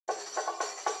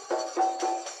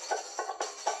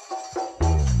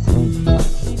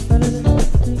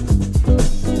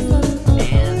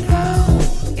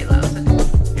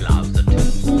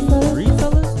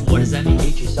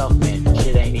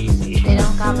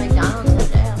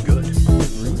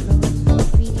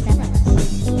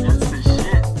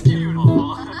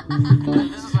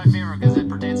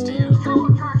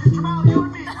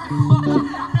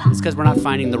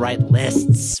finding the right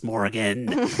lists, Morgan.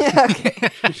 Okay,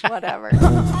 whatever.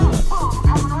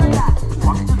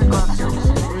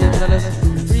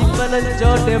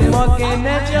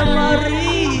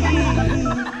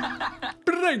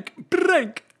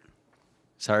 Rank.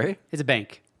 Sorry? It's a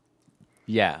bank.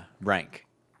 Yeah, rank.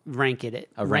 Ranking it.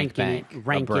 A ranked ranking bank. it. A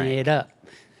Ranking rank. it up.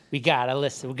 We got a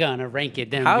list. We're going to rank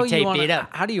it. Then How we tape it up.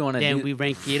 How do you want to Then do? we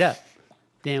rank it up.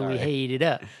 Then we Sorry. hate it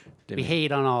up. We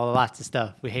hate on lots of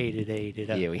stuff. We hate it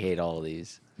up. Yeah, we hate all of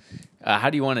these. How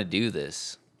do you want to do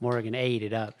this? Morgan ate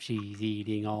it up. She's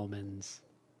eating almonds.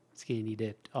 Skinny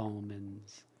dipped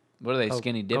almonds. What are they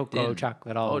skinny dipped cocoa in?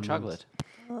 chocolate Oh, almonds. chocolate.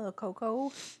 A little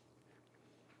cocoa.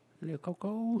 A little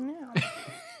cocoa.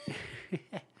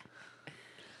 Yeah.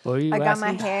 What were you I got my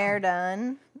asking? hair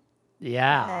done,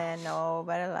 Yeah. and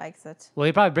nobody likes it. Well,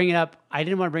 you probably bring it up. I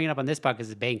didn't want to bring it up on this podcast because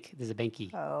it's a bank. There's a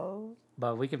banky. Oh,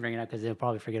 But we can bring it up because they'll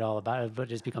probably forget all about it. But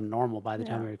just become normal by the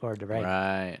time we record the rank.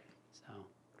 Right. So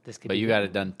this could But be you got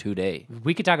it done today.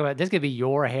 We could talk about this. Could be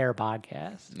your hair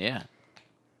podcast. Yeah.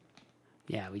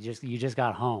 Yeah, you just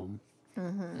got home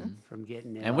from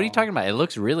getting it. And what are you all- talking about? It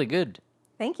looks really good.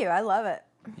 thank you. I love it.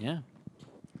 Yeah.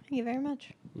 Thank you very much.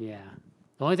 Yeah.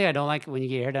 The only thing I don't like when you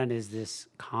get your hair done is this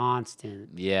constant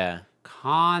Yeah.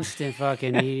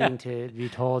 fucking needing to be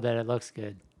told that it looks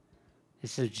good.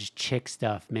 This is just chick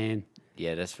stuff, man.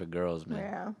 Yeah, that's for girls, man.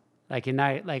 Yeah.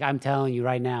 Like I'm telling you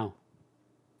right now,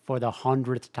 for the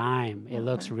 100th time, it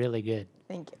looks really good.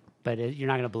 Thank you. But you're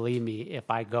not gonna believe me if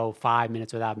I go 5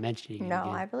 minutes without mentioning it. No,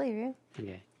 again. I believe you.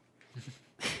 Okay.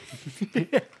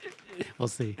 We'll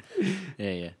see.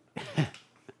 Yeah, yeah.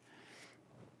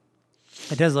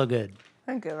 It does look good.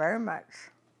 Thank you very much.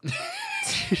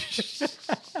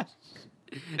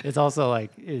 It's also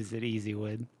like, is it easy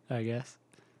win? I guess.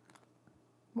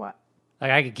 What?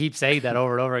 Like I could keep saying that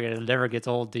over and over again. It never gets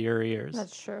old to your ears.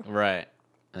 That's true. Right.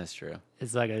 That's true.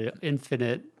 It's like an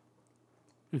infinity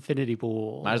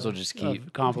pool. Might as well just of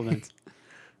keep- compliments.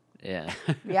 Yeah.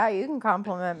 Yeah, you can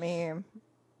compliment me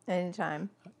anytime.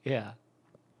 Yeah.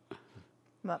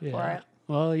 I'm up for Yeah. it.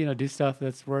 Well, do stuff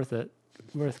that's worth it,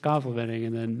 worth complimenting,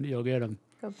 and then you'll get them.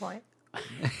 Good point.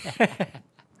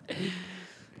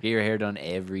 Get your hair done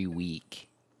every week.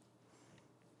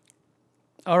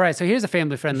 All right, so here's a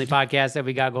family-friendly podcast that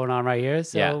we got going on right here.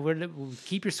 So Yeah. we'll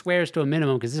keep your swears to a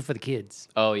minimum because this is for the kids.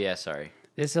 Oh, yeah, sorry.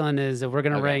 This one is we're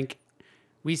going to Okay. rank.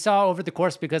 We saw over the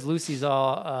course, because Lucy's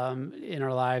all in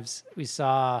our lives, we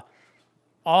saw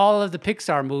all of the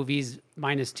Pixar movies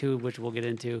minus 2, which we'll get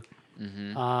into.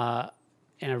 Mm-hmm.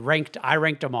 And I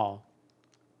ranked them all.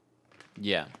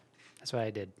 Yeah. That's what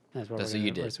I did. That's what That's we're what you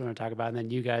gonna, did. That's what we're going to talk about. And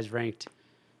then you guys ranked.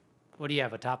 What do you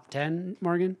have? A top 10,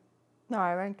 Morgan? No,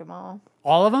 I ranked them all.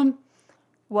 All of them?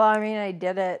 Well, I mean, I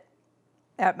did it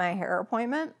at my hair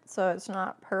appointment, so it's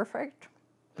not perfect,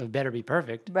 It better be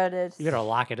perfect. but You better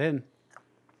lock it in.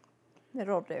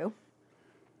 it'll do.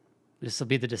 This will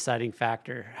be the deciding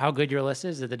factor. How good your list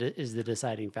is the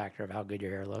deciding factor of how good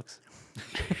your hair looks.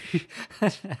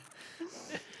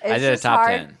 I did a just top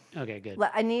hard. 10. Okay, good.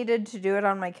 I needed to do it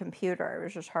on my computer. It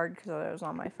was just hard because I was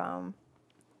on my phone.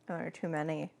 And there were too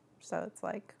many, so it's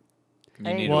like, You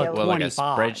I need need what, to be able like to- a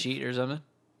 25. spreadsheet or something?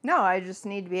 no, I just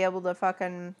need to be able to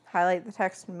fucking highlight the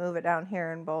text and move it down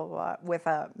here and blah, blah, blah with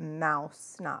a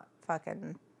mouse, not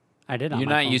fucking. I did on You're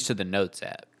my not phone. used to the Notes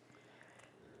app.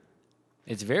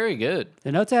 It's very good.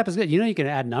 The Notes app is good. You can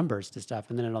add numbers to stuff,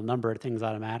 and then it'll number things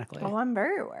automatically. Oh, I'm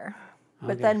very aware.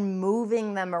 But Okay. then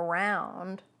moving them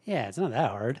around, Yeah, it's not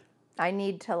that hard. I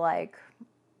need to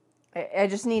I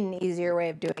just need an easier way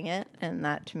of doing it, and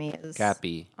that to me is.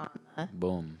 Copy.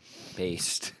 Boom.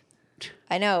 Paste.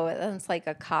 I know, then it's like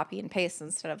a copy and paste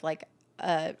instead of like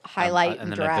a highlight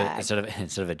and then drag.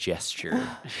 instead of a gesture.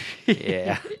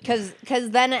 Yeah. Because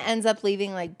then it ends up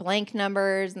leaving like blank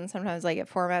numbers, and sometimes like it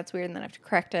formats weird, and then I have to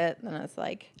correct it. And then it's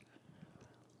like,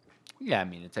 Yeah, I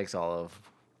mean, it takes all of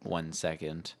 1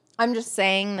 second. I'm just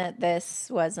saying that this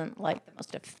wasn't like the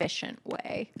most efficient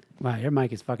way. Wow, your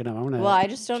mic is fucking up. I'm gonna. Well, I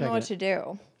just don't check know what it. to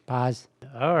do. Pause.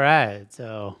 All right,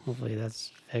 so hopefully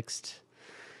that's fixed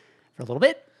for a little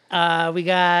bit. We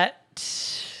got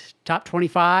top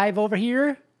 25 over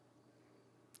here.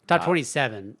 Top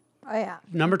 27. Oh yeah,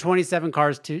 Number 27,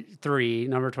 Cars 3.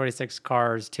 Number 26,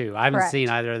 Cars 2. I haven't Correct. seen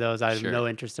either of those. I have Sure. no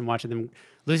interest in watching them.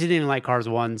 Lucy didn't even like Cars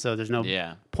 1, so there's no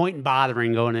Yeah. point in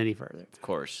bothering going any further. Of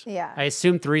course. yeah. I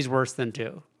assume 3's worse than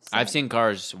 2. I've seen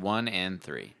Cars 1 and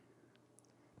 3.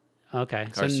 Okay,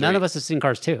 Cars so none 3. of us have seen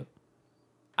Cars 2.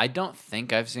 I don't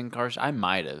think I've seen Cars. I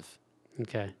might have.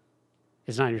 Okay.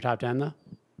 It's not in your top 10, though?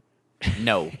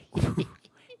 No.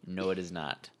 No, it is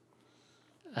not.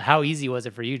 How easy was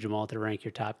it for you, Jamal, to rank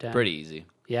your top 10? Pretty easy.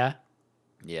 Yeah?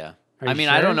 Yeah. Are I you mean,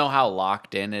 sure? I don't know how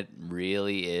locked in it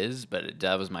really is, but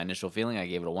that was my initial feeling. I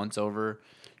gave it a once over.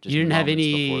 Just You didn't have moments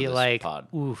before any this like pod.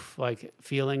 oof, like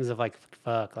feelings of like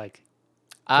fuck, like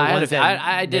I ones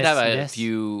that did have a miss.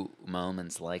 few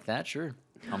moments like that, sure,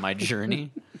 on my journey,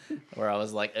 where I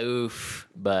was like, oof.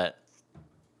 But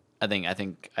I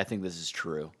think this is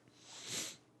true.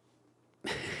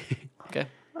 Okay,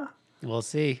 we'll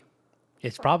see.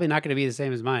 It's probably not going to be the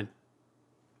same as mine.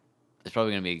 it's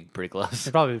probably gonna be pretty close. It's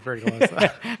probably pretty close.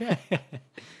 Though.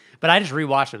 But I just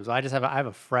rewatched them, so I have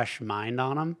a fresh mind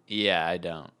on them. Yeah, I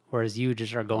don't Whereas you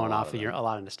just are going lot off of of them. a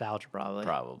lot of nostalgia, probably.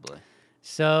 probably.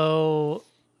 So,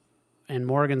 and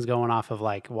Morgan's going off of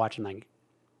like watching like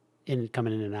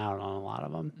coming in and out on a lot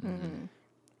of them.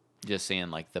 Just seeing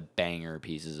like the banger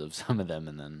pieces of some of them,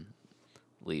 and then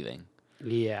leaving,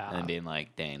 Yeah. and then being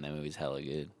like, "Dang, that movie's hella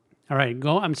good." All right,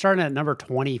 I'm starting at number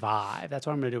 25. That's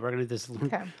what I'm going to do. We're going to do this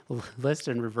Okay. list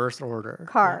in reverse order.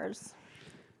 Cars.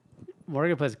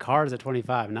 Morgan puts Cars at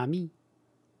 25, not me.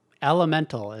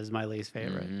 Elemental is my least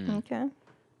favorite. Okay.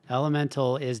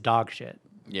 Elemental is dog shit.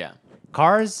 Yeah,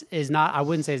 Cars is not. I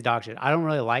wouldn't say it's dog shit. I don't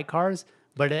really like Cars,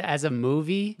 but as a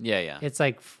movie, yeah. it's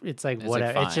like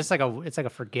whatever. It's just like a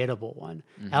forgettable one.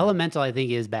 Elemental, I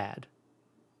think, is bad.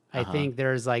 I think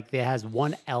there's like it has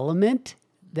one element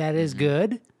that is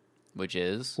good, Which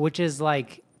is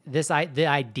like the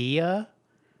idea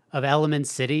of Element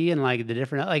City and like the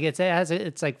different like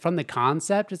it's like from the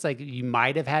concept, it's like you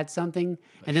might have had something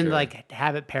and then Sure. like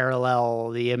have it parallel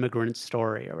the immigrant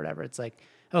story or whatever. It's like,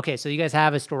 okay, so you guys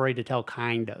have a story to tell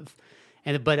kind of.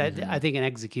 But I think in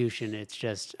execution, it's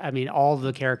just, I mean, all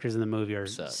the characters in the movie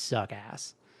suck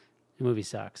ass. The movie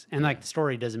sucks. And like the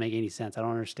story doesn't make any sense. I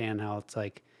don't understand how it's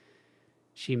like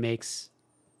she makes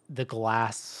the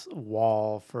glass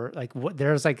wall for like what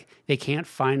there's like they can't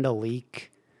find a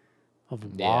leak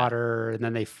of water and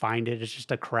then they find it's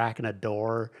just a crack in a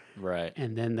door, right.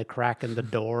 and then the crack in the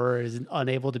door is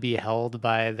unable to be held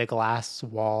by the glass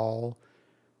wall.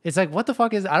 It's like, what the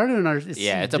fuck is, I don't even understand.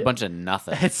 Yeah, it's a bunch of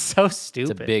nothing. It's so It's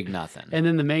stupid. a big nothing. And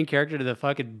then the main character, the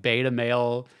fucking beta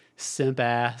male simp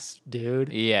ass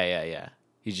dude. Yeah.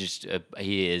 He's just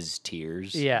he is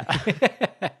tears. Yeah.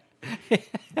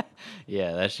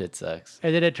 Yeah, that shit sucks.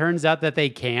 And then it turns out that they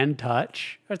can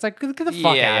touch. It's like, get the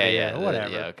fuck out of here.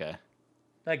 Whatever. Yeah, okay.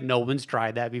 Like no one's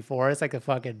tried that before. It's like a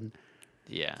fucking,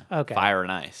 Yeah. Okay. Fire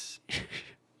and ice.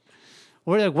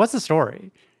 we're like, what's the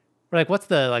story? We're like, what's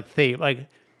the like theme? Like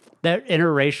that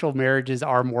interracial marriages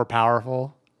are more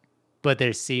powerful, but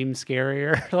they seem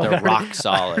scarier. Like, They're rock I don't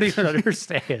solid. even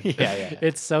understand. Yeah.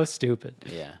 It's so stupid.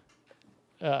 Yeah.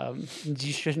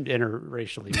 You shouldn't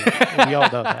interracially marry. We all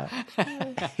know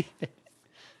that.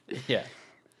 Yeah.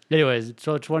 Anyways,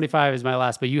 so 25 is my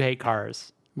last, but you hate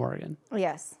Cars, Morgan.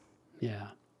 Yes. Yeah.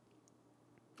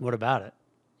 What about it?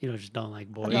 You just don't like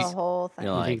boys. The whole thing. You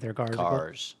know, You like think they're cars are cool?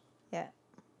 cars. Yeah.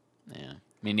 Yeah.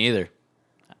 Me neither.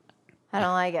 I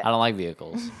don't like it. I don't like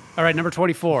vehicles. All right, number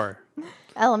 24.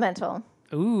 Elemental.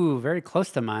 Ooh, very close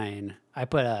to mine. I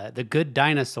put The Good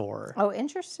Dinosaur. Oh,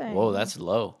 interesting. Whoa, that's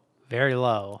low. Very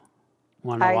low.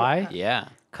 Want to know why? Yeah.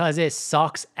 Because it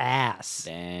sucks ass.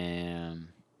 Damn.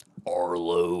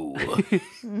 Arlo.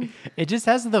 It just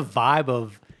has the vibe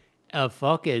of a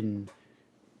fucking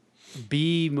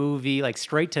B movie, like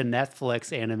straight to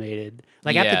Netflix animated.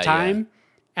 Like at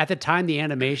the time, the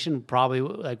animation probably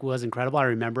like was incredible. I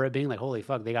remember it being like, holy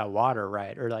fuck, they got water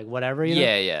right, or like whatever. You know?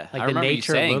 Yeah. Like I the remember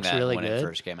nature you saying looks that really when good. it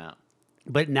first came out.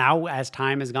 But now, as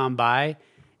time has gone by,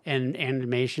 and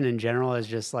animation in general is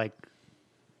just like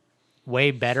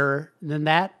way better than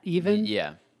that, even.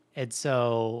 Yeah. And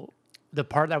so the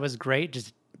part that was great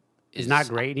just is not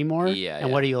great anymore. Yeah, And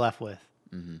yeah. what are you left with?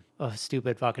 A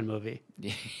stupid fucking movie.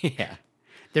 Yeah.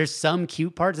 There's some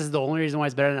cute parts. This is the only reason why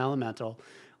it's better than Elemental,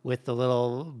 with the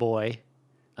little boy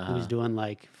who's doing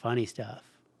like funny stuff.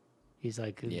 He's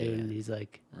like he's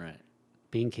like Right.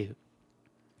 being cute.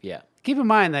 Yeah. Keep in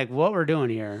mind, like what we're doing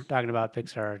here, talking about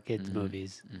Pixar kids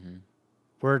movies.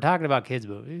 We're talking about kids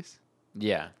movies.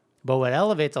 Yeah. But what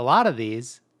elevates a lot of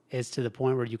these is to the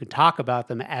point where you can talk about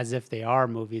them as if they are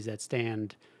movies that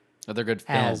stand But they're good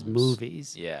films. as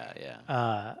movies.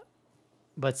 Yeah.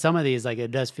 But some of these, like, it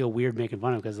does feel weird making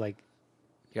fun of because, like,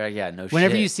 Yeah, no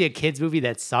whenever shit. you see a kids movie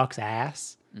that sucks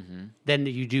ass, then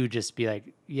you do just be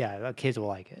like, yeah, the kids will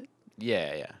like it.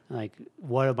 Yeah. Like,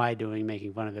 what am I doing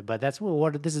making fun of it? But that's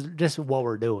what this is just what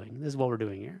we're doing. This is what we're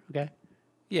doing here, okay?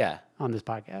 Yeah. On this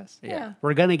podcast. Yeah.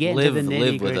 We're gonna get Live into the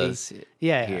nitty with gritty. us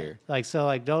Yeah. here. Like, so,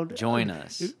 like, don't Join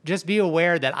us. Just be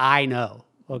aware that I know,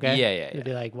 okay? Yeah. You'd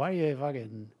be like, why are you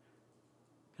fucking?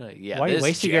 Yeah. Why are you this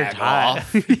wasting your jag time?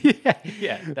 off. Yeah.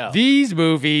 Yeah. No. These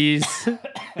movies.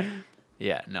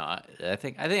 Yeah, no, I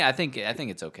think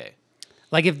it's okay.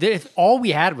 Like if all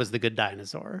we had was The Good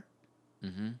Dinosaur,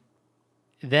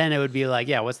 then it would be like,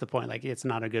 yeah, what's the point? Like, it's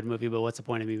not a good movie, but what's the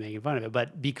point of me making fun of it?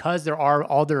 But because there are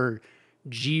other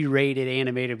G-rated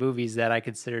animated movies that I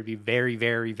consider to be very,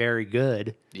 very, very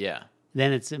good, Yeah,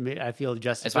 then I feel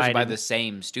justified. especially by the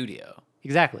same studio.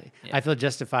 Exactly. Yeah. I feel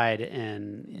justified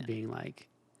in being like,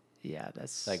 yeah,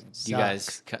 that's Like sucks. you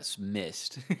guys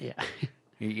missed. Yeah.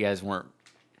 You guys weren't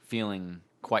feeling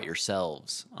quite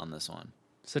yourselves on this one.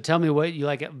 So tell me what you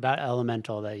like about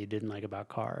Elemental that you didn't like about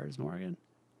Cars, Morgan.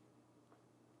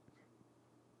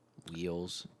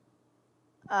 Wheels.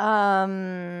 I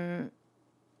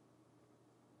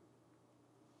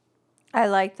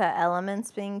like the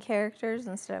elements being characters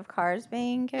instead of cars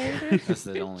being characters. That's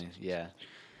the only. Yeah.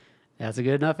 That's a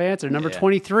good enough answer. Number Yeah.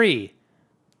 23.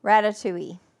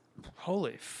 Ratatouille.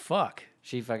 Holy fuck.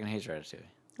 She fucking hates Ratatouille.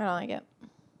 I don't like it.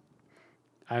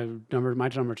 My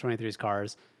number 23 is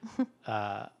Cars.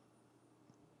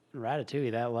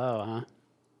 Ratatouille that low, huh?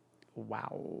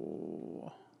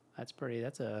 Wow.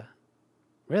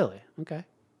 Really? Okay.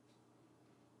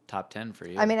 Top 10 for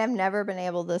you. I mean, I've never been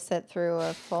able to sit through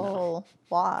a full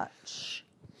watch.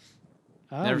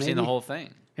 Oh, Never seen the maybe- whole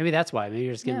thing. Maybe that's why. Maybe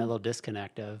you're just getting Yeah. a little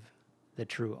disconnect of the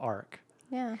true arc.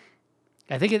 Yeah.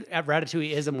 I think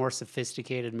Ratatouille is a more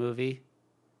sophisticated movie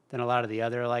than a lot of the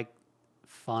other like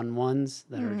fun ones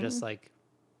that are just like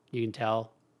you can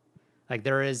tell. Like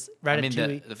there is I mean,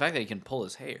 Ratatouille. the fact that he can pull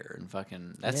his hair and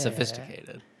fucking that's Yeah.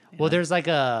 sophisticated. Well, there's like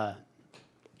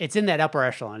it's in that upper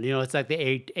echelon. You know, it's like the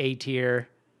A tier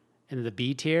and the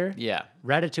B tier. Yeah.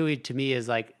 Ratatouille to me is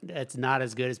like it's not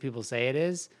as good as people say it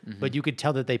is, but you could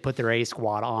tell that they put their A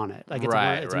squad on it. Like it's,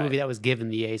 it's a movie that was given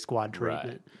the A squad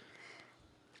treatment.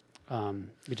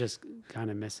 It just kind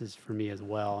of misses for me as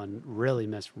well, and really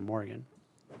missed for Morgan.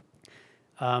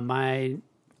 My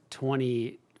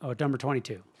number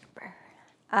 22.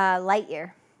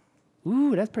 Lightyear.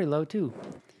 Ooh, that's pretty low too.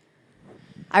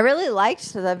 I really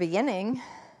liked the beginning.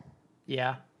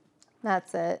 Yeah,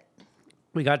 That's it.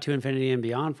 we got to Infinity and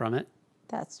Beyond from it.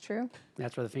 That's true.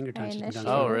 That's where the finger touch is initiated. done.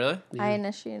 Oh, really? Yeah. I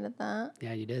initiated that.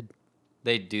 Yeah, you did.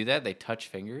 They do that? They touch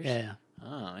fingers? Yeah.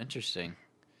 Oh, interesting.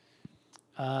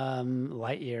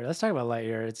 Lightyear. Let's talk about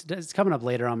Lightyear. It's coming up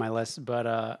later on my list,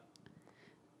 but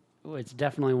it's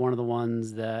definitely one of the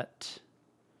ones that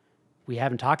we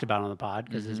haven't talked about on the pod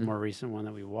because it's a more recent one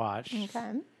that we watched.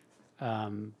 Okay.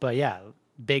 But yeah,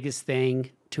 biggest thing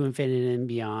to Infinity and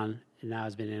Beyond, and now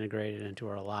has been integrated into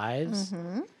our lives.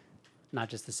 Not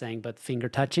just the saying, but finger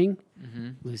touching.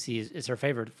 Lucy is her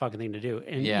favorite fucking thing to do,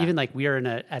 and Yeah. even like we are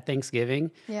at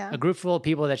Thanksgiving, Yeah. a group full of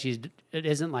people that it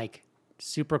isn't like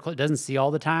super close, doesn't see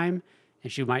all the time,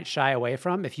 and she might shy away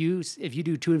from. If you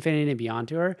do To Infinity and Beyond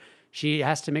to her, she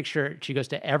has to make sure she goes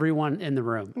to everyone in the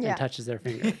room Yeah. and touches their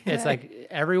finger. It's like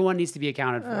everyone needs to be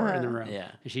accounted for in the room.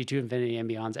 Yeah. And she To Infinity and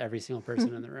Beyond's every single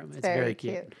person in the room. It's very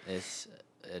cute. It's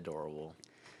adorable.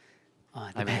 The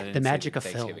I didn't see magic the of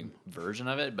Thanksgiving film. version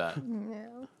of it, but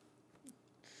Yeah.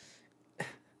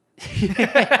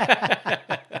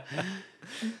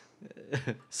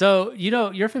 So,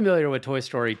 you're familiar with Toy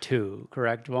Story 2,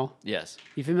 correct, Well? yes.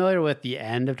 You familiar with the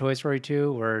end of Toy Story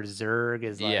 2 where Zurg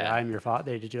is like, Yeah. I'm your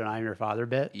father? They just do an I'm your father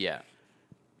bit. Yeah.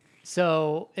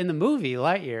 So, in the movie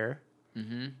Lightyear,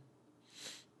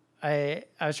 I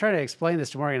was trying to explain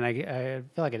this to Morgan. I feel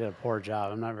like I did a poor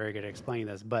job. I'm not very good at explaining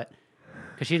this, but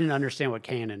because she didn't understand what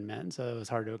canon meant, so it was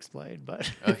hard to explain.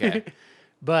 But Okay.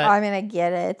 but I mean, I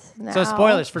get it now. so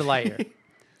spoilers for Lightyear.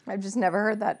 I've just never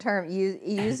heard that term. You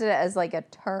used it as like a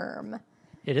term.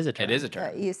 It is a term. It is a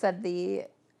term. You said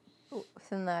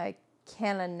within the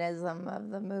canonism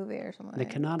of the movie or something. The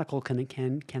canonical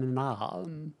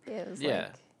canon. It was Yeah.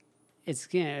 like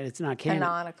It's not canon.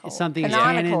 canonical. It's something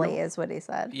Canonically canon. is what he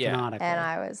said. Yeah. Canonical. And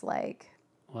I was like,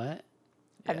 What?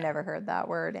 I've Yeah. never heard that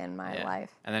word in my Yeah.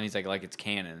 life. And then he's like it's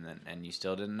canon, and you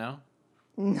still didn't know?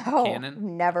 No,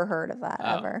 Canon? never heard of that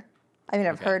Oh. ever. I mean,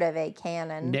 I've Okay. heard of a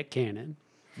canon, Nick Cannon.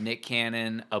 Nick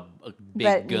Cannon, a big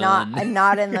but gun.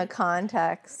 not in the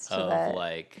context Of, that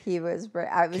like- he was.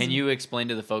 I was. Can you explain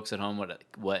to the folks at home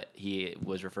what he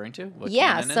was referring to? What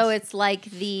Yeah, canon so is? it's like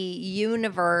the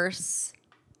universe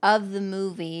of the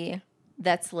movie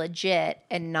that's legit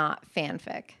and not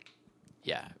fanfic.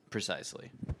 Yeah,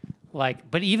 precisely.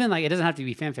 But even like it doesn't have to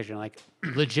be fan fiction. Like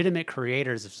legitimate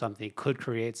creators of something could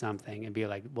create something and be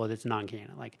like, well, it's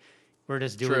non-canon. Like we're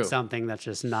just doing True. something that's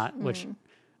just not, which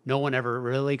no one ever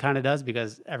really kind of does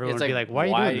because everyone It's would be like, why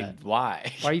are you doing that?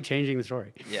 Why? Why are you changing the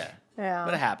story? Yeah. Yeah.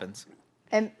 But it happens.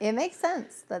 And it makes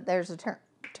sense that there's a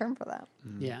term for that.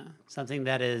 Yeah, something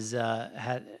that is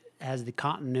has the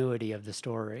continuity of the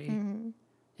story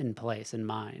in place in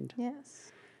mind.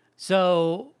 Yes.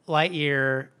 So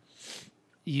Lightyear,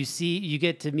 you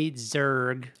get to meet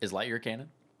Zurg. Is Lightyear canon?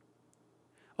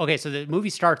 Okay, so the movie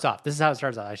starts off. This is how it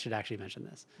starts off. I should actually mention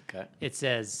this. Okay. It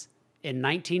says in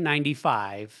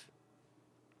 1995,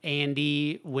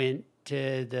 Andy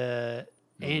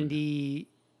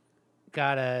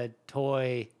got a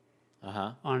toy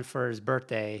on for his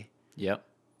birthday. Yep.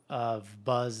 Of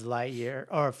Buzz Lightyear,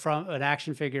 or from an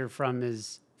action figure from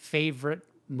his favorite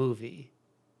movie.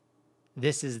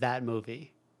 This is that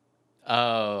movie.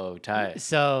 Oh, tight.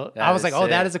 So That I was is like, oh,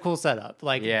 that sick. is a cool setup.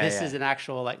 Like, Yeah, this yeah. is an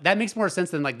actual, like, that makes more sense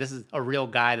than, like, this is a real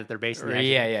guy that they're basing the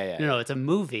Yeah, action- yeah, yeah. No, it's a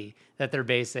movie that they're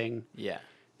basing Yeah.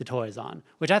 the toys on,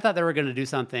 which I thought they were going to do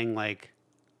something like,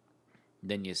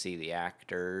 Then you see the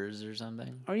actors or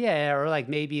something. oh, yeah, or like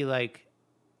maybe, like,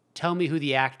 tell me who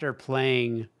the actor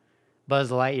playing Buzz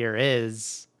Lightyear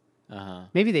is.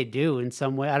 Maybe they do in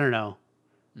some way. I don't know.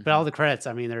 But all the credits,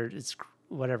 I mean, it's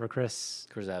whatever, Chris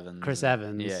Evans. Chris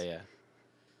Evans. Yeah, yeah.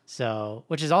 So,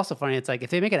 which is also funny. It's like if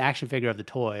they make an action figure of the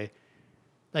toy,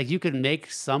 like you could make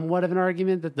somewhat of an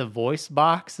argument that the voice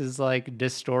box is like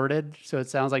distorted, so it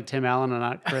sounds like Tim Allen and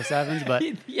not Chris Evans. But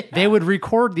Yeah. they would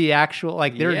record the actual,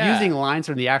 like they're Yeah. using lines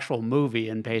from the actual movie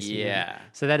and pasting it. Yeah.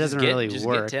 So that doesn't really just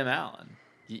work. Get Tim Allen.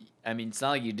 I mean, it's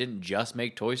not like you didn't just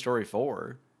make Toy Story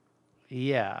 4.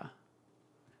 Yeah,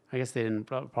 I guess they didn't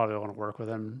probably want to work with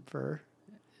him for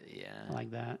Yeah. like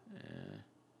that.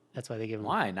 That's why they give him.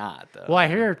 Why not, though? Well, I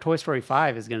hear Toy Story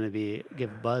 5 is going to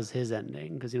give Buzz his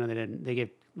ending because they gave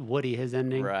Woody his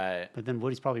ending, Right. But then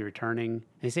Woody's probably returning.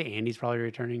 They say Andy's probably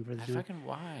returning for this. movie. Fucking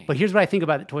why? But here's what I think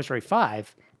about Toy Story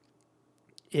 5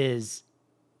 is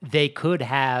they could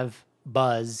have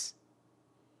Buzz,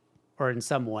 or in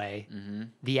some way,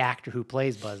 the actor who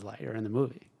plays Buzz Lightyear in the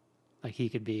movie, like he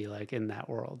could be like in that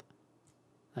world.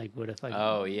 Like what if like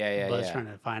Oh, yeah, Buzz yeah. trying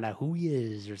to find out who he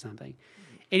is or something.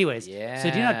 Anyways, so do you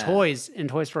know Yeah. toys in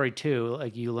Toy Story 2,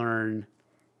 like you learn,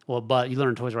 but you learn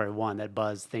in Toy Story 1 that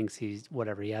Buzz thinks he's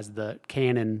whatever. He has the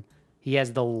canon, he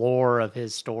has the lore of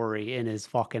his story in his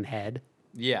fucking head.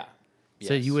 Yeah.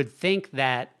 So you would think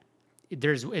that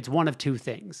it's one of two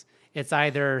things. It's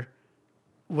either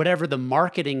whatever the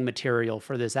marketing material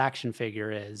for this action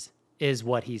figure is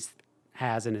what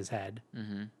has in his head,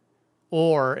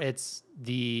 or it's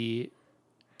the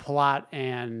plot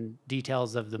and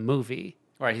details of the movie.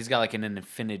 Right, he's got like an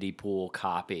infinity pool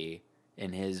copy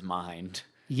in his mind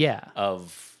Yeah,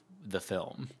 of the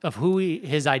film. of who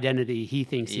his identity he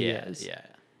thinks he Yeah, is. yeah.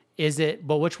 Is it?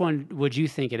 But which one would you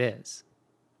think it is?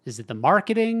 Is it the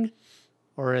marketing,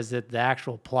 or is it the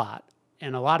actual plot?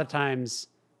 And a lot of times,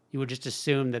 you would just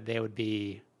assume that they would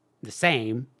be the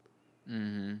same.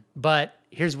 But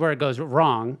here's where it goes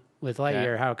wrong with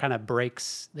Lightyear. How it kind of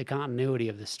breaks the continuity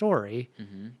of the story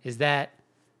is that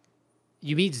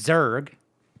you meet Zurg.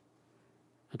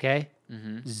 Okay,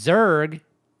 Zurg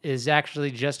is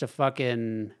actually just a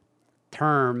fucking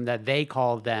term that they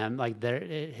call them, like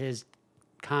his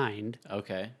kind,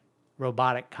 Okay.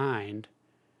 robotic kind,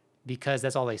 because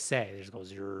that's all they say. They just go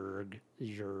Zurg,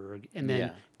 Zurg, and then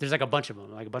Yeah. there's like a bunch of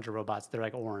them, like a bunch of robots. They're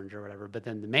like orange or whatever. But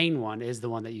then the main one is the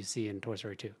one that you see in Toy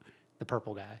Story 2, the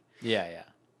purple guy. Yeah, yeah.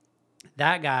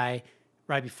 That guy,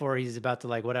 right before he's about to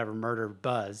like whatever murder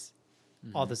Buzz,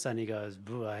 all of a sudden he goes,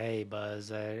 "Boo, hey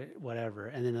Buzz, whatever,"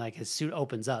 and then like his suit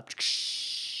opens up,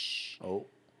 Oh.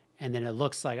 and then it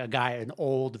looks like a guy, an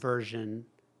old version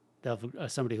of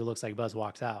somebody who looks like Buzz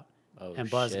walks out, Oh, and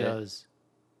Buzz shit. goes,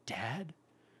 "Dad,"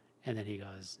 and then he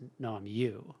goes, "No, I'm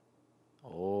you."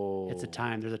 Oh. It's a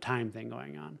time. There's a time thing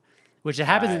going on, which it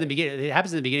happens in the Right. beginning. It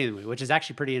happens in the beginning of the movie, which is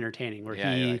actually pretty entertaining. Where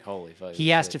Yeah, you're like, holy fuck. he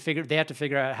has to figure. They have to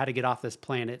figure out how to get off this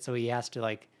planet. So he has to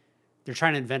like. They're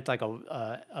trying to invent like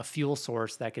a fuel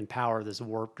source that can power this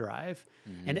warp drive.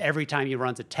 And every time he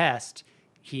runs a test,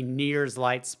 he nears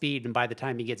light speed. And by the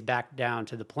time he gets back down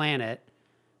to the planet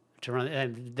to run,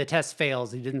 and the test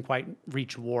fails, he didn't quite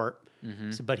reach warp.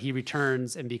 So, but he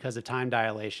returns, and because of time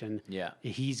dilation, Yeah.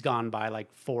 he's gone by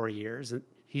like 4 years. And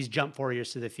he's jumped 4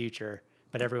 years to the future,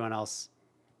 but everyone else.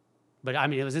 But I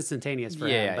mean, it was instantaneous for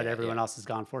him, but everyone else has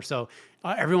gone for. So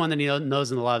everyone that he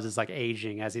knows and loves is like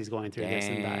aging as he's going through this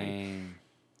and dying. Dang.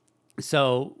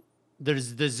 So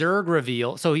there's the Zurg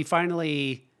reveal. So he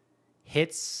finally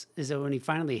hits. Is it when he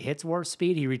finally hits warp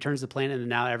speed? He returns to the planet, and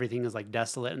now everything is like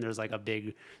desolate, and there's like a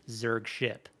big Zurg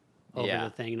ship over Yeah. the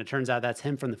thing, and it turns out that's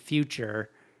him from the future.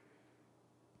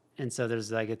 And so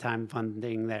there's like a time fun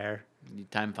thing there,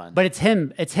 Time fun. but it's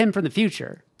him. It's him from the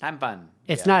future. Time fun.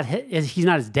 It's Yeah. not. He's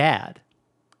not his dad.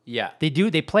 Yeah.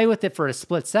 They play with it for a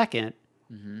split second,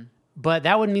 but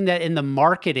that would mean that in the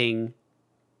marketing,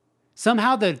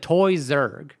 somehow the toy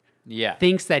Zurg Yeah.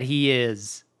 thinks that he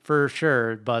is for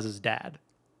sure Buzz's dad.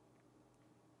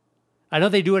 I know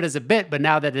they do it as a bit, but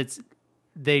now that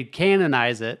they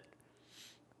canonize it,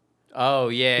 Oh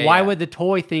yeah. why yeah. would the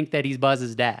toy think that he's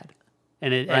Buzz's dad?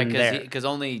 Right, there. because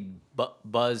only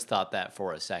Buzz thought that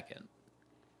for a second.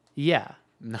 Yeah.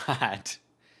 Not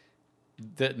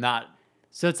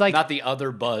So it's like not the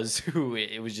other Buzz who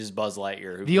it was just Buzz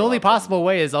Lightyear. Who the grew only up possible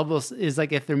way is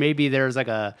like if there's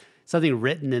like something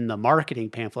written in the marketing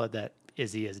pamphlet that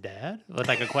is he his dad with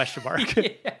like a question mark,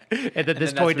 and that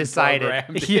this then toy that's been decided.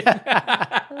 programmed.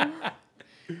 Yeah.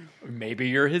 maybe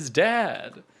you're his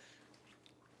dad.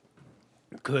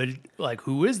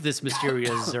 Who is this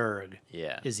mysterious Zurg?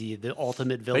 Yeah. Is he the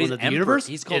ultimate he's villain of the Emperor. universe?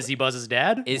 He's called- Is he Buzz's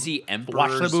dad? Is he Emperor?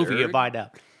 Watch the movie Zurg? and find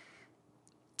out.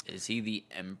 Is he the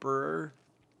Emperor?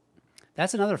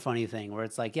 That's another funny thing where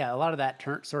it's like, yeah, a lot of that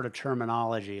sort of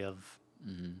terminology of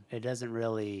it doesn't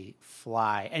really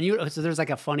fly. And so there's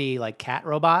like a funny like cat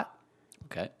robot,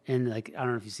 Okay. and like I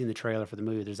don't know if you've seen the trailer for the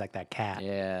movie. There's like that cat.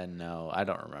 Yeah, no, I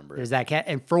don't remember. There's that cat,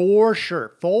 and for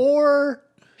sure,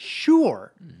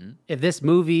 if this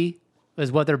movie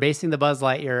is what they're basing the Buzz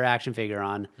Lightyear action figure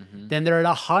on, then there'd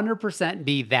 100%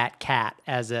 be that cat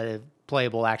as a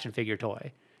playable action figure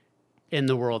toy in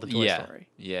the world of Toy Story.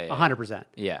 Yeah, 100%.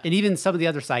 Yeah. And even some of the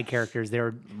other side characters,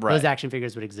 those Right. action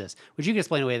figures would exist, which you can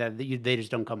explain away that they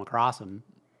just don't come across them.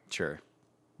 Sure.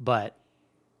 But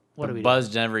what do we do?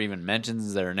 Buzz never even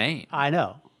mentions their name. I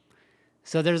know.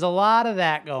 So there's a lot of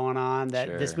that going on that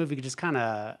this Sure. movie could just kind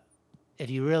of, if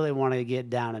you really want to get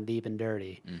down and deep and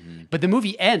dirty. Mm-hmm. But the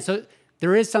movie ends. So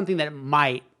there is something that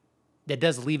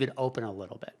does leave it open a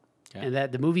little bit. Okay. And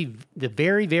that the movie, the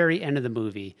very, very end of the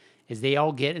movie is they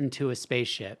all get into a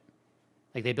spaceship.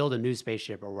 Like they build a new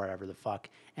spaceship or whatever the fuck.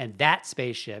 And that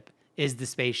spaceship is the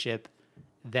spaceship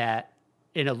and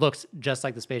it looks just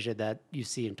like the spaceship that you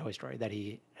see in Toy Story,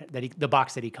 the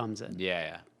box that he comes in.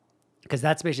 Yeah. Because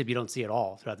that spaceship you don't see at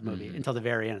all throughout the movie until the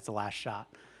very end. It's the last shot.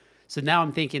 So now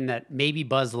I'm thinking that maybe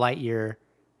Buzz Lightyear,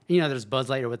 there's Buzz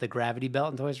Lightyear with the gravity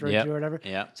belt in Toy Story 2 or whatever.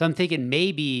 Yep. So I'm thinking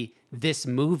maybe this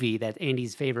movie, that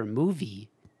Andy's favorite movie,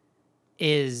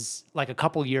 is like a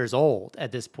couple years old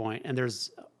at this point, and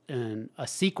there's a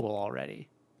sequel already.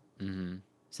 Mm-hmm.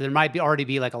 So there might already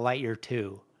be like a Lightyear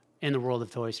 2 in the world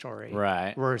of Toy Story.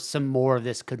 Right. Where some more of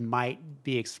this might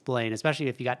be explained, especially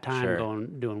if you got time Sure.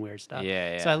 doing weird stuff.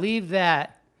 Yeah, So yeah. I leave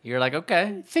that. You're like,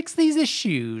 okay. Fix these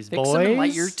issues, Fix boys. them in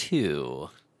Lightyear 2.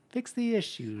 Fix the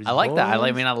issues. I like that. I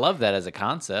boys. mean, I love that as a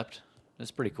concept. It's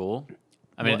pretty cool.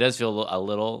 I mean, What- it does feel a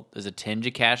little. There's a tinge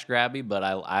of cash grabby, but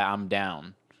I'm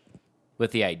down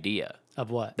with the idea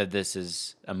Of what? that this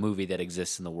is a movie that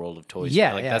exists in the world of Toy Story.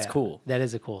 Yeah, Like, yeah, that's yeah. cool. That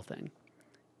is a cool thing.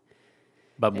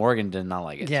 But Morgan did not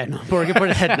like it. Yeah, no, Morgan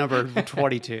put it at number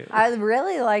 22. I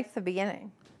really liked the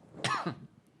beginning.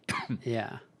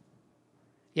 Yeah.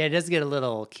 Yeah, it does get a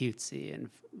little cutesy and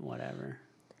whatever.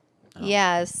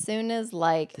 Yeah, as soon as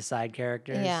like The side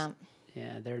characters. yeah.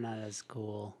 Yeah, they're not as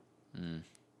cool.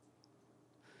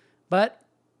 But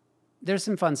there's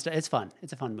some fun stuff. It's fun.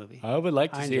 It's a fun movie. I would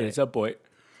like I enjoy it. some point.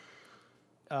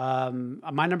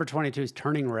 My number 22 is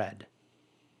Turning Red.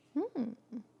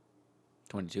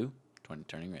 22,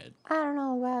 turning red. I don't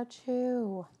know about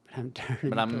you.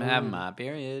 But I'm having my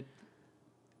period.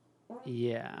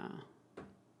 Yeah.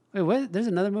 Wait, what? There's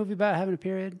another movie about having a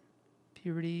period?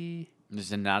 Puberty.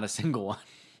 There's not a single one.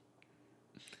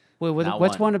 Wait, Not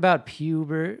what's one. one about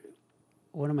puberty?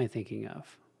 What am I thinking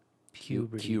of?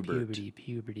 Pubert.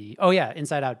 Puberty. Oh yeah,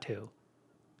 Inside Out 2.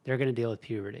 They're gonna deal with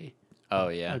puberty. Oh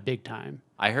yeah. Big time.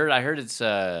 I heard it's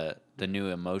the new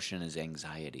emotion is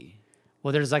anxiety.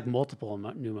 Well, there's like multiple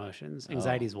new emotions. Oh.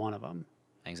 Anxiety is one of them.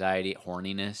 Anxiety,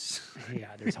 horniness. Yeah,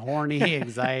 there's horny,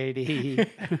 anxiety,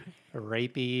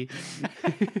 rapey.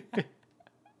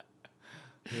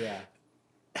 Yeah.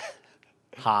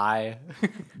 High.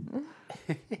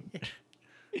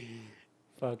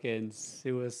 Fucking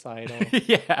suicidal.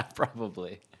 Yeah,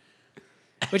 probably.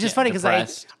 Which is Yeah, funny because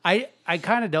depressed. I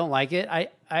kind of don't like it.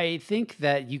 I think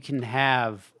that you can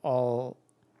have you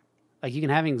can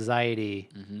have anxiety.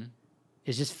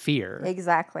 It's just fear.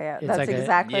 Exactly. That's like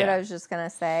exactly what yeah. I was just gonna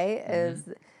say. Is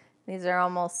these are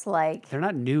almost like They're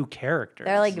not new characters.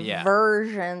 they're like Yeah.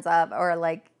 versions of, or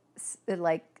like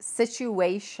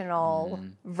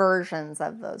situational versions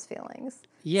of those feelings.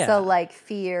 Yeah. So like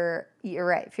fear. You're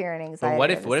right. Fear and anxiety. But what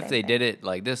are if the what if same they thing. did it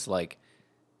like this? Like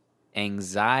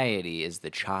anxiety is the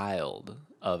child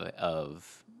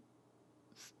of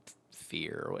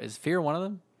fear. Is fear one of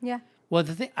them? Yeah. Well,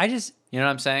 the thing You know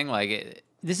what I'm saying? Like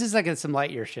this is like some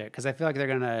Lightyear shit because I feel like they're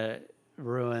gonna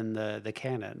ruin the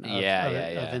canon. Of, Yeah, of, yeah,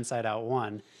 of yeah. Inside Out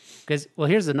 1. Because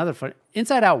here's another fun.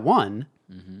 Inside Out 1.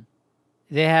 Mm-hmm.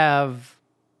 They have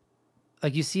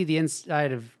like you see the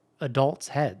inside of adults'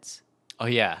 heads, Oh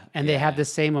yeah, and they have yeah. the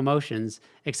same emotions,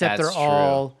 except That's they're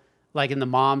all like in the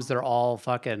moms, they're all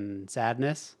fucking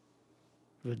sadness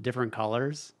with different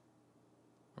colors.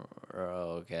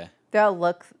 Oh, okay. They all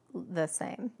look the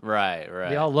same. Right.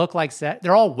 They all look like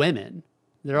they're all women.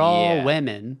 They're all Yeah.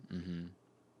 women, Mm-hmm.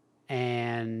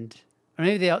 and or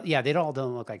maybe they all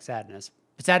don't look like sadness.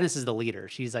 But sadness is the leader.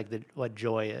 She's like what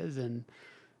joy is, and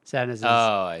sadness is. Oh,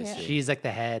 I Yeah. see. She's like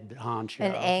the head honcho.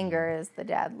 And anger is the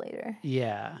dad leader.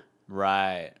 Yeah,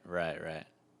 Right.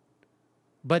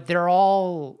 but they're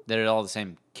all. They're all the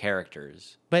same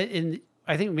characters. But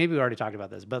I think maybe we already talked about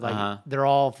this. But like they're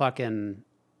all fucking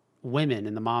women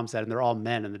in the mom side, and they're all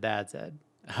men in the dad side,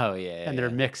 Oh yeah. and they're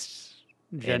mixed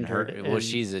gender. Well,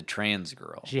 she's a trans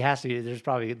girl. She has to be.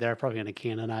 They're probably going to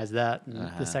canonize that in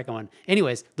the second one.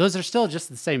 Anyways, those are still just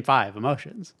the same 5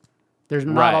 emotions. There's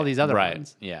not all these other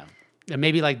ones. Yeah. And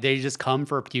maybe like they just come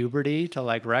for puberty to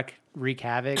like wreak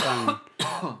havoc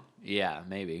on. Yeah,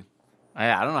 maybe.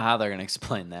 I don't know how they're gonna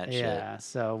explain that Yeah.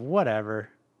 So whatever.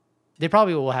 They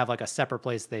probably will have like a separate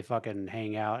place they fucking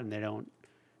hang out, and they don't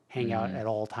hang out at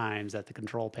all times at the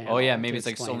control shit. panel. Oh yeah, to maybe it's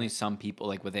like explain only it. some people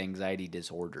like with anxiety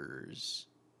disorders.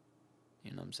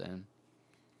 You know what I'm saying?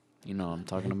 You know what I'm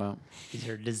talking about? These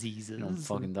are diseases. You know what I'm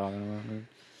fucking talking about? Dude?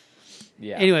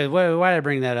 Yeah. Anyway, why did I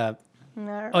bring that up?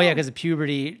 No. Oh yeah, because of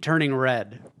puberty turning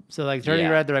red. So like turning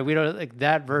Yeah. red, they're like, we don't like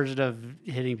that version of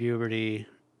hitting puberty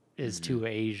is too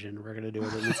Asian. We're gonna do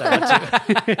it inside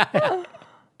too.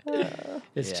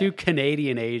 It's Yeah. too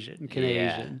Canadian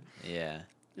Canadian. Yeah.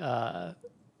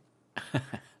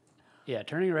 Yeah,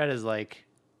 turning red is like.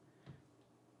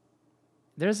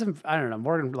 There's some I don't know.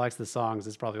 Morgan likes the songs.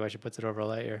 That's probably why she puts it over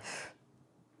Lightyear.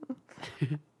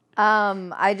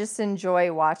 I just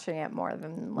enjoy watching it more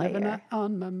than Never later. not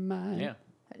on my mind. Yeah.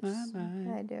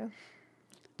 I do.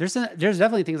 There's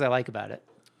definitely things I like about it,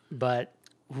 but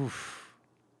oof,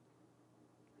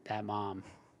 that mom.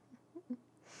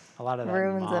 A lot of that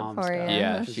Ruins it mom for stuff. you.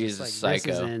 Yeah, It's she's just a like,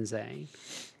 This psycho. is insane.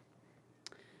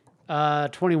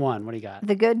 21. What do you got?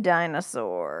 The Good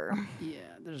Dinosaur. Yeah,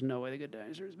 there's no way the Good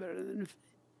Dinosaur is better than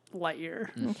Lightyear.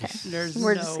 Okay. There's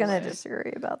We're no just going way. to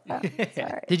disagree about that. It's all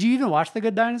right. Did you even watch the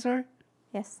Good Dinosaur?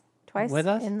 Yes. Twice With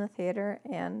us? in the theater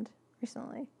and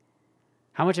recently.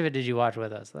 How much of it did you watch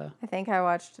with us, though? I think I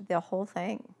watched the whole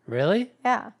thing. Really?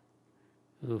 Yeah.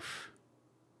 Oof.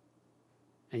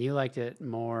 And you liked it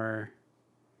more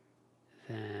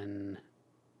than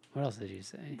what else did you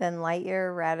say? Then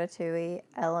Lightyear, Ratatouille,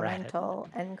 Elemental,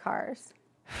 and Cars.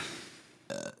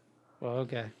 Well,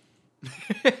 okay.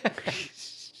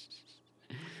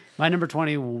 My number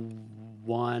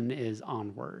 21 is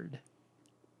Onward,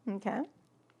 Okay.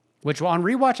 which on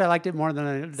rewatch I liked it more than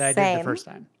I did the Same. first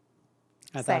time.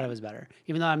 I thought Same. it was better,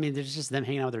 even though I mean there's just them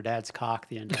hanging out with their dad's cock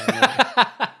the entire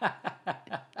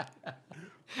movie.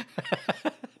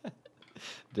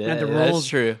 And the rules, That's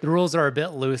true. The rules are a bit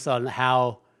loose on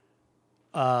how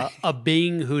a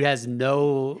being who has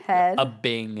no Head. A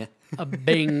Bing. a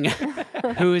being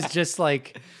who is just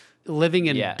like living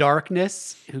in Yeah.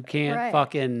 darkness, who can't Right.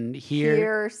 fucking hear.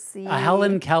 Hear, see, A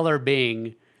Helen Keller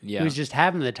being Yeah. who's just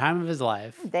having the time of his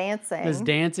life, dancing. just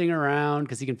dancing around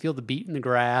because he can feel the beat in the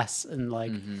grass and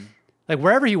like, Mm-hmm. like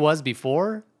wherever he was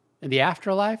before in the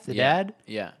afterlife, the Yeah. dad,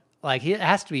 Yeah. like it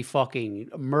has to be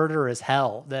fucking murder as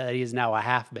hell that he is now a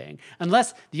half bang,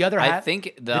 unless the other half. I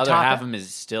think the other top- half of him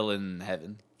is still in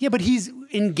heaven. Yeah, but he's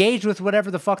engaged with whatever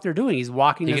the fuck they're doing. He's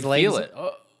walking He his can legs. feel it.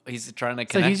 Oh, he's trying to So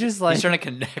connect. he's just like he's trying to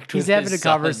connect. He's with having a his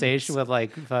conversation sons with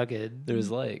like fucking through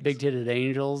his legs. big titted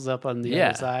angels up on the yeah,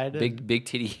 other side. big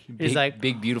titty. He's Big, like,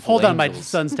 big beautiful. Hold on, my angels.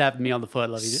 son's tapping me on the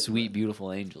foot. Love you. Sweet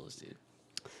beautiful angels, dude.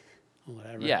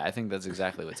 Whatever. Yeah, I think that's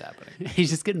exactly what's happening. He's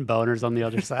just getting boners on the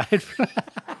other side.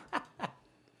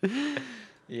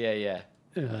 Yeah.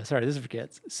 Sorry, this is for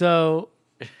kids. So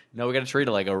No, we got to treat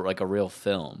it like a real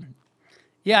film.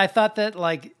 yeah, I thought that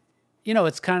like, you know,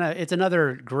 it's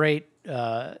another great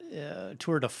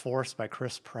tour de force by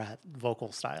Chris Pratt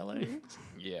vocal styling.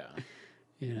 Yeah.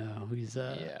 You know,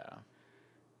 Yeah.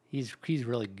 he's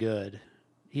really good.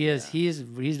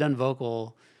 He's done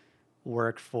vocal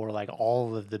work for like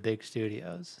all of the big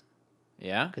studios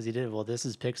Yeah. because he did. Well, this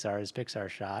is Pixar. His Pixar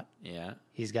shot. Yeah.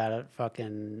 He's got a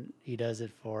fucking. He does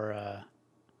it for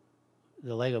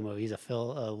the Lego Movie. He's a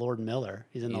Lord Miller.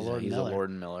 He's in the Lord He's Miller. a Lord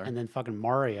Miller. And then fucking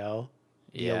Mario,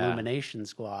 the Yeah. Illumination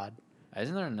Squad.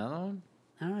 Isn't there another one?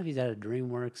 I don't know if he's at a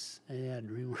DreamWorks. Yeah,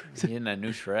 DreamWorks. He in that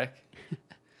new Shrek?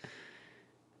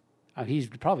 He's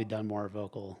probably done more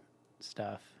vocal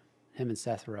stuff. Him and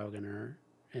Seth Rogen are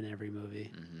in every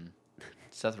movie.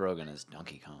 Seth Rogen is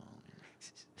Donkey Kong.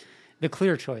 The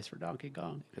clear choice for Donkey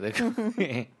Kong.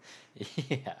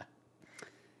 Yeah.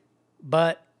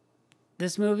 But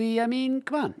this movie, I mean,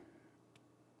 come on.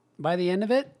 By the end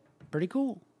of it, pretty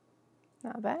cool.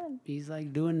 Not bad. He's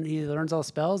like he learns all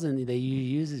spells and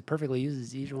perfectly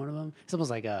uses each one of them. It's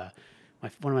almost like one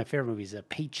of my favorite movies, A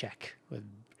Paycheck with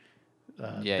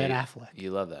Ben Affleck.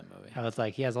 You love that movie. How it's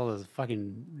like he has all this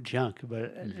fucking junk,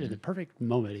 but in the perfect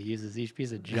moment, he uses each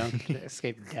piece of junk to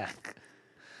escape death.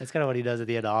 That's kind of what he does at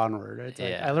the end of Onward. It's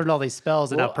like, I learned all these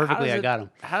spells, and now perfectly I got them.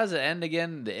 How does it end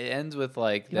again? It ends with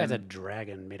like He has a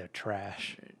dragon made of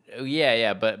trash.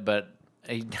 Yeah, but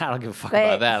I don't give a fuck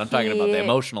about that. I'm talking about the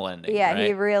emotional ending. Yeah, right?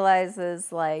 he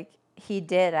realizes like he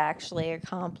did actually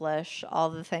accomplish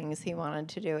all the things he wanted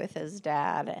to do with his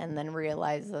dad, and then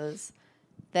realizes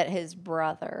that his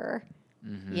brother,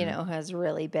 has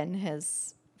really been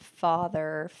his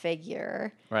father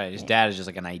figure. Right, his dad is just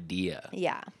like an idea.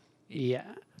 Yeah. Yeah.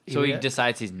 So he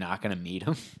decides he's not going to meet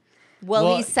him.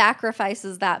 Well, he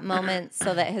sacrifices that moment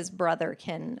so that his brother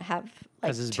can have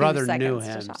because his brother knew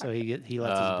him, so he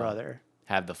lets his brother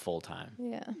have the full time.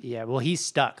 Yeah. Yeah. Well, he's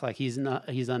stuck. Like he's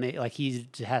unable. Like he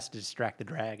has to distract the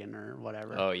dragon or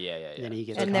whatever. Oh yeah. And then he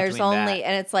gets. And there's only,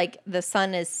 and it's like the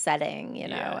sun is setting,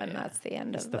 and that's the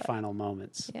end of the final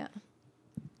moments. Yeah.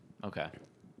 Okay,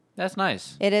 that's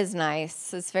nice. It is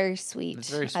nice. It's very sweet. It's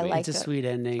very sweet. I liked It's a sweet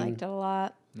ending. I liked it a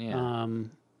lot. Yeah.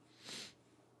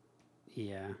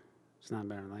 Yeah. It's not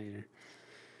better than later.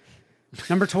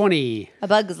 Number 20. A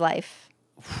Bug's Life.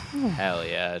 Hell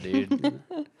yeah, dude.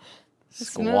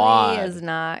 This movie is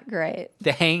not great.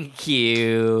 Thank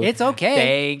you. It's okay.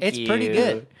 Thank it's pretty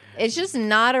good. It's just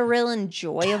not a real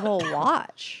enjoyable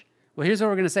watch. Well, here's what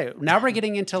we're going to say. Now we're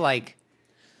getting into like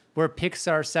where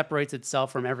Pixar separates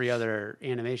itself from every other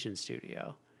animation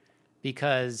studio.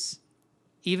 Because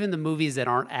even the movies that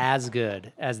aren't as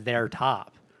good as their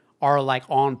top are like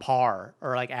on par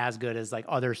or like as good as like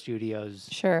other studios'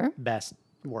 Sure. best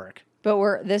work.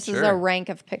 But this is a Sure. rank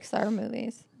of Pixar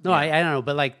movies. No, I don't know,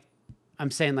 but like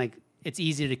I'm saying, like it's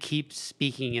easy to keep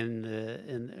speaking in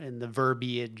the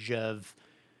verbiage of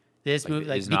this movie,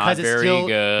 like it's not because it's very still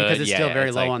good. because it's Yeah, still very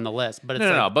it's low like- on the list. But it's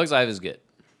No, like, Bug's Life is good.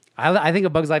 I think A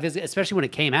Bug's Life is, especially when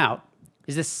it came out,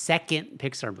 is the second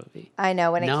Pixar movie, I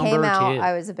know. When it Number came out, 2.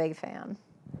 I was a big fan.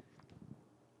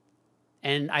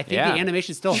 and I think Yeah. the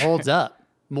animation still holds up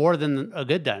more than A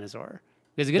Good Dinosaur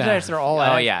because A Good Dinosaur all Oh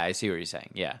out. yeah, I see what you're saying.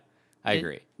 Yeah, I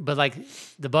agree. But like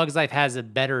The Bug's Life has a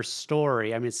better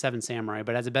story. I mean, it's Seven Samurai,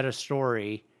 but it has a better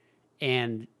story,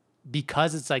 and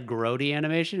because it's like grody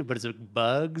animation, but it's like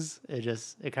bugs,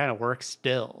 it kind of works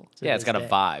still. to Yeah, it's this got a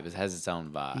day. vibe. It has its own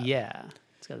vibe. Yeah,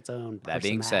 it's got its own. That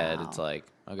being said, personnel. it's like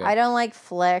okay. I don't like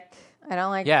Flick. I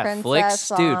don't like Yeah, Princess Flick's-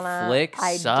 dude, Anna. Flick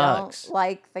I sucks. don't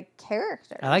like the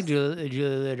characters. I like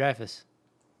Julia Dreyfus,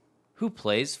 Who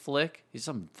plays Flick? He's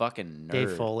some fucking nerd.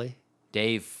 Dave Foley.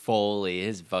 Dave Foley,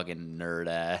 his fucking nerd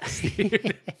ass.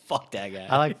 Fuck that guy.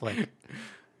 I like Flick.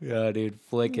 Yeah, dude,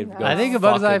 Flick could go I think A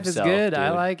Bug's fuck Life is himself, good. I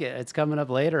dude. like it. It's coming up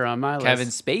later on my Kevin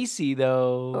list. Spacey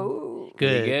though. Oh,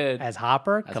 Good. good. As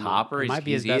Hopper. As Come on. Hopper, It might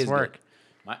be his he best is good. work.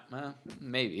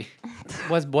 Maybe.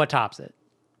 What tops it?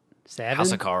 7.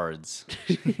 House of Cards.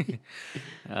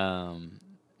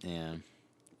 Yeah.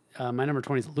 My number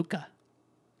 20 is Luca.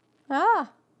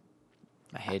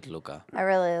 I hate Luca.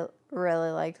 really, really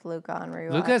liked Luca on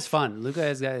rewatch. Luca is fun. Luca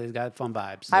has got fun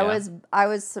vibes. I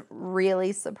was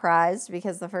really surprised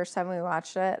because the first time we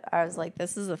watched it, I was like,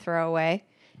 "This is a throwaway,"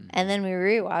 and then we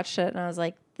rewatched it, and I was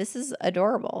like, "This is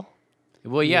adorable."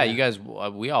 Well, yeah, you guys,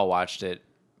 we all watched it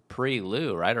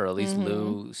pre-Lou, right? Or at least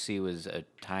Lucy was a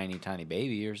tiny, tiny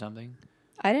baby or something.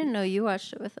 I didn't know you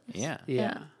watched it with us. Yeah.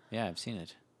 Yeah. Yeah, I've seen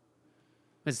it.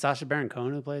 Is Sacha Baron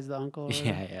Cohen who plays the uncle? or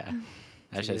Yeah, yeah.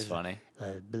 That shit's is- funny.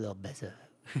 a little bit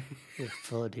of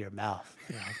full into your mouth.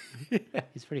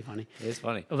 He's pretty funny. It's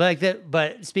funny. But like that.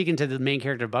 But speaking to the main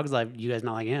character of Bug's Life, you guys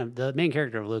not like him. The main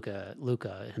character of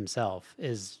Luca himself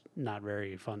is not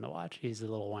very fun to watch. He's a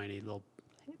little whiny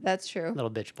That's true.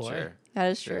 little bitch boy. Sure. That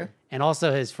is true. And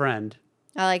also his friend.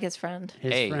 I like his friend.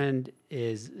 His Hey. friend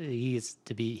he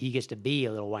gets to be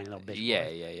a little whiny little bitch Yeah,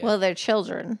 boy. yeah, yeah. Well, they're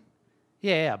children.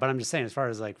 Yeah. But I'm just saying, as far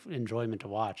as like enjoyment to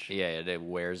watch, yeah, it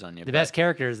wears on your the best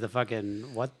character is the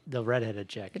redheaded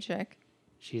chick. The chick.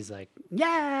 She's like,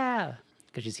 yeah,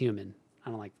 because she's human. I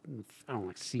don't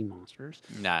like sea monsters.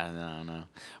 No.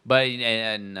 But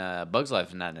and Bug's Life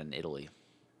is not in Italy.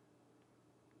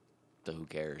 So who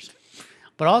cares?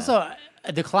 But also,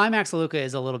 the climax of Luca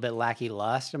is a little bit lackey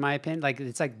lust, in my opinion. Like,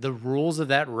 it's like the rules of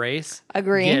that race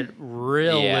Agree. get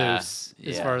real Yeah, loose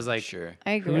as far as like sure.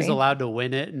 I agree. who's allowed to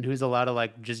win it and who's allowed to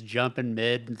like just jump in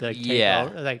mid and like take Yeah.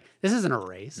 over. Like, this isn't a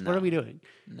race. What are we doing?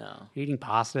 No. Eating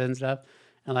pasta and stuff.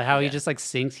 And like how he just like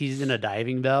sinks, he's in a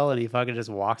diving bell and he fucking just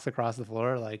walks across the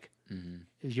floor. Like,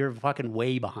 you're fucking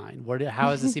way behind.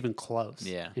 How is this even close?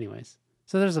 Yeah. Anyways,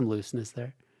 so there's some looseness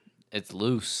there. It's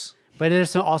loose. But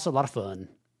there's also a lot of fun.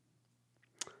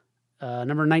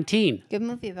 Number 19. Good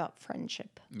movie about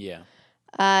friendship. Yeah.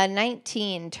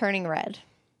 19, Turning Red.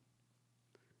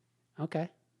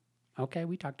 Okay,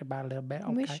 we talked about it a little bit.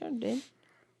 Okay. We sure did.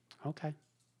 Okay.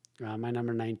 My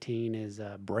number 19 is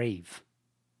Brave.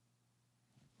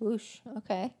 Whoosh.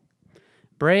 Okay.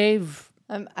 Brave.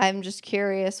 I'm just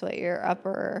curious what your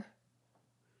upper.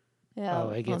 Yeah,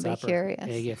 It gets I'll be upper. curious.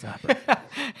 It gets upper.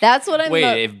 That's what I'm.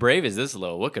 Wait, if Brave is this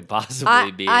low, what could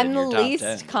possibly be I'm in the your top least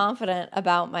 10? confident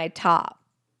about my top.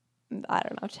 I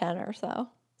don't know, 10 or so.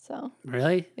 So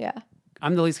Really? yeah,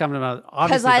 I'm the least confident about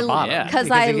because obviously the bottom. Yeah.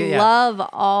 because I love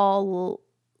all.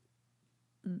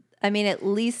 I mean, at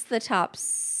least the top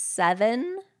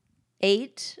 7,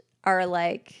 8 are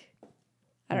like.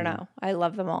 I don't know. I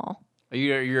love them all.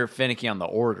 You're finicky on the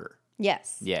order.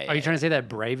 Yes. Yeah. Are you trying to say that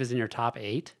Brave is in your top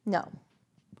 8? No.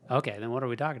 Okay, then what are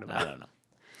we talking I about? don't know.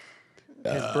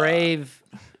 Because Brave.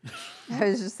 I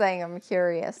was just saying I'm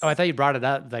curious. Oh, I thought you brought it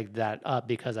up like that up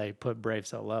because I put Brave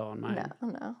so low on mine.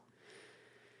 No.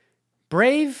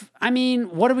 Brave. I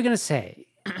mean, what are we gonna say?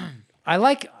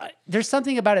 There's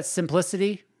something about its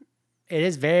simplicity. It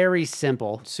is very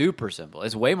simple. Super simple.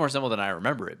 It's way more simple than I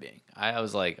remember it being. I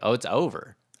was like, oh, it's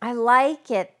over. I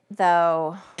like it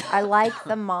though. I like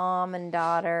the mom and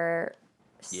daughter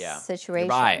situation. You're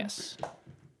biased.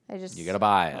 You got a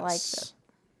bias. I liked it.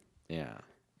 Yeah.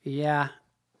 Yeah,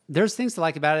 there's things to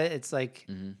like about it. It's like,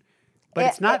 but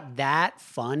it's not that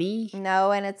funny.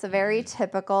 No, and it's a very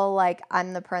typical like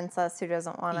I'm the princess who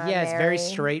doesn't want to. Yeah, it's very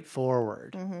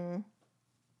straightforward.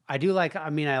 I do like.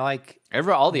 I mean, I like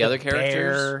All the other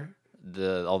characters,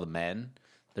 bear. all the men,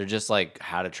 they're just like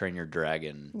How to Train Your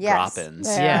Dragon Yes, drop-ins.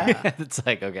 they Yeah. It's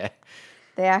like, okay.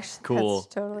 They actually Cool.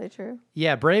 That's totally true.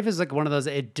 Yeah, Brave is like one of those.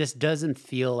 It just doesn't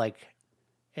feel like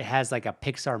it has like a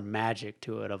Pixar magic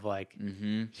to it of like,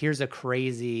 here's a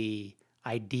crazy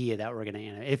idea that we're gonna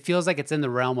animate. It feels like it's in the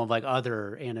realm of like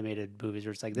other animated movies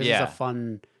where it's like this is a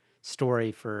fun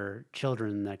story for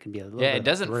children that can be a little bit It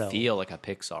doesn't thrill. feel like a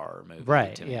Pixar movie.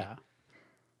 Right. To me. Yeah.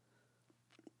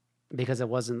 Because it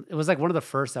was like one of the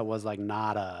first that was like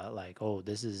not a like, oh,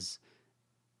 this is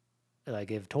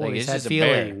like if toys it's had just a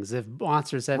bear. feelings, if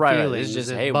monsters had Right, feelings, it's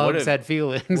just, if hey, what bugs if- had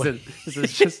feelings, and this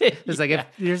is just it's like if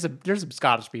there's some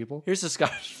Scottish people. Here's the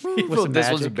Scottish people. some This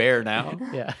one's a magic. bear now.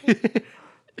 Yeah.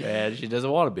 And she doesn't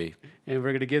want to be. And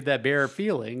we're gonna give that bear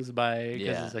feelings because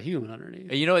Yeah. it's a human underneath.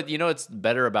 And you know what's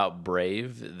better about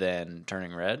Brave than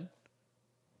Turning Red?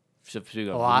 Speaking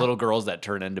of lot. little girls that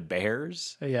turn into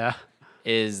bears, Yeah.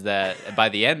 is that by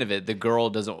the end of it, the girl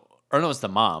doesn't, or no, it's the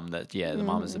mom the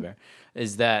mom is the bear,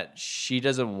 is that she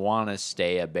doesn't want to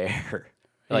stay a bear,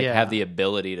 have the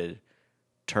ability to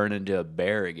turn into a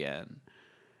bear again.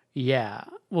 Yeah.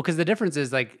 Well, because the difference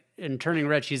is like in Turning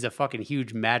Red, she's a fucking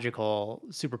huge, magical,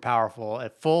 super powerful,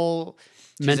 at full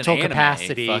She's mental an anime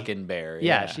capacity. fucking bear.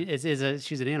 Yeah, Yeah,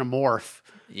 she's an anamorph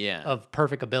yeah, of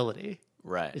perfect ability.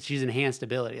 right. She's enhanced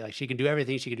ability. Like she can do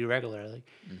everything she can do regularly,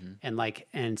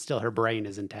 and still her brain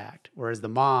is intact. Whereas the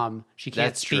mom, she can't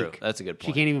That's speak. true. That's a good She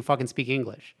point. can't even fucking speak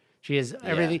English. She has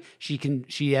everything.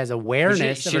 She has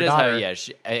awareness of She her does daughter. have,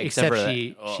 except except for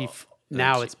she that, she oh,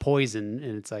 now she- it's poison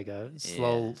and it's like a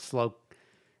slow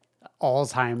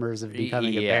Alzheimer's of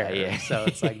becoming a Yeah, bear. yeah. So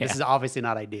it's like this is obviously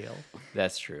not ideal.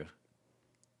 That's true.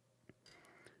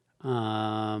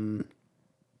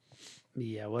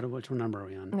 Yeah. Which one number are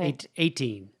we on? Wait.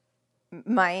 18.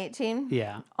 My 18?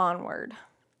 Yeah. Onward.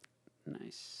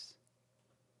 Nice.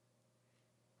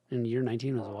 And year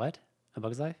 19 was what? A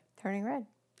Bug's Life? Turning Red.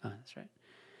 Oh, that's right.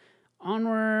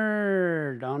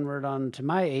 Onward on to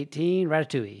my 18,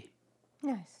 Ratatouille.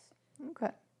 Nice.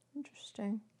 Okay.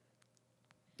 Interesting.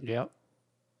 Yep.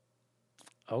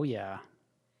 Oh yeah.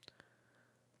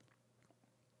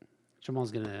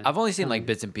 Jamal's gonna. I've only seen like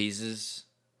bits and pieces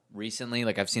recently.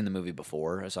 Like I've seen the movie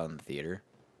before. I saw it in the theater,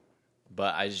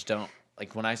 but I just don't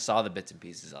like when I saw the bits and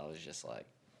pieces. I was just like,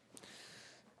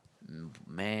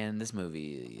 man, this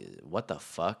movie, what the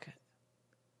fuck?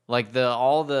 Like the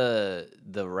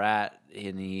rat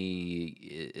and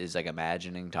he is like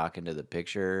imagining talking to the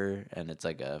picture and it's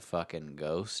like a fucking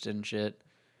ghost and shit.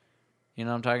 You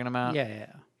know what I'm talking about? Yeah.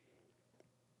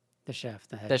 The chef.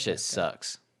 The head That shit chef guy.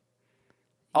 sucks.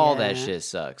 All that Yeah. shit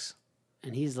sucks.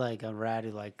 And he's like a rat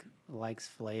who like likes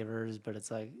flavors, but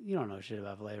it's like you don't know shit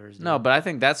about flavors. No, dude. but I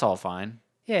think that's all fine.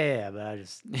 Yeah, but I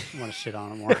just want to shit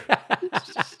on him more.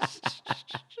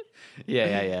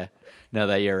 Yeah. No,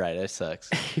 that you're right. It sucks.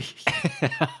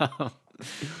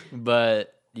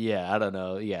 But yeah, I don't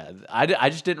know. Yeah, I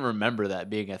just didn't remember that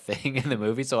being a thing in the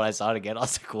movie. So when I saw it again, I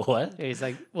was like, what? Yeah, he's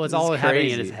like, well, it's This is all happening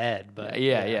in crazy. his head, but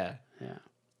Yeah.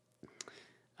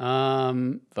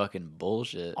 Fucking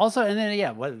bullshit. Also, and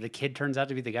then what the kid turns out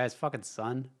to be the guy's fucking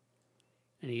son,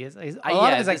 and he's a lot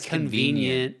yeah, of it's like it's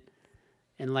convenient,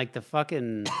 and like the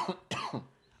fucking.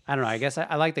 I don't know. I guess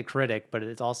I like the critic, but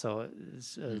it's also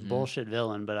a bullshit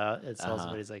villain. But it's also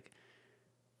but he's like,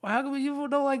 well, how come you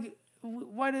don't like?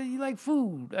 Why do you like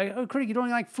food? Critic, you don't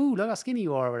like food. Look how skinny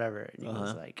you are, or whatever. And he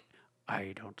was like,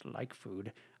 I don't like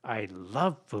food. I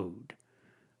love food.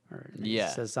 Or he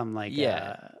says something like,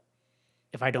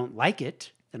 if I don't like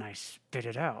it, then I spit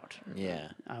it out. Yeah.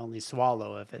 I only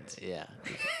swallow if it's. Yeah.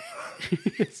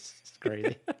 It's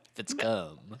crazy. If it's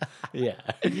cum. Yeah.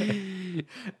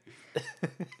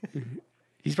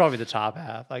 He's probably the top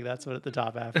half. Like that's what the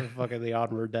top half of fucking the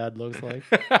Onward Dad looks like.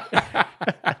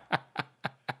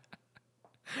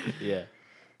 Yeah.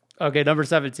 Okay, number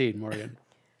 17, Morgan.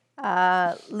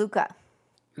 Luca.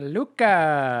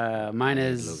 Luca.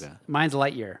 Mine's Luca.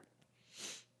 Lightyear.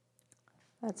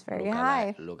 That's very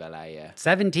high. Look at that.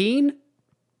 17?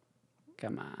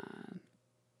 Come on.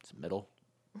 It's middle.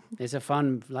 It's a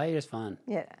fun. Lightyear's fun.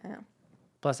 Yeah.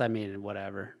 Plus, I mean,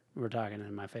 whatever. We're talking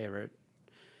in my favorite.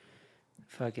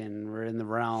 We're in the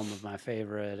realm of my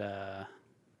favorite.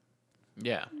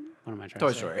 Yeah. What am I trying Toy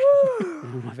to say? Story.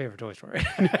 My favorite Toy Story.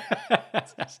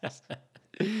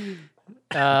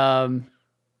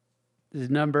 This is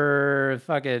number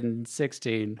fucking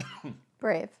 16.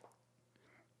 Brave.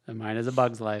 And mine is A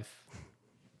Bug's Life.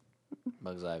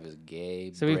 Bug's Life is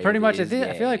gay. So we pretty much, I Brave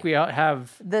is feel like gay. we all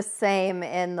have The same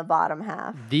in the bottom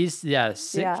half. these, Yeah.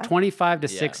 25 to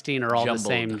Yeah. 16 are all the Jumbled.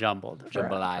 same jumbled for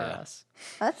Jambalaya. us.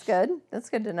 That's good. That's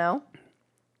good to know.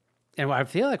 And I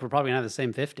feel like we're probably going to have the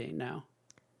same 15 now.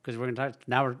 Because we're going to talk,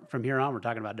 now from here on, we're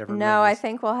talking about different No, I movies.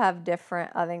 think we'll have different.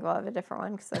 I think we'll have a different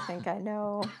one because I think I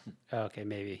know. Okay,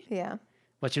 maybe. Yeah.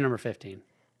 What's your number 15?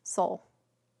 Soul.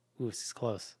 Ooh, this is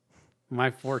close. My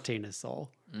 14 is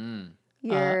Soul.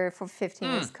 Your for 15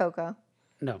 is Coco.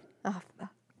 No, Oh,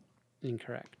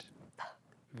 incorrect.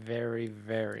 Very,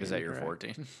 very Is that your incorrect.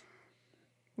 14?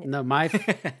 No, my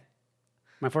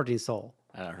 14 is Soul.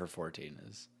 I know her 14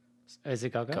 is Is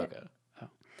it Coco? Coco.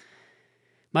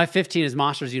 My 15 is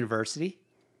Monsters University,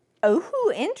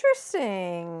 oh,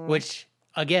 interesting. which,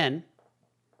 again,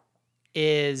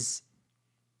 is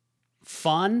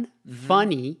fun,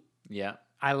 funny. Yeah.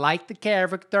 I like the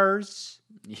characters.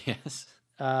 Yes.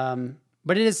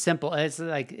 But it is simple. It's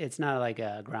like it's not like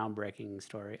a groundbreaking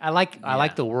story. I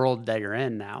like the world that you're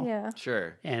in now. Yeah.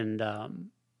 Sure. And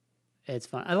it's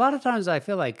fun. A lot of times I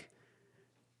feel like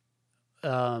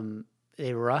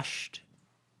they rushed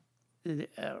it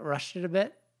a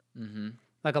bit. Mm-hmm.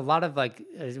 Like a lot of like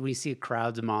when you see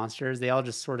crowds of monsters, they all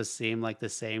just sort of seem like the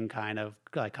same kind of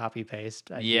like copy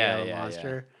paste idea of a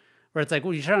monster. Where it's like,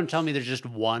 well, you're trying to tell me there's just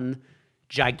one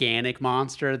gigantic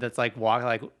monster that's like walk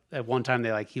like at one time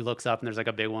they like he looks up and there's like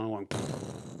a big one going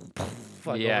like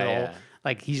over the whole,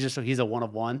 like he's a one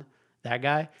of one, that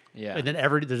guy. Yeah. And then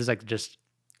there's like just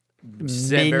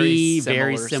Very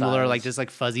very similar similar, like size. just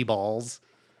like fuzzy balls.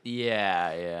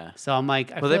 Yeah. So I'm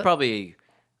like, Well, they probably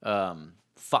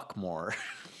fuck more.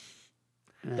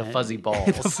 The fuzzy balls.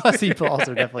 the fuzzy balls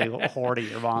are definitely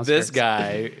hordier monsters. This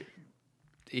guy,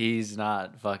 he's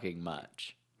not fucking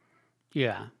much.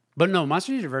 Yeah. But no,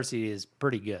 Monsters University is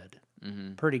pretty good.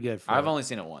 Mm-hmm. Pretty good. I've only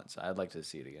seen it once. I'd like to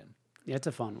see it again. Yeah, it's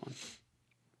a fun one.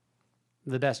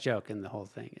 The best joke in the whole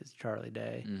thing is Charlie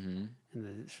Day. Mm-hmm.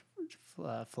 And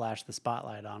the flash the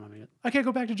spotlight on him. He goes, I can't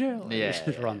go back to jail. And Yeah,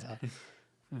 he just runs out.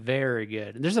 Very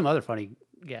good. And there's some other funny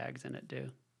gags in it too.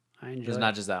 I enjoy There's it.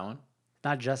 not just that one.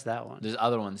 Not just that one. There's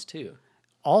other ones too.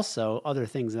 Also, other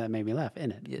things that made me laugh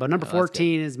in it. Yeah, But number oh, that's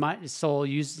 14 is my Soul.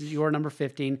 Your number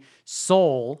 15.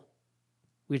 Soul.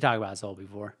 We talked about Soul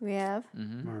before. We have.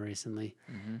 More recently.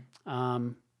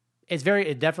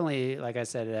 It definitely, like I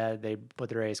said, they put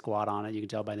their A squad on it. You can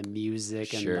tell by the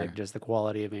music and Sure. like just the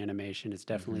quality of animation. It's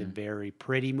definitely a very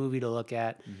pretty movie to look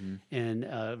at and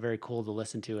very cool to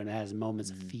listen to. And it has moments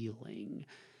of feeling.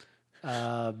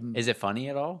 Is it funny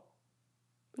at all?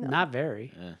 Not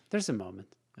very. Yeah. There's some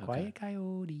moments. Quiet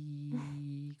Coyote.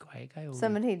 Quiet Coyote.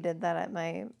 Somebody did that at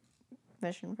my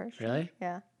mission first. Really?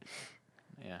 Yeah.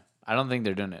 Yeah. I don't think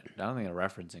they're doing it. I don't think they're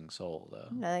referencing Soul though.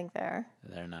 I think there.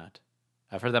 They're not.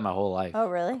 I've heard that my whole life. Oh,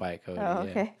 really? Quiet Cody. Oh, yeah.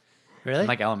 okay. Really? In,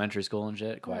 like elementary school and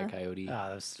shit. Quiet Coyote.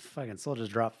 Oh, this fucking soul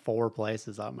just dropped 4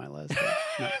 places on my list.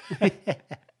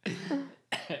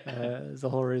 That's the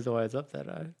whole reason why it's up that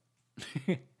high.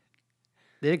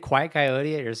 They did Quiet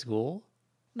Coyote at your school?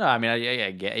 No, I mean,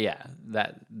 yeah.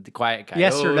 That the Quiet Coyote.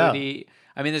 Yes or no?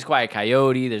 I mean, there's Quiet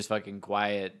Coyote. There's fucking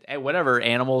Quiet. Whatever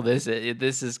animal this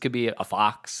is could be a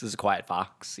fox. This is a Quiet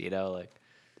Fox. You know, like.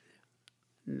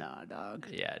 Nah, dog.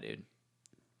 Yeah, dude.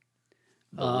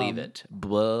 Believe it.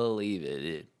 Believe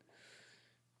it.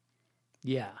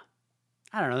 Yeah.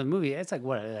 I don't know. The movie, it's like,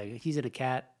 what? Like, he's in a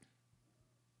cat.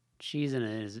 She's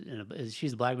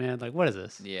she's a black man. Like, what is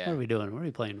this? Yeah. What are we doing? What are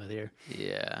we playing with here?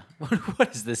 Yeah.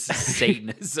 What is this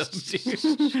Satanism,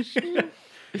 dude?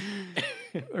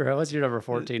 All right, what's your number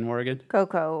 14, Morgan?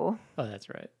 Coco. Oh, that's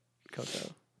right.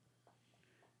 Coco.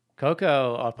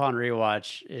 Coco, upon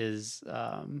rewatch, is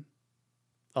a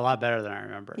lot better than I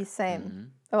remember. He's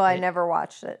same. Oh, I never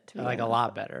watched it. To be Like, a honest.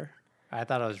 lot better. I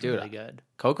thought it was Dude, really good.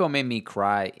 Coco made me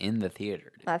cry in the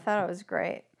theater. Dude. I thought it was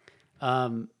great.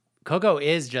 Coco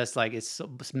is just like it's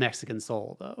Mexican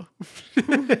soul, though.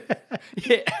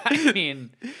 Yeah, I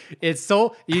mean, It's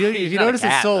soul. If you not a notice it's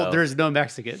cat, soul, though. there's no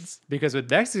Mexicans because when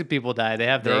Mexican people die, they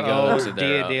have their They go own to their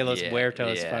Dia own- de los yeah,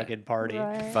 Muertos yeah. fucking party.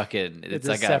 Right. fucking, It's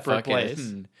like a separate fucking,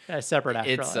 place, a separate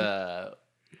afterlife.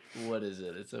 It's what is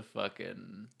it? It's a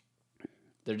fucking.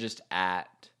 They're just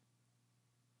at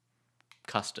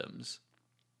customs.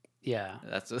 Yeah,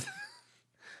 That's what.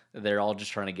 They're all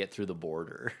just trying to get through the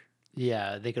border.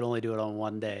 yeah. They could only do it on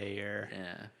one day, or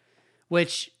Yeah.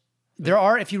 which there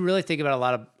are. If you really think about a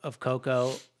lot of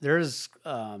Coco, there's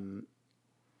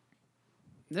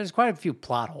quite a few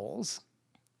plot holes.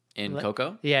 In Like-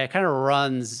 Coco? Yeah, it kind of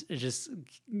runs, it just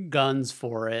guns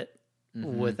for it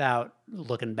without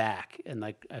looking back. And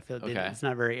like, I feel Okay. it's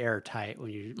not very airtight when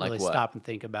you Like really what? stop and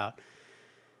think about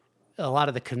a lot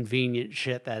of the convenient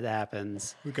shit that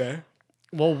happens. Okay.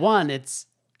 Well, one, it's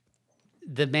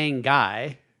the main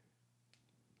guy.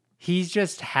 He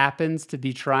just happens to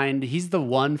be he's the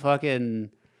one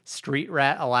fucking street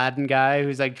rat Aladdin guy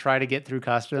who's like trying to get through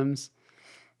customs.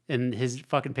 And his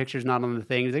fucking picture's not on the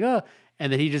thing. He's like, oh.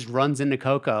 And then he just runs into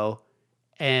Coco,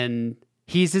 and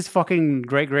he's his fucking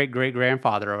great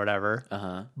grandfather or whatever.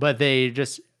 Uh-huh. But they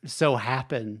just so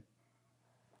happen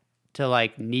to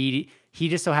like he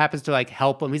just so happens to like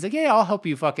help him. He's like, yeah, I'll help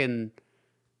you fucking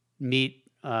meet,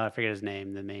 I forget his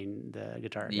name, the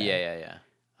guitar guy. Yeah.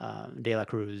 De La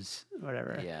Cruz,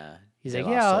 whatever. Yeah. He's De like,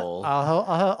 La yeah, Soul.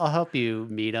 I'll help you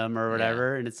meet him or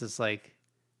whatever. And it's just like,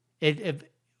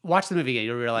 watch the movie again,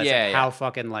 you'll realize how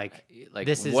fucking like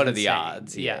this is what are the insane.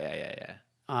 odds? Yeah.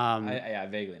 I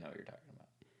vaguely know what you're talking about.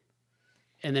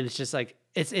 And then it's just like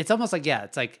it's almost like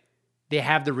it's like they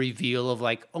have the reveal of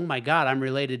like, oh my god, I'm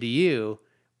related to you,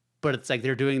 but it's like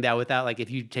they're doing that without like, if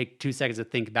you take 2 seconds to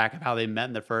think back of how they met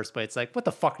in the first place, it's like, what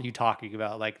the fuck are you talking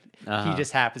about? Like he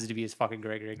just happens to be his fucking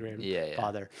great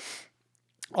grandfather.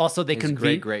 Also, they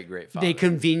Great father. They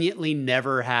conveniently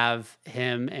never have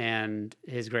him and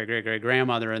his great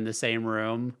grandmother in the same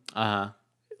room.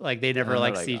 Like they never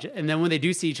like see each, and then when they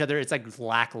do see each other, it's like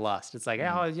lackluster. It's like,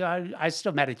 oh, yeah, I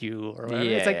still mad at you, or whatever.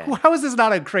 It's like, how is this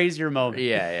not a crazier moment?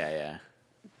 Yeah.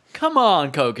 Come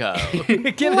on, Coco. Let's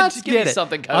give get me it.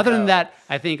 something, Coco. Other than that,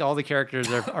 I think all the characters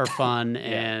are fun,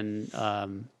 and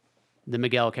the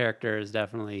Miguel character is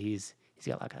definitely he's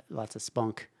got like lots of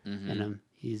spunk in him.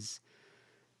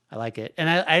 I like it, and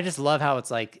I just love how it's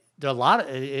like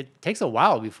it takes a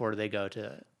while before they go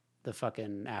to the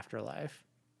fucking afterlife.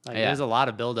 Like there's a lot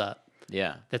of buildup.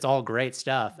 Yeah. That's all great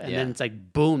stuff, and then it's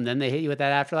like boom, then they hit you with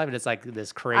that afterlife, and it's like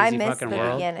this crazy I missed fucking the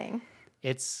world. beginning.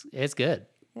 It's good.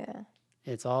 Yeah.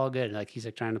 It's all good. Like he's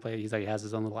like trying to play. He's like he has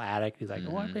his own little attic. He's like,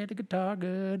 oh, I play the guitar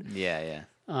good. Yeah.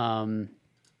 The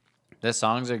The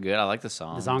songs are good. I like the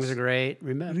songs. songs are great.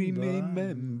 Remember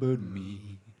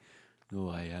me. Oh,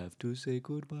 I have to say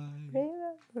goodbye.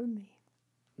 Remember me.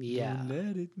 Yeah. Don't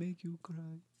let it make you cry.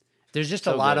 There's just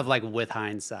So a lot good. of like with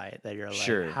hindsight that you're like,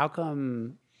 Sure. how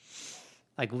come?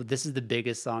 Like this is the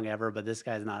biggest song ever, but this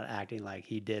guy's not acting like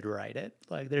he did write it.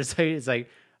 Like it's like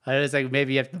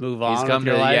maybe you have to move on. He's come with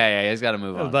to your life. yeah. He's got to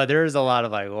move on. But there's a lot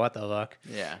of like, what the fuck?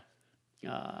 Yeah.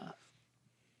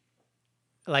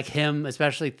 Like him,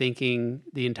 especially thinking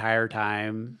the entire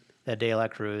time that De La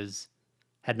Cruz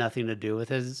had nothing to do with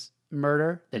his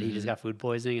murder, that he just got food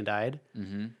poisoning and died,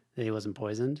 that he wasn't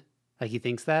poisoned. Like he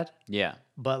thinks that, Yeah.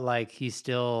 but like he's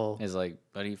still, He's like,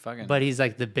 buddy, fucking. but he's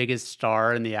like the biggest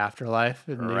star in the afterlife.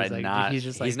 And right, he's like, he's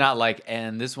just like, he's not like,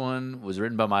 and this one was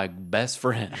written by my best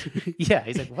friend. yeah,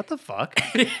 he's like, what the fuck?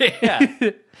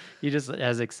 Yeah. He just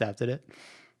has accepted it.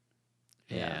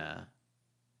 Yeah.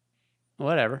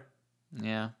 Whatever.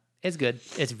 Yeah. It's good.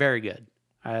 It's very good.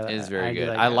 It is very do good.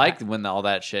 like I it. like when all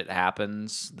that shit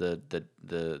happens,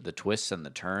 the twists and the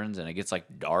turns, and it gets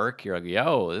like dark. You're like,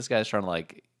 yo, this guy's trying to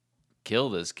like kill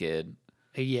this kid.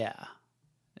 Yeah.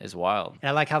 It's wild. And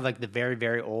I like how like the very,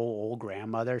 very old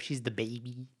grandmother, she's the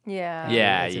baby. Yeah.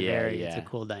 Yeah, It's yeah. a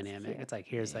cool dynamic. It's like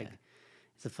here's like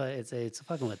it's a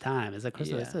fucking with time. It's like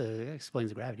Crystal. Yeah. It explains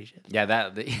the gravity shit. Yeah,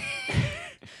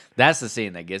 that's the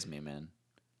scene that gets me, man.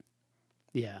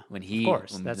 Yeah, When of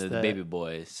course, when that's the baby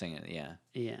boy is singing, yeah.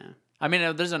 Yeah. I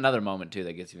mean, there's another moment too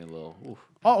that gets me a little. Oof.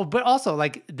 Oh, but also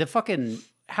like the fucking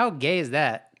how gay is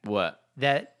that? What?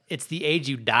 That it's the age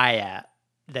you die at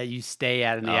that you stay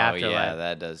at in the Oh afterlife. yeah,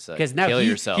 that does Because now kill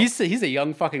yourself. he's a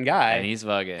young fucking guy, and he's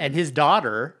fucking. and his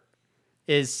daughter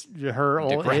is her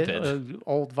Decrepit.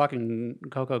 old fucking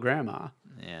Coco grandma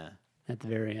yeah, at the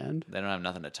very end. they don't have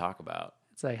nothing to talk about.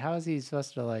 It's like, how is he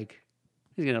supposed to like?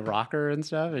 He's gonna rock her and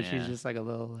stuff, and Yeah. she's just like a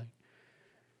little like,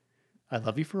 I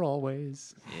love you for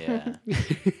always. Yeah.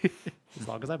 As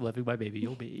long as I'm living, my baby,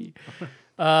 you'll be.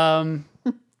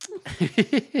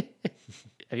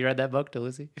 Have you read that book to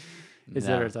Lucy? It's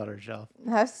No. on her shelf.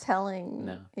 I was telling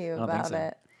No, you I don't think about so.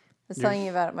 it. I was telling you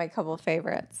about my couple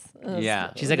favorites.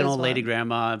 Yeah. She's like an this old lady one.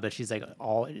 grandma, but she's like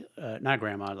not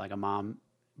grandma, like a mom,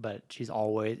 but she's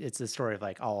always. It's the story of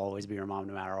like I'll always be your mom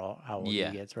no matter how old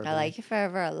Yeah. you get. Sort of I thing. like you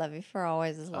forever. I love you for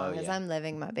always. As long as yeah. I'm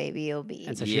living, my baby, you'll be.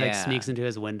 And so she like Yeah. sneaks into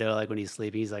his window like when he's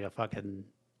sleeping. He's like a fucking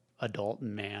adult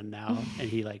man now, and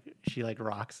she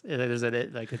rocks. There's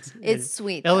It's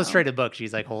sweet. though. illustrated book.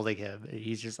 She's like holding him, and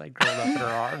he's just like curled up in her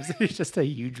arms. He's just a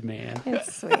huge man.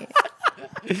 It's sweet.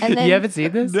 And then, You haven't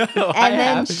seen this? No, I and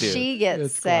then have to. she gets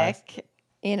It's class. sick,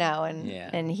 and Yeah.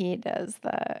 and he does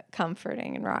the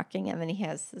comforting and rocking him, and he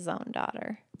has his own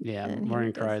daughter. Yeah, And he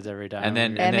Morgan does- cries every time. And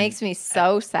then- That makes me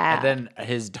so sad. And then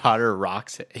his daughter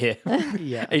rocks him.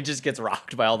 Yeah. He just gets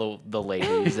rocked by all the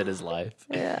ladies in his life.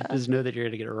 yeah. just know that you're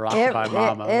gonna get rocked by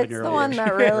mama. when it's you're the of one age.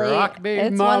 that really. Rock me,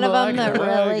 it's mama, one of them like that a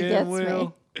really wagon gets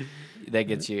wheel. me. That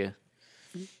gets you,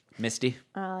 Misty.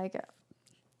 I like it.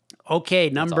 Okay,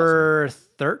 number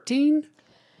 13.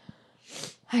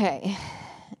 Okay.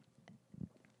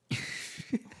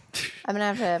 I'm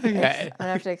gonna have to. Okay. I'm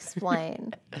gonna have to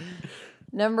explain.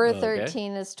 Number Okay.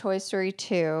 13 is Toy Story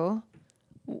 2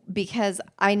 because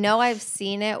I know I've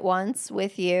seen it once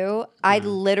with you. I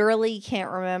literally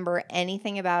can't remember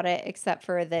anything about it except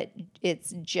for that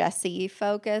it's Jessie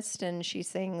focused and she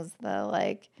sings the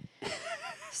like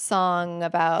song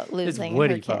about It's losing her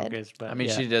Woody kid. focused, but I mean,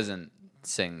 yeah, she doesn't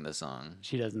sing the song.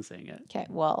 she doesn't sing it. Okay,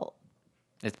 well,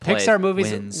 It's Pixar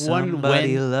movies, When one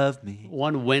somebody win- loved me.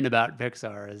 One win about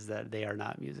Pixar is that they are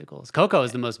not musicals. Coco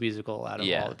is the most musical out of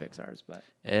Yeah. all the Pixars, but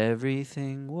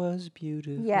Everything was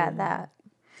beautiful. yeah, that.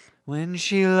 When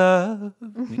she loved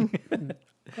me.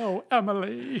 oh,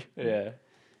 Emily. Yeah.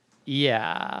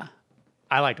 Yeah,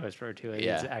 I like Toy Story 2. It's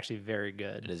Yeah. actually very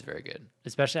good. It is very good.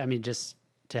 Especially, I mean, just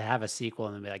to have a sequel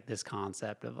and be like this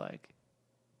concept of like,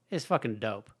 it's fucking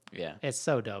dope. Yeah. It's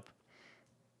so dope.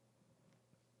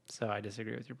 So I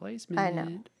disagree with your placement. I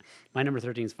know. My number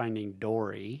 13 is Finding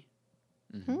Dory,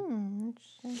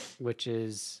 Interesting. which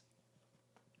is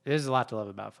there's a lot to love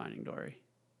about Finding Dory.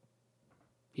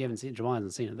 You haven't seen Jamal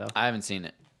hasn't seen it though. I haven't seen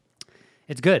it.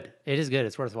 It's good. It is good.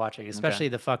 It's worth watching. Especially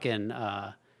the fucking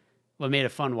what made it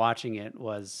fun watching it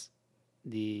was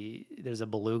there's a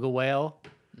beluga whale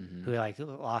who like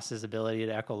lost his ability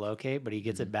to echolocate, but he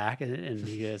gets it back and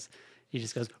he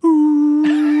just goes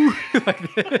ooh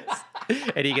like this.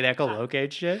 And he can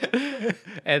echolocate shit.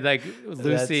 And like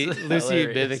Lucy hilarious.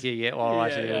 mimicking it while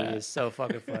watching yeah. it is so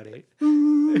fucking funny.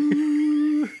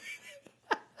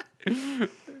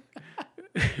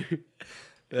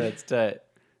 That's tight.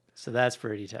 So that's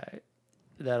pretty tight.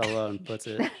 That alone puts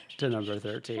it to number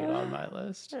 13 on my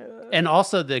list. And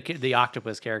also the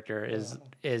octopus character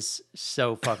is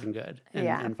so fucking good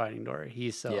in Finding Dory.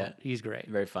 He's great.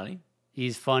 Very funny.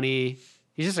 He's funny.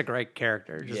 He's just a great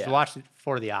character. Just Yeah. watch it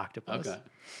for the octopus. Okay.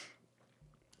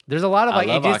 There's a lot of I like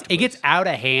love it gets octopus. out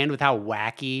of hand with how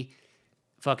wacky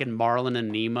fucking Marlin and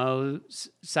Nemo's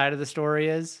side of the story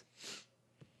is.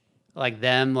 Like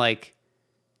them like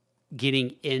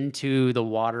getting into the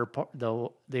water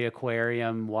the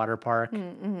aquarium water park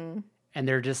and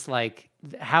they're just like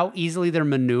how easily they're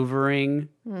maneuvering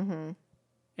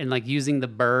and like using the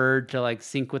bird to like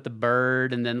sync with the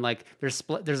bird, and then like there's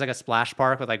like a splash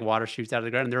park with like water shoots out of the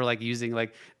ground, and they're like using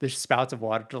like the spouts of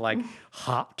water to like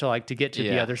hop to like to get to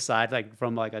the Yeah. other side, like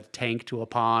from like a tank to a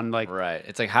pond, like Right.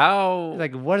 It's like how.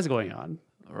 like what is going on?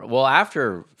 Well,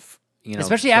 after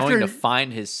Especially going after- to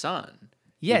find his son.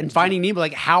 Yeah, and Finding Nemo,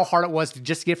 like how hard it was to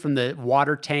just get from the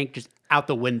water tank just out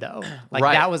the window, like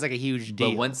Right. that was like a huge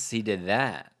deal. But once he did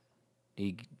that,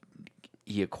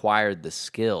 he acquired the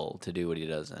skill to do what he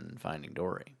does in Finding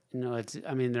Dory. No, it's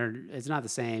not the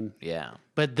same. Yeah.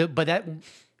 But that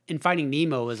in Finding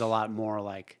Nemo is a lot more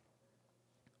like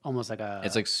almost like a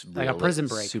It's like a Prison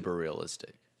Break. super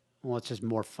realistic. Well, it's just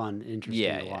more fun,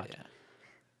 interesting to watch.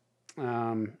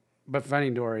 Yeah. But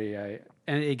Finding Dory,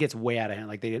 and it gets way out of hand.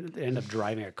 Like they end up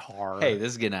driving a car. Hey,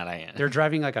 this is getting out of hand. They're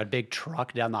driving like a big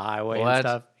truck down the highway What? and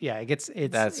stuff. Yeah, it's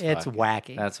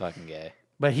wacky. That's fucking gay.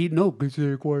 But because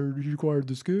he acquired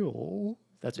the skill.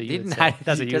 That's what you would say.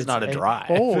 That's what He you does would not say. drive.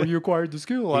 Oh, you acquired the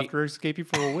skill after escaping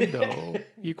from a window.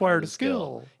 You acquired a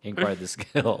skill. He acquired the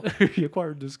skill. You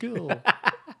acquired the skill.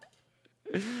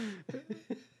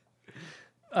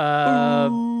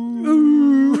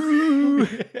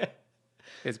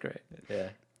 It's great. Yeah.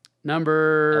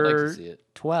 Number I'd like to see it.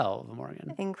 12,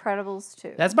 Morgan. Incredibles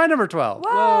 2. That's my number 12.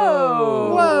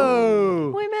 Whoa!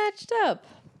 Whoa! We matched up.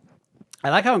 I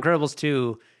like how Incredibles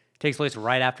 2 takes place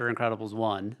right after Incredibles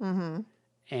 1. Mm-hmm.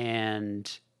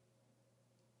 And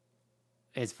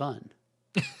it's fun.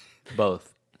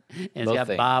 Both. And it's Both got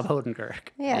things. Bob Odenkirk.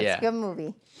 Yeah, it's Yeah. a good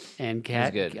movie. And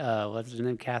He's good. What's his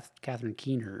name? Catherine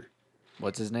Keener.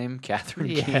 What's his name? Catherine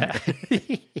Yeah.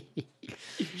 King.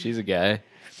 She's a guy.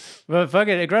 But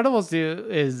fucking Incredibles 2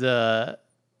 is,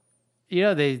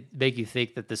 they make you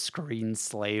think that the screen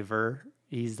slaver,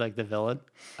 he's like the villain.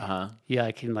 Uh-huh. He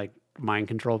can like mind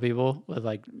control people with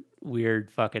like weird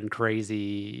fucking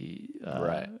crazy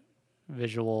Right.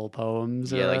 visual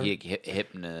poems. Yeah, or like he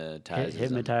hypnotizes them.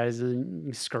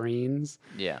 hypnotizing screens.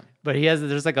 Yeah. But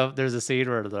there's a scene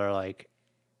where they're like,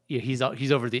 he's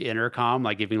over the intercom,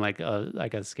 like giving like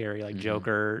a scary like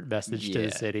Joker message to the Yeah.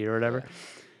 city or whatever. Yeah.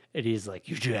 And he's like,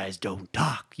 you guys don't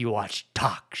talk, you watch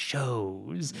talk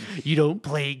shows. You don't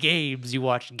play games, you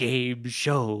watch game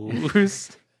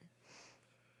shows.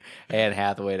 Anne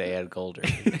Hathaway to Ann Coulter.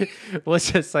 Well,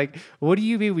 it's just like, what do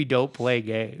you mean we don't play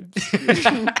games?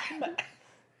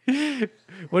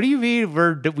 What do you mean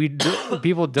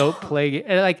people don't play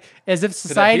like as if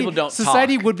people don't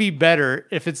society talk. would be better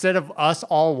if instead of us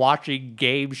all watching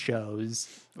game shows,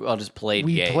 I'll just play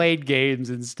we games. played games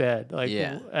instead. Like,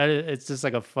 Yeah. it's just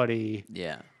like a funny,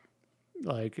 Yeah.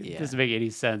 like, it Yeah. doesn't make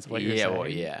any sense what you're Yeah, saying. well,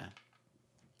 yeah.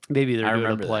 Maybe they're I doing a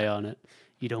remember play that. on it.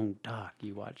 You don't talk,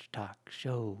 you watch talk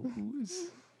shows.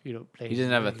 You don't play. He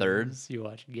doesn't have a third? games, You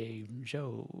watch game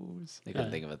shows. They couldn't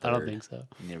think of a I don't third. think so.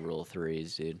 You need rule of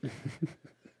threes, dude.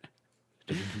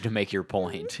 to make your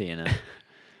point, you know.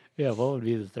 Yeah, what would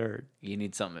be the third? You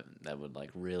need something that would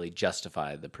like really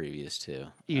justify the previous two.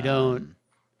 You don't.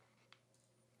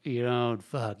 You don't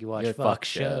fuck. You watch you fuck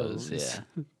shows.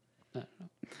 Yeah.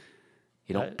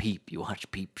 You don't peep. You watch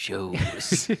peep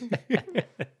shows.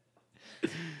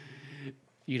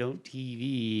 You don't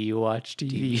TV. You watch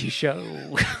TV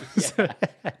shows.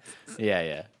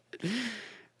 yeah,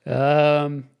 yeah.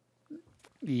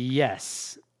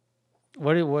 Yes.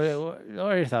 What are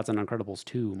your thoughts on Incredibles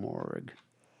 2, Morg?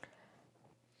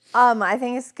 I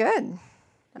think it's good.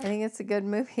 I think it's a good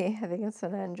movie. I think it's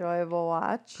an enjoyable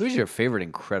watch. Who's your favorite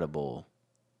Incredible?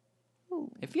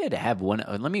 If you had to have one,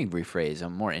 let me rephrase a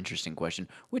more interesting question.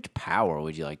 Which power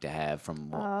would you like to have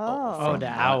from? Oh, the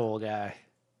owl guy.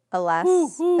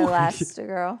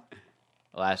 Elastigirl.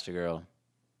 Elastigirl.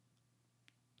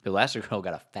 Elastigirl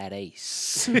got a fat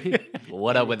ace.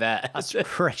 What up with that? A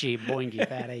stretchy, boingy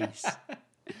fat ace.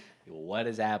 What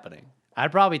is happening?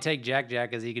 I'd probably take Jack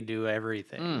because he can do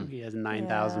everything. He has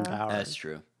 9,000 Yeah. powers. That's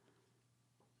true.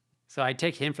 So I'd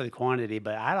take him for the quantity,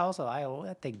 but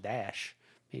I'd take Dash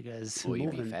because Well,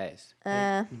 you'd be fast.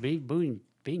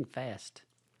 being fast.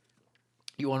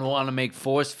 You wouldn't want to make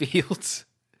force fields.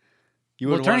 You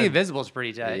Well, wouldn't turning wanna- invisible is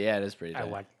pretty tight. Yeah, it is pretty I tight.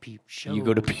 watch peep shows. You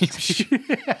go to peep show.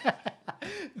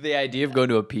 The idea of going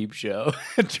to a peep show,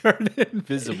 turn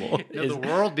invisible. No, is- the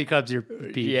world becomes your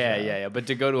peep yeah, show. yeah. But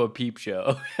to go to a peep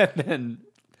show and then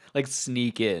like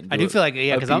sneak in. I do feel like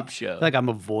a because peep show. I'm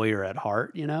a voyeur at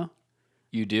heart,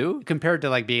 You do? compared to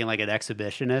like being like an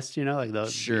exhibitionist, like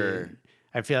those. Sure.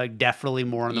 I feel like definitely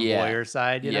more on the Yeah. voyeur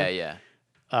side. Yeah, yeah.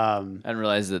 I I didn't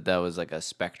realize that was like a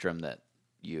spectrum that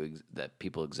that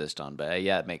people exist on. But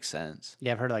yeah, it makes sense.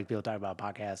 Yeah, I've heard like people talk about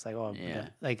podcasts, like Yeah.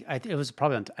 like it was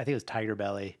probably I think it was Tiger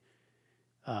Belly.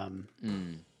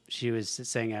 She was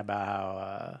saying about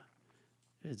how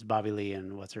it's Bobby Lee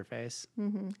and what's her face,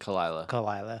 Kalila.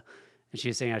 Kalila, and she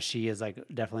was saying how she is like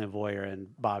definitely a voyeur and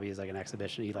Bobby is like an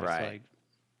exhibition. He likes to Right. like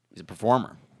He's a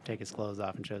performer. take his clothes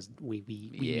off and shows we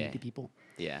Yeah. to people.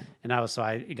 Yeah. And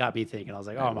it got me thinking. I was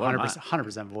like, oh, I'm What am I?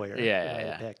 100% voyeur. Yeah, if I had to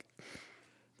yeah. pick.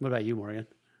 What about you, Morgan?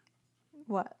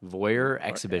 What? Voyeur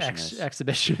exhibitionist.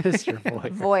 Exhibitionist or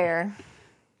voyeur? Voyeur.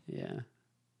 Yeah.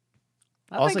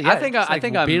 Also, think- yeah, I think just, I like,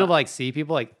 think being I'm- able to like see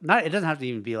people like not. It doesn't have to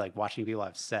even be like watching people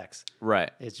have sex.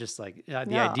 Right. It's just like the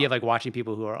No. idea of like watching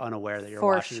people who are unaware that you're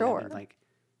For watching them sure. and like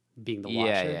being the Yeah,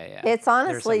 watcher. yeah. It's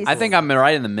honestly, something I think I'm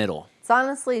right in the middle. it's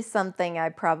honestly something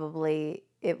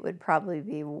it would probably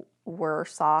be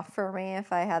worse off for me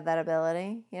if I had that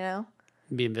ability, you know?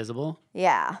 Be invisible.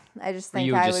 Yeah. I just think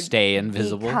You would I just would stay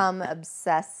invisible? become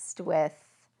obsessed with,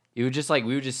 You would just like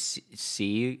we would just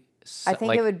see. I think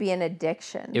like, it would be an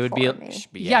addiction It would for be. me.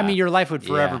 Yeah. I mean, your life would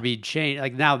forever Yeah. be changed.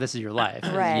 Like now, this is your life.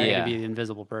 Right. You're Yeah. gonna be the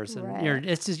invisible person. Right. You're We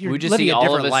just living see a all of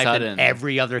different a life sudden- than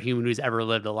every other human who's ever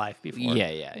lived a life before.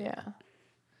 Yeah. Yeah.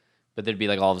 But there'd be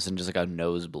like all of a sudden just like a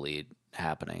nosebleed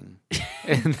happening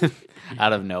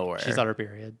out of nowhere. She's on her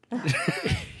period.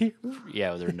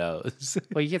 Yeah, with her nose.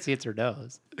 Well, you can't see it's her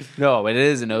nose. No, it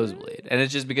is a nosebleed, and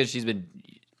it's just because she's been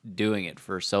doing it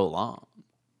for so long.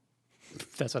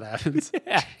 That's what happens.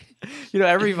 You know,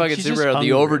 every fucking She's just superhero, they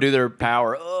hungry. overdo their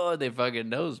power. Oh, they fucking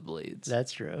nosebleeds.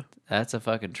 That's true. That's a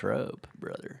fucking trope,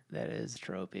 brother. That is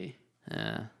tropey.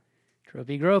 Yeah.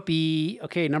 Tropey gropey.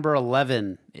 Okay, number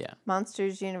 11. Yeah.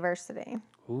 Monsters University.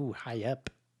 Ooh, high up.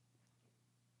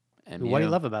 And What do you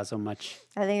love about it so much?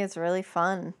 I think it's really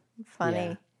fun, funny.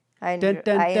 Yeah. I enjoy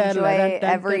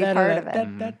every part of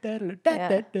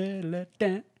it.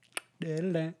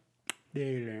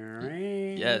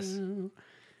 Yes.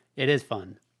 It is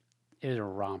fun. It is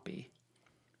rompy.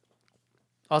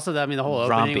 Also, I mean, the whole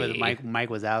opening with Rompy. Mike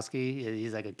Wazowski,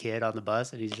 he's like a kid on the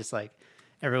bus, and he's just like,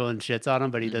 everyone shits on him,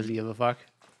 but he doesn't give a fuck.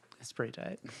 It's pretty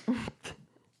tight.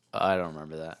 I don't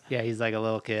remember that. Yeah, he's like a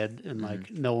little kid, and like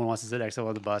no one wants to sit next to him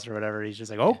on the bus or whatever. He's just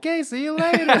like, okay, see you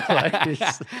later. Like,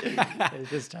 it's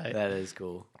just tight. That is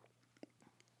cool.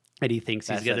 And he thinks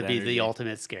That's he's going to that be energy. the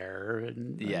ultimate scarer.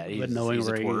 And, Yeah, but knowing he's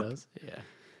a where he twerp. goes. Yeah.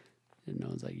 And no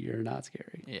one's like, you're not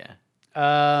scary. Yeah.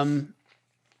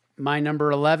 My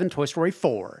number 11, Toy Story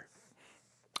 4.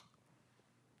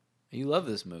 You love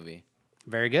this movie.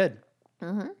 Very good.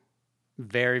 Mm-hmm.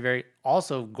 Very, very,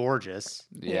 also gorgeous.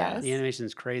 Yeah. Yes. The animation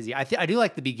is crazy. I do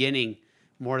like the beginning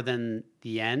more than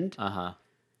the end. Uh-huh.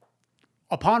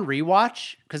 Upon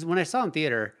rewatch, because when I saw it in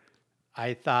theater,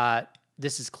 I thought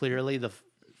this is clearly the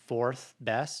fourth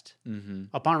best. Mm-hmm.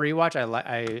 Upon rewatch,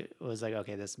 I was like,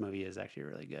 okay, this movie is actually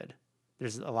really good.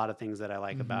 There's a lot of things that I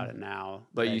like about it now.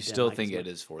 But that I you didn't still like think as it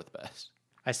much. is fourth best.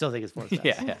 I still think it's fourth best.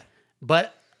 Yeah.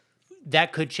 But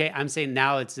that could change. I'm saying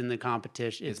now it's in the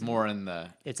competition. It's more in the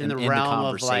It's in the realm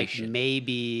of like conversation.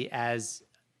 maybe as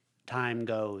time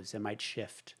goes, it might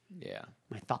shift. Yeah.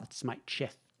 My thoughts might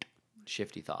shift.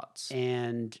 Shifty thoughts.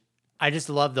 And I just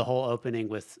love the whole opening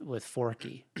with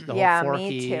Forky. The Yeah, whole me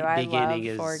Forky too. I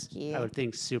beginning love is, Forky. I would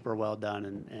think, super well done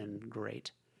and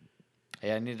great.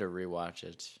 Yeah, I need to rewatch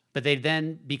it. But they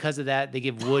then, because of that, they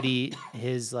give Woody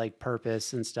his like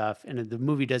purpose and stuff, and the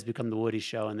movie does become the Woody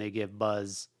show, and they give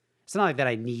Buzz. It's not like that.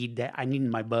 I need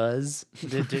my Buzz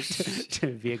to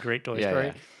be a great Toy Yeah, Story,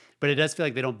 yeah. but it does feel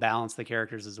like they don't balance the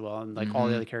characters as well, and like all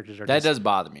the other characters are. That just, does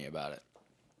bother me about it.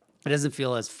 It doesn't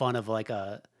feel as fun of like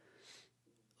a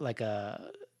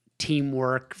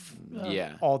teamwork.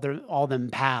 Yeah. all them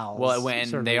pals. Well, when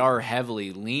sort of they a- are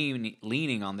heavily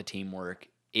leaning on the teamwork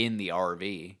in the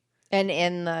RV. And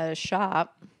in the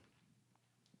shop.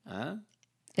 Huh?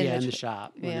 in in the the sh-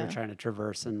 shop when yeah. they're trying to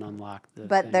traverse and unlock the.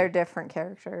 But thing. they're different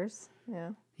characters. Yeah.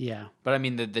 yeah. But I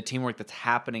mean, the teamwork that's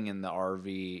happening in the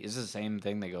RV is it the same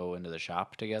thing. They go into the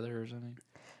shop together or something.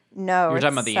 No, You were it's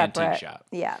talking about the antique separate. shop.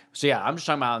 Yeah. So yeah, I'm just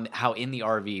talking about how in the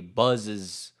RV,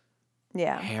 Buzz's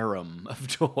Yeah. harem of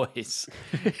toys,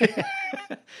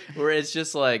 where it's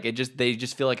just like they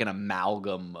just feel like an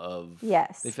amalgam of.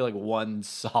 Yes. They feel like one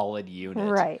solid unit,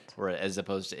 Right. Or as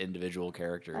opposed to individual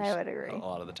characters. I would agree. A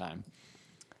lot of the time,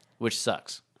 which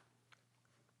sucks.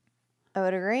 I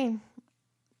would agree.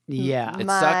 Yeah. It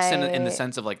sucks in My- the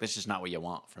sense of like that's just not what you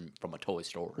want from a toy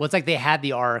store. Well, it's like they had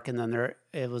the arc, and then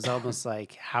it was almost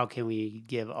like, how can we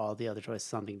give all the other choices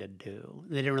something to do?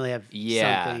 They didn't really have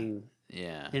something.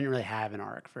 Yeah. They didn't really have an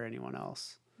arc for anyone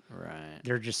else. Right.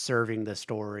 They're just serving the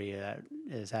story that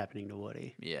is happening to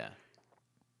Woody. Yeah.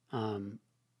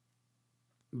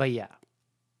 But yeah.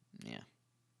 Yeah.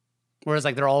 Whereas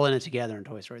like they're all in it together in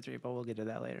Toy Story 3, but we'll get to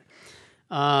that later.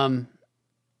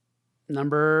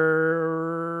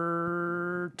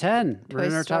 Number 10. We're Toy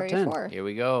in our Story top 10. 4. Here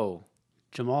we go.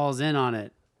 Jamal's in on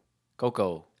it.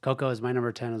 Coco. Coco is my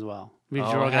number 10 as well. We Oh,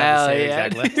 all got the same hell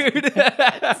exact list.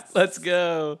 dude. Let's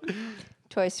go.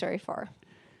 Toy Story 4.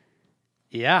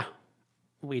 Yeah.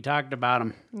 We talked about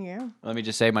them. Yeah. Let me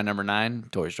just say my number 9,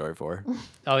 Toy Story 4.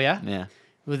 Oh, yeah? Yeah.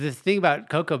 Well, the thing about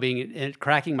Coco being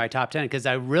cracking my top 10, because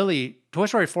I really Toy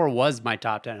Story 4 was my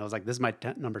top 10. I was like, this is my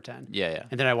number 10. Yeah.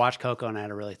 And then I watched Coco and I had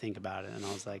to really think about it. And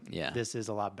I was like, Yeah. this is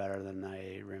a lot better than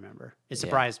I remember. It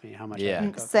surprised me how much I Yeah.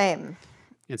 liked Coco. Same.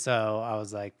 And so I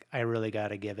was like, I really got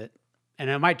to give it. And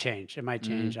it might change. It might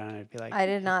change. And I'd be like, I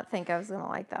did not think I was going to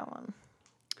like that one.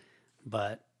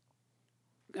 but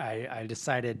I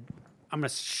decided I'm going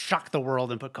to shock the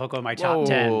world and put Coco in my top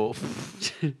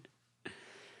 10.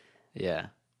 Yeah.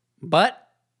 But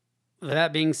with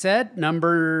that being said,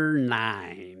 number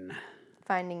 9.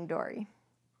 Finding Dory.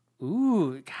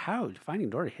 Ooh, how Finding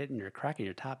Dory hitting your cracking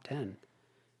your top 10.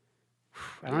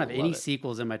 I don't have Love any it.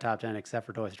 sequels in my top 10 except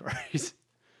for Toy Stories.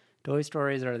 Toy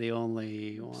Stories are the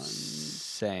only ones.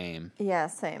 Same. Yeah,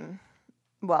 same.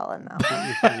 Well, in that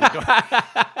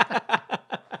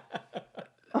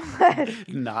one.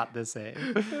 Not the same.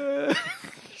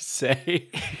 Same.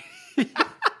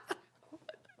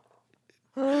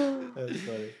 That's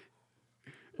funny.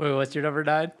 Wait, what's your number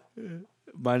 9?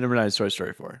 My number 9 is Toy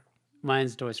Story 4.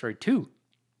 Mine's Toy Story 2.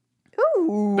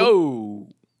 Ooh. No.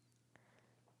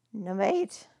 Number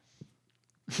 8.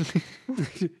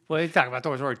 Well, you talk about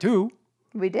Toy Story 2.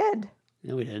 We did.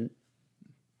 No, we didn't.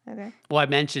 Okay. Well, I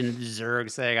mentioned Zurg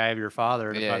saying I have your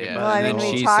father. Yeah, yeah. Well, I And mean,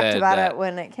 then we she talked said about that- it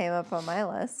when it came up on my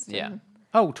list. Yeah. and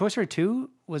Oh, Toy Story 2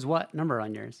 was what number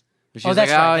on yours? But Oh, she's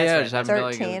that's like, right, oh, that's yeah, right, just that's haven't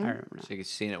right. felt like 13. I remember now. she's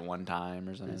seen it one time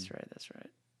or something. That's right.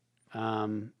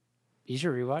 You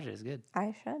should rewatch it. It's good.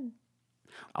 I should.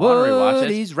 I want to rewatch it.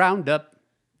 Woody's Roundup.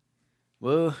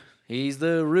 Well, he's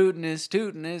the rootinest,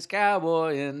 tootinest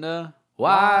cowboy in the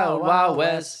wild, wild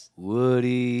west.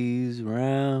 Woody's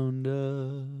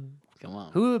Roundup. Come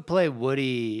on. Who would play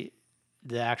Woody?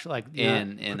 The actual like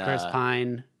In Chris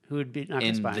Pine. Who would be not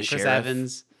Chris in Pine? the Chris sheriff?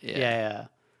 Evans. Yeah.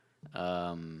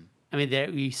 Yeah. I mean, there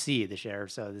you see the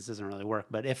sheriff, so this doesn't really work.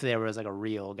 But if there was like a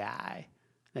real guy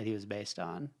that he was based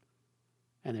on,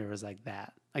 and there was like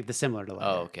that, like the similar to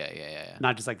Oh, okay. Yeah.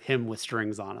 not just like him with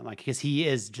strings on him, like because he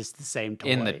is just the same toy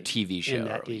In the TV show. in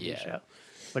that TV yeah. show.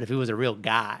 But if he was a real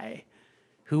guy,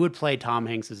 who would play Tom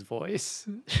Hanks's voice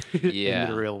Yeah.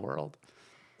 in the real world?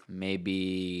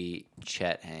 Maybe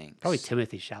Chet Hanks. Probably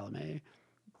Timothy Chalamet.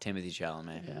 Timothy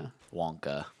Chalamet. Yeah.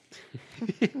 Wonka.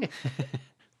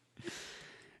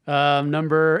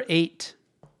 Number 8.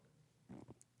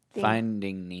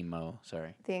 Finding Nemo.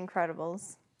 Sorry. The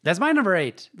Incredibles. That's my number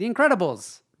 8. The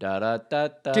Incredibles. Da, da, da,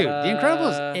 da, Dude, The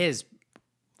Incredibles is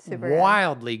Super good.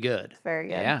 wildly good. Very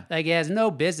good. Yeah. Like, it has no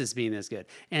business being this good.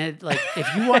 And, it, like, if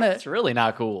you want It's to... really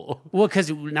not cool. Well, because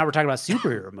now we're talking about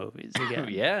superhero movies again.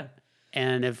 Yeah.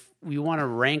 And if we want to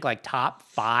rank, like, top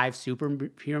 5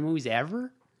 superhero movies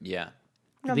ever, Yeah.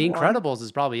 Number The one. Incredibles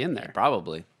is probably in there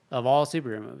Probably. of all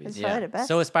superhero movies. It's Yeah. probably the best.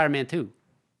 So is Spider-Man 2.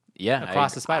 Yeah.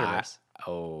 Across the Spider-Verse. I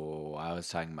was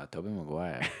talking about Tobey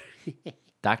Maguire.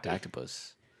 Dr.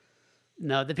 Octopus.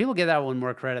 No, the people give that one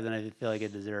more credit than I feel like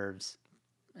it deserves.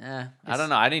 I don't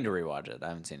know. I need to rewatch it. I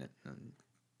haven't seen it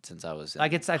since I was in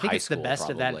Like I think high it's the school, best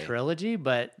of that probably. trilogy,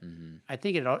 but I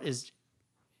think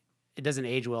it doesn't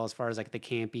age well as far as like the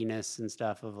campiness and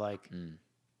stuff of like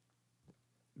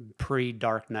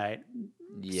pre-Dark Knight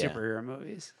Yeah. superhero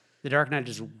movies. The Dark Knight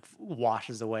just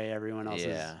washes away everyone else's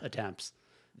Yeah. attempts.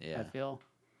 I Yeah. feel,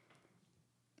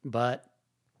 but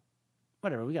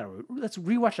whatever. Let's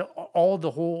rewatch all the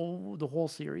whole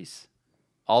series.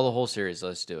 All the whole series.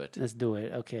 Let's do it. Let's do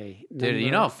it. Okay, Dude,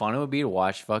 you know how fun it would be to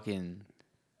watch fucking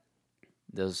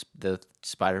the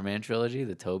Spider-Man trilogy,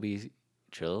 the Tobey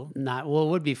trilogy? Not well. It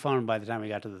would be fun by the time we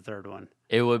got to the third one.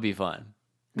 It would be fun.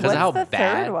 Because What's how the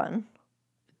bad, third one?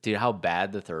 dude, how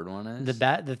bad the third one is. The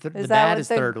bad that is with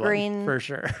the third green- one for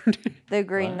sure. The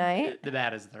Green Knight, The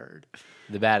bad is third.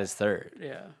 The bad is third.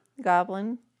 Yeah.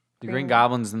 Goblin. The Green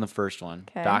Goblin's in the first one.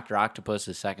 'Kay. Dr. Octopus is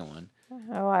the second one.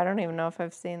 Oh, I don't even know if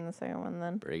I've seen the second one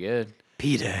then. Pretty good.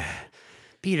 Peter.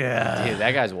 Dude,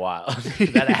 that guy's wild.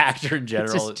 That actor in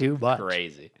general just is too much.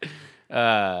 crazy.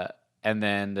 And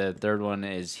then the third one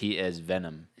is he as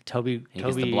Venom. Toby. He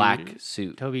gets the black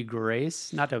suit. Toby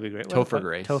Grace, not Toby Grace. Topher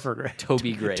Grace. Topher Grace.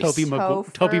 Toby Grace. Toby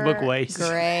Topher McGuace.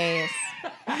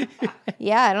 Grace.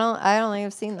 Yeah, I don't think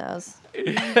I've seen those.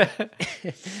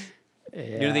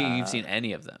 You don't think you've seen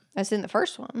any of them? I've seen the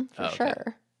first one for Oh, okay.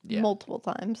 sure. Yeah. Multiple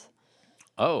times.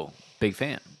 Oh, big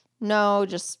fan. No,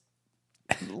 just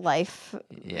life.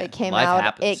 Yeah, It came life out.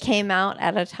 happens. It came out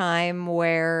at a time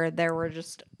where there were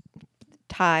just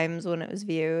times when it was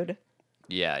viewed.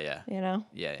 Yeah. You know.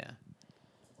 Yeah.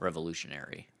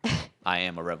 Revolutionary. I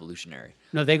am a revolutionary.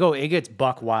 No, it gets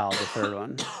buck wild, the third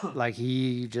one. Like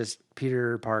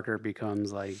Peter Parker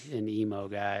becomes like an emo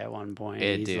guy at one point.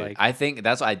 It, He's dude. like, I think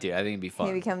that's what I do. I think it'd be He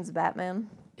fun. becomes Batman.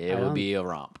 It would be a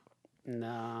romp.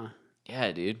 nah,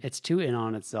 Yeah, dude. it's too in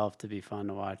on itself to be fun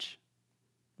to watch.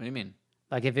 do you mean?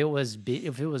 Like if it was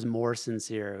more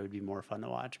sincere, it would be more fun to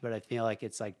watch. But I feel like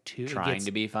it's like Trying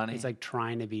to be funny? It's like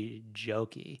trying to be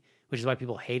jokey, which is why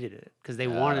people hated it because they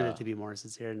wanted it to be more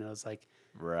sincere, and it was like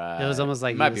Right. it was almost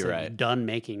like you might he was be like right. done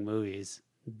making movies,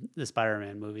 the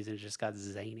Spider-Man movies, and it just got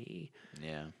zany.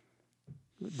 Yeah.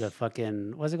 The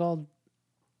fucking what's it called?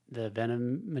 The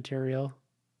Venom material.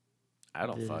 I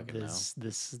don't fucking know.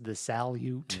 The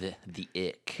salute. The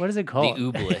ick. What is it called? The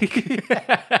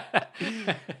oobleck.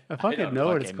 I fucking don't know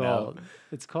what it's fucking know. called.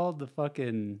 It's called the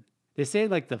fucking. They say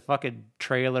like the fucking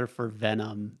trailer for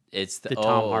Venom, It's the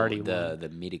Tom Hardy the one. the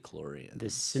midichlorians. the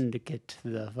Syndicate,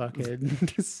 the fucking.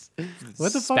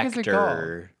 What the fuck is it called?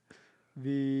 Spectre.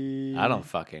 The. I don't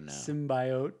fucking know.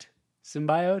 Symbiote,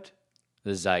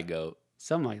 The zygote.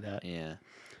 something like that. Yeah.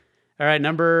 All right,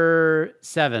 number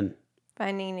 7.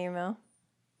 Finding Nemo.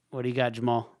 What do you got,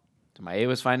 Jamal? So my 8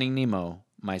 was Finding Nemo.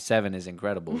 My 7 is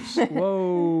Incredibles.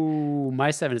 Whoa, my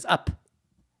 7 is Up.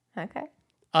 Okay.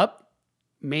 Up,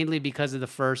 mainly because of the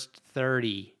first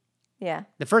 30. Yeah.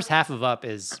 The first half of Up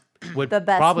would The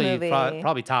best probably movie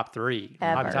probably top 3,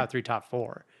 probably ever. top 3, top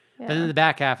 4. Yeah. But then the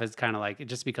back half is kind of like it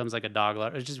just becomes like a dog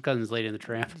lover. It just becomes Lady in the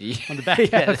Tramp. Yeah. On the back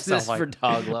Yeah, half, this it's is all for like,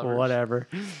 dog lovers. Whatever.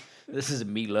 This is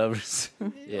meat lovers.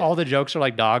 Yeah. All the jokes are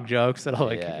like dog jokes that are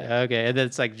like Yeah. okay, and then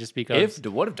it's like just because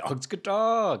What if dogs could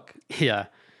talk? yeah,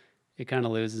 it kind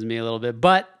of loses me a little bit.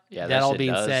 But Yeah, that all shit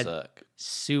being does said, suck.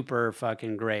 super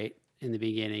fucking great in the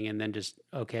beginning, and then just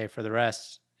okay for the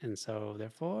rest. And so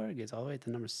therefore, it gets all the way to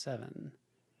number 7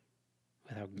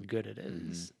 with how good it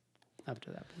is up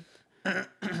to that point.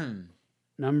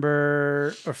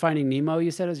 Finding Nemo,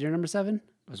 you said is your number 7? It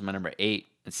was my number 8.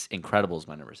 It's Incredibles,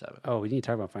 my number 7. Oh, we need to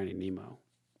talk about Finding Nemo.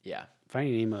 Yeah.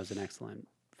 Finding Nemo is an excellent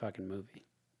fucking movie.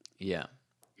 Yeah.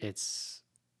 It's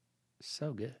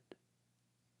so good.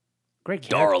 Great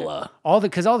character. Darla.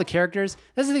 Because all the characters.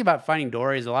 That's the thing about Finding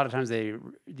Dory is a lot of times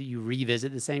you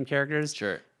revisit the same characters.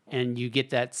 Sure. And you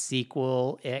get that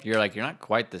sequel ick. You're not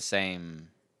quite the same.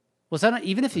 Well, so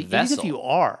even if vessel. you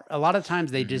are, a lot of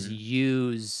times they just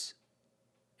use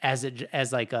as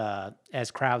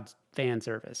crowd fan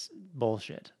service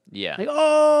bullshit. Yeah. Like,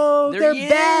 oh, There they're he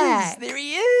back. is. There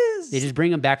he is. They just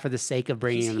bring them back for the sake of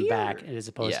bringing He's them back, here. as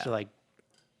opposed Yeah. to like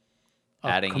a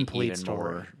adding complete even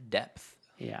story. more depth.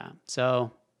 Yeah.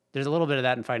 So there's a little bit of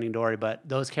that in Finding Dory, but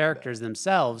those characters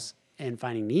themselves in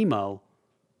Finding Nemo,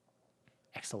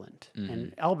 excellent.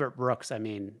 And Albert Brooks, I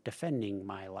mean, defending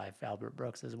my life, Albert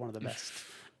Brooks is one of the best.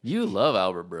 You love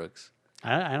Albert Brooks.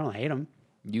 I don't hate him.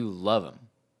 You love him.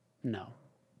 No.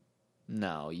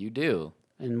 No, you do.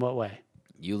 In what way?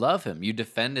 You love him. You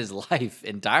defend his life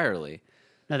entirely.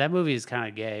 No, that movie is kind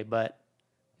of gay, but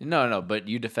No, but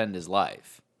you defend his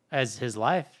life. as his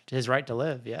life, his right to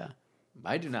live, yeah.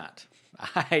 I do not.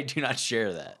 I do not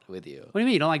share that with you. What do you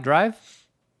mean? You don't like Drive?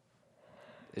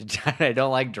 I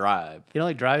don't like Drive. You don't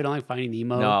like Drive? You don't like Finding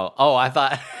Nemo? No. Oh, I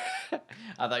thought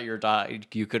you were talking.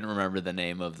 You couldn't remember the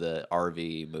name of the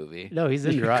RV movie. No, he's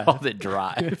in You Drive. called it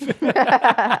Drive.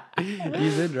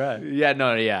 He's in Drive. Yeah. I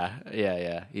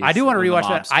do want to He's rewatch the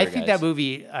that. I mobster, think guys. that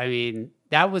movie, I mean,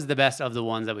 that was the best of the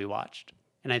ones that we watched.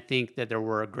 And I think that there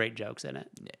were great jokes in it.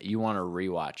 You want to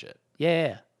rewatch it.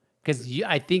 Yeah. Because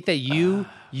I think that you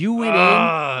went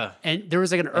in and there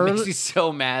was like an It makes early. me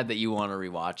so mad that you want to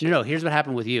rewatch it. No, here's what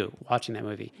happened with you watching that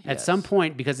movie. At Yes. some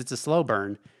point, because it's a slow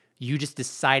burn, you just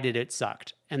decided it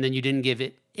sucked. And then you didn't give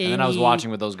it any. And then I was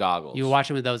watching with those goggles. You were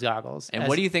watching with those goggles. And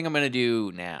what do you think I'm going to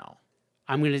do now?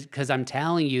 because I'm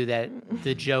telling you that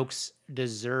the jokes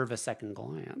deserve a second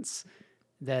glance.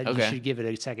 That you Okay. should give it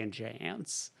a second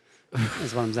chance.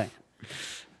 Is what I'm saying.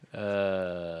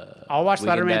 I'll I'll watch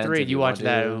Spider-Man 3 and you watch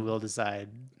that and we'll decide.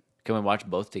 Can we watch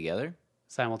both together?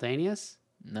 Simultaneous?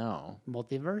 No.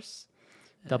 Multiverse?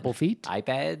 Double feet?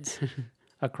 iPads?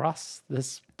 Across the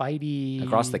Spidey...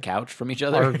 Across the couch from each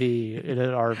other? RV. In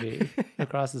an RV.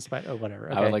 Across the Spidey... Oh, whatever.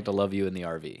 Okay. I would like to love you in the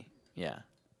RV. Yeah.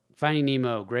 Finding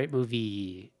Nemo. Great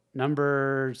movie.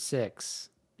 Number 6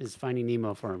 is Finding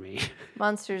Nemo for me.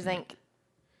 Monsters Inc.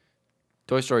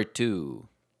 Toy Story 2.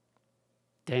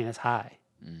 Dang, that's high.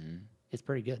 It's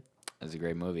pretty good. That's a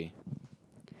great movie.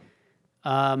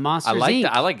 Monsters I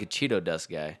Inc. like a Cheeto Dust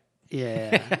guy.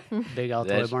 Yeah. Big Al Toy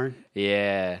That's- Barn.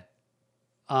 Yeah.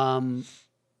 My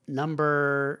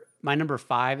number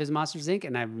 5 is Monsters Inc.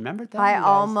 And I remembered that. I you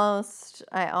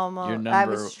guys. I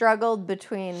was struggled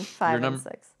between 5 and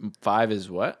 6. 5 is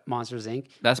what? Monsters Inc.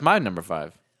 That's my number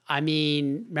 5. I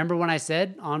mean, remember when I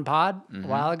said on pod a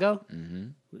while ago?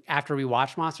 After we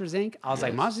watched Monsters Inc., I was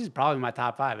like, Monsters is probably my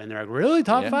top 5. And they're like, really?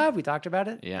 Top Yeah. 5? We talked about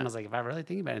it? Yeah. And I was like, if I really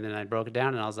think about it. And then I broke it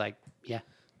down and I was like, yeah,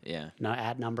 Yeah. no,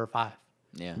 at number 5.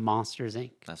 Yeah. Monsters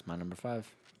Inc. That's my number 5.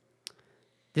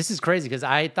 This is crazy because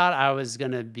I thought I was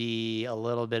going to be a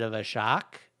little bit of a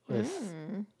shock with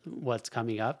what's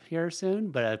coming up here soon,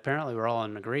 but apparently we're all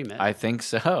in agreement. I think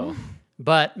so.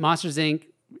 But Monsters, Inc.,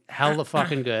 hella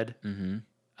fucking good.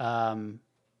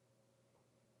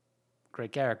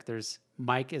 Great characters.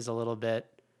 Mike is a little bit,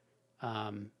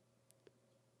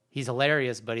 he's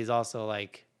hilarious, but he's also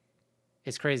like,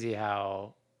 it's crazy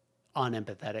how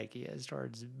unempathetic he is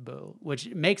towards Boo, which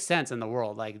makes sense in the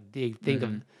world. Like, they think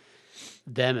of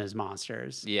them as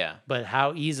monsters. Yeah. But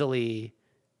how easily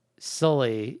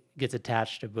Sully gets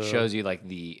attached to Boo. Shows you like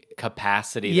the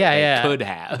capacity that they could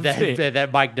have. That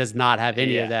Mike does not have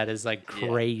any Yeah. of that is like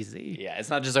crazy. Yeah, it's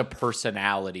not just a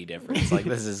personality difference. Like,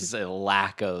 this is a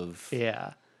lack of.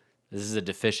 Yeah. This is a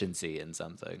deficiency in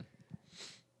something.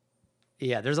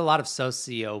 Yeah, there's a lot of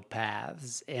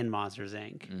sociopaths in Monsters,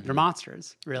 Inc. They're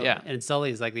monsters, really. Yeah. And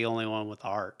Sully's like the only one with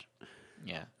heart.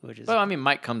 Yeah. Which is, Well, I mean,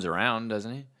 Mike comes around,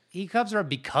 doesn't he? he comes around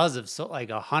because of like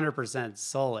 100%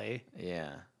 Sully.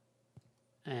 Yeah.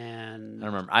 And I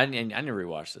remember. I never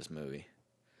rewatched this movie,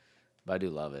 but I do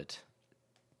love it.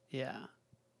 yeah.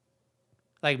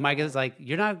 Like Mike is like,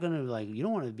 you're not gonna like, you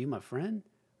don't want to be my friend?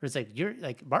 Or it's like, you're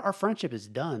like, our friendship is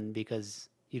done because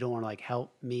you don't want to like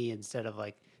help me instead of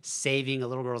like saving a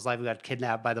little girl's life who got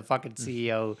kidnapped by the fucking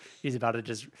CEO. He's about to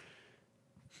just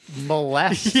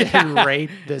molest and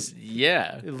rape this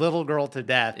little girl to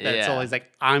death. That's Yeah. always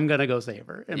like, I'm gonna go save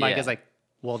her. And Mike Yeah. is like,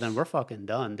 well, then we're fucking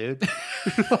done, dude.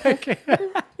 Like,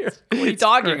 What are you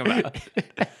talking about?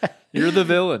 You're the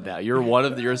villain now. You're one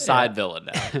of you're a side villain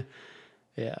now.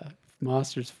 yeah.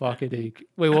 Monsters fucking Inc.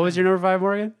 Wait, what was your number 5,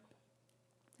 Morgan?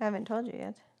 I haven't told you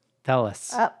yet. Tell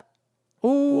us. Up.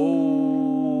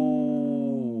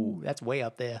 Ooh. That's way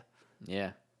up there.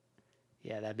 Yeah.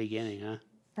 Yeah, that beginning, huh?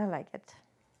 I like it.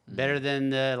 Better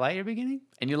than the Lightyear beginning?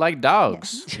 And you like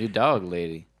dogs. You dog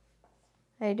lady.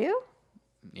 I do?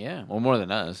 Yeah. Well, more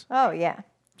than us. Oh, yeah.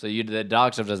 So the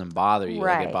dog stuff doesn't bother you like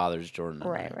Right. it bothers Jordan.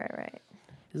 and I. Right.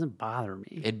 It doesn't bother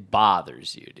me. It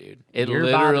bothers you, dude. It You're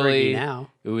bothering literally me now.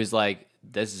 It was like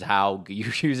this is how you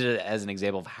use it as an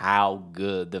example of how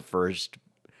good the first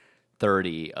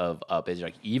 30 of Up is.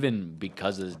 Like, even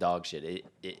because of this dog shit,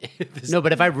 No,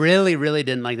 but if I really, really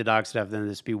didn't like the dog stuff, then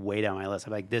this would be way down my list.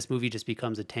 I'm like, this movie just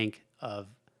becomes a tank of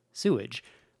sewage.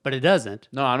 But it doesn't.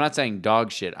 No, I'm not saying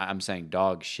dog shit. I'm saying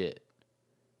dog shit.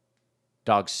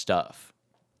 Dog stuff.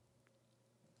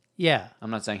 Yeah.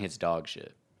 I'm not saying it's dog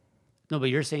shit. No, but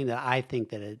you're saying that I think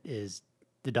that it is,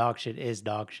 the dog shit is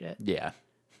dog shit. Yeah.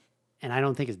 And I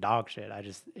don't think it's dog shit.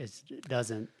 It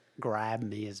doesn't grab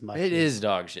me as much. It is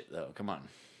dog shit though. Come on.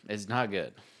 It's not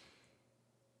good.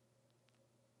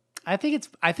 I think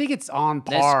it's on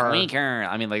This par. squeaker.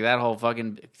 I mean, like that whole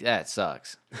fucking that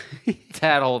sucks.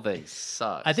 That whole thing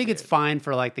sucks. I think it's dude. fine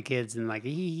for like the kids and like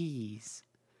ease.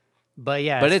 But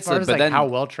yeah, But as it's far as, but like then how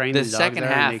well trained the these dogs second are,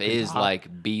 half they can is talk.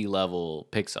 like B level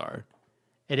Pixar.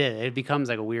 It is. It becomes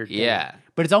like a weird thing. Yeah.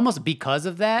 But it's almost because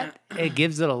of that, it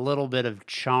gives it a little bit of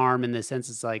charm in the sense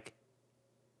it's like,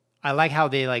 I like how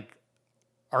they like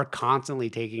are constantly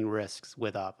taking risks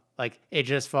with Up. Like it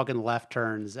just fucking left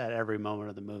turns at every moment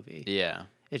of the movie. Yeah.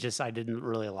 It's just, I didn't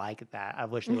really like that. I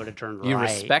wish they would have turned You right.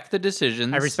 respect the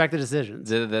decisions. I respect the decisions.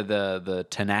 the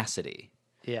tenacity.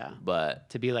 Yeah. But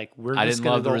To be like, we're I just didn't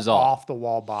going love to the go result. off the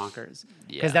wall bonkers.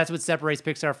 Yeah. Because that's what separates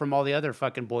Pixar from all the other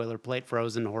fucking boilerplate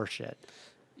Frozen horseshit.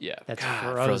 yeah, That's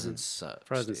God, Frozen. sucks.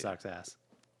 Frozen dude. sucks ass.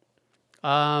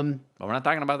 But we're not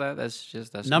talking about that.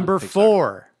 That's Number Pixar.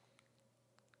 4.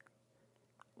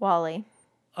 Wally.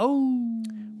 Oh.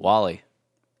 Wally.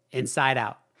 Inside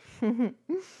Out.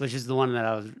 Which is the one that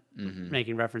I was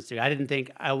making reference to. I didn't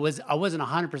think I wasn't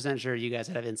 100% sure you guys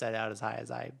have Inside Out as high as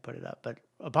I put it up, but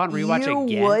upon rewatch You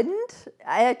again, wouldn't?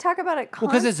 I talk about it well,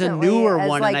 constantly. because it's a newer as,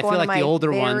 one, like, and I feel one like of the my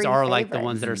older ones very are like the favorites.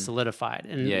 ones that are solidified,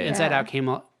 and Yeah, yeah. Inside Yeah. Out came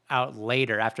out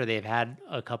later after they've had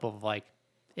a couple of like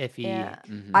iffy. Yeah.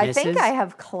 I think misses. I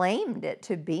have claimed it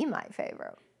to be my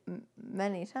favorite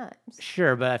many times.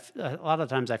 Sure, but a lot of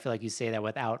times I feel like you say that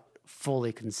without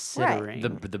fully considering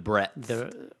The breadth.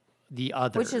 the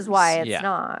others, Which is why it's Yeah.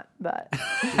 not, but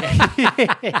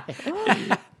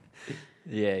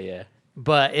yeah.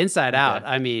 But Inside Out,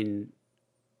 I mean,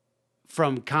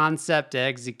 from concept to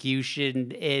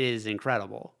execution, it is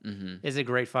incredible. It's a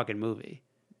great fucking movie.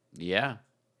 Yeah.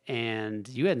 And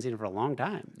you hadn't seen it for a long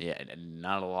time. Yeah.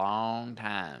 Not a long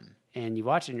time. And you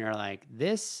watch it and you're like,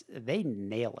 they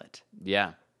nail it.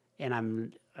 Yeah. And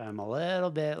I'm a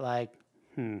little bit like,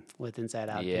 with Inside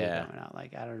Out Yeah. coming out.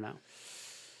 Like, I don't know.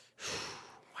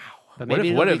 Wow. But What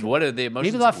maybe what are the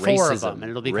emotions? maybe they'll have 4 of Racism. them and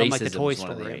it'll become like the Racism Toy is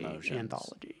one of the Story emotions.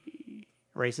 anthology.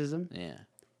 Racism? Yeah.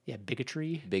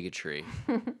 bigotry,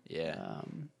 Yeah.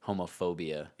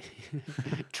 Homophobia.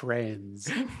 trans.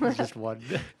 It's just one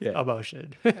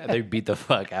emotion. They beat the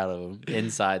fuck out of them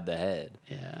inside the head.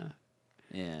 Yeah.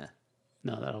 Yeah.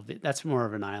 No, that's more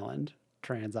of an island,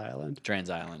 trans island. Trans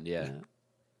Island, yeah.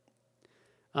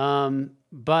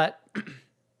 But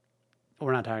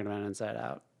we're not talking about Inside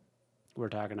Out. We're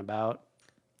talking about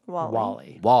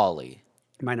Wally. Wally.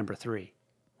 My number 3,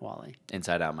 Wally.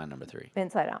 Inside Out, my number 3.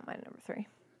 Inside Out, my number 3.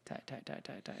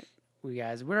 Tight.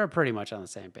 We're pretty much on the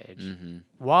same page. Mm-hmm.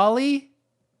 Wally.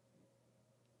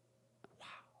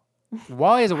 Wow.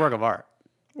 Wally is a work of art.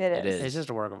 It is. It's just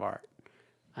a work of art.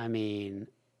 I mean,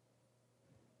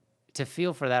 to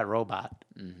feel for that robot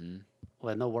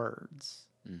with no words,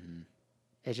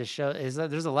 it just shows.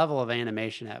 There's a level of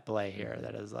animation at play here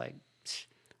that is like,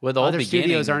 Well, the whole other beginning,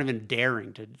 studios aren't even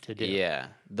daring to do. Yeah,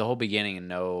 the whole beginning and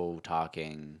no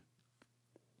talking.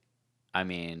 I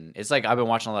mean, it's like I've been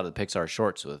watching a lot of the Pixar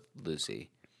shorts with Lucy,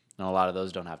 and a lot of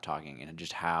those don't have talking, and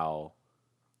just how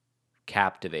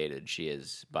captivated she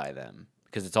is by them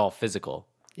because it's all physical.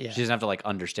 Yeah. She doesn't have to like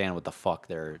understand what the fuck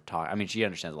they're talking. I mean, she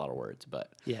understands a lot of words,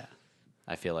 but Yeah.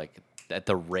 I feel like at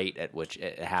the rate at which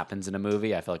it happens in a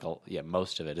movie, I feel like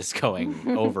most of it is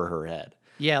going over her head.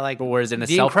 Yeah, like But whereas in a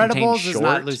The self-contained Incredibles is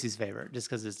not short- Lucy's favorite, just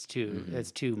because it's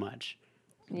too much.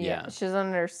 Yeah. Yeah. She doesn't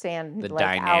understand The like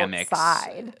dynamics.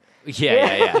 outside.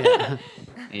 Yeah.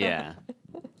 Yeah.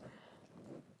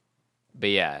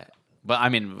 But I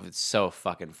mean, it's so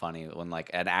fucking funny when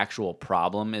like an actual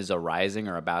problem is arising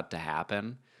or about to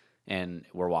happen, and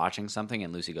we're watching something,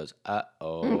 and Lucy goes,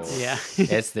 "Uh-oh." Yeah.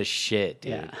 It's the shit,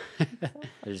 dude. Yeah.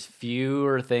 There's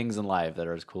fewer things in life that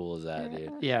are as cool as that,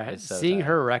 dude. Yeah, It's so seeing tight.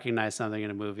 her recognize something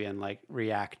in a movie and like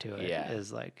react to it Yeah.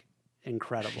 is like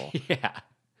incredible. Yeah.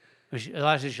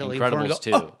 Actually, she'll leave the phone and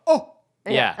Incredibles go, too. oh,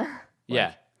 Yeah.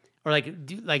 Yeah. or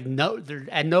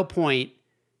at no point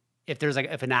if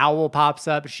an owl pops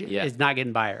up, she Yeah. is not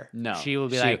getting by her. No. she will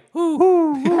be She- like,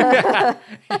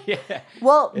 Yeah.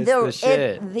 Well, It's the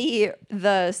shit.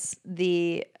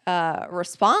 the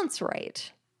response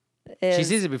rate is she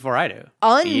sees it before I do.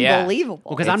 unbelievable.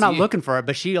 Because It's I'm not you. looking for it,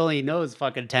 but she only knows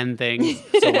fucking 10 things.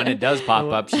 So when it does pop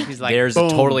up, She's like, there's boom,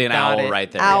 totally an got owl it.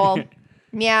 right there. Owl,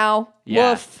 meow,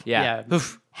 Yeah. woof, Yeah. Yeah.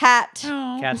 hat.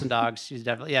 Cats and dogs. She's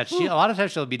definitely She a lot of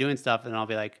times she'll be doing stuff, and I'll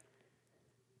be like,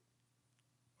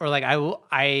 or like I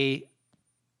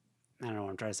don't know what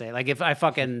I'm trying to say. Like if I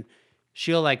fucking,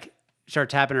 she'll like start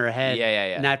tapping her head. Yeah.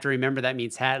 And I have to remember that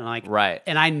means hat, and like Right.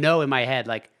 And I know in my head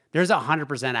like there's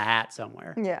 100% a hat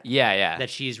somewhere Yeah. Yeah. that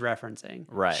she's referencing.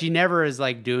 Right. She never is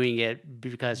like doing it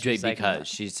because she's Because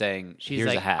she's saying, she's here's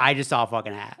like, a hat. I just saw a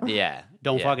fucking hat. Yeah.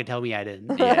 Don't yeah. fucking tell me I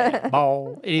didn't. Yeah.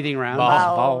 Ball. Anything round.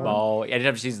 Ball. Ball.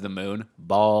 Anytime she sees the moon,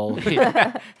 ball.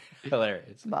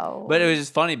 Hilarious. Ball. But it was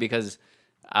just funny because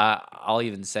I'll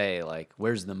even say, like,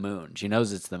 where's the moon? She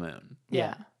knows it's the moon.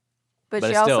 Yeah. But But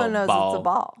she it's also still knows ball. it's a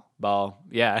ball. Ball.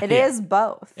 Yeah. It is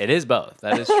both. It is both.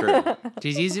 That is true.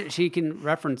 She's easier. She can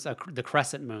reference the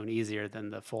crescent moon easier than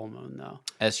the full moon, though,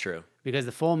 That's true. because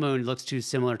the full moon looks too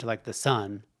similar to like the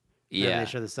sun. Whenever Yeah. they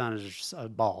show the sun is just a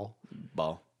ball.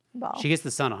 Ball. Ball. She gets the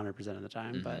sun 100% of the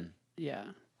time, but yeah,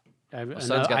 Sun's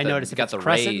got I the, noticed if got it's the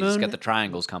crescent rays, moon. got the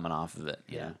triangles coming off of it.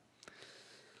 Yeah.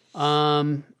 Yeah.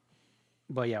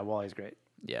 But yeah, Wally's great.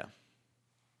 Yeah.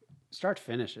 Start to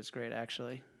finish, it's great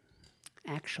actually.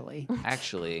 Actually,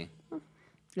 Actually,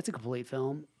 it's a complete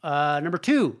film. Number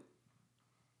 2.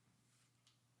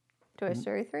 Toy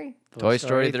Story 3. Toy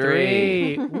Story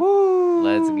 3. Woo!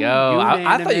 Let's go. I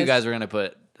thought you Unanimous. guys were going to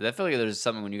put. I feel like there's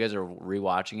something when you guys are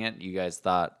rewatching it, you guys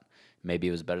thought maybe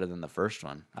it was better than the first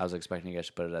one. I was expecting you guys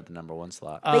to put it at the number 1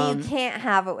 slot. But you can't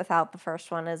have it without the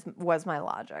first one, was my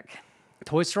logic.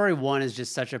 Toy Story 1 is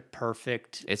just such a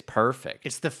perfect. It's perfect.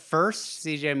 It's the first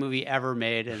CGI movie ever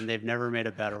made, and they've never made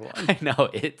a better one. I know,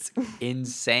 it's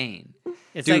insane.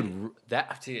 It's Dude,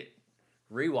 like,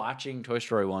 rewatching Toy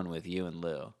Story 1 with you and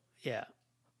Lou. yeah,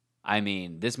 I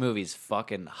mean, this movie's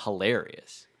fucking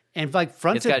hilarious. and like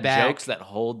front It's to got back, jokes that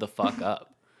hold the fuck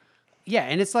up. yeah,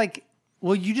 and it's like,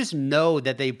 well, you just know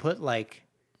that they put like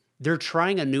they're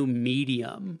trying a new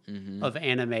medium of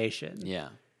animation, Yeah.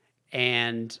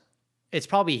 and it's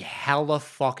probably hella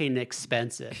fucking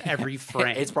expensive every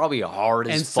frame. It's probably hard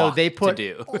as and so fuck they put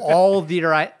to do. all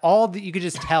the you could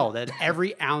just tell that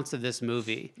every ounce of this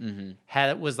movie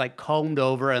was like combed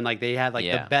over, and like they had like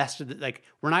Yeah. the best of the, like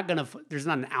there's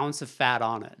not an ounce of fat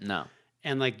on it, No.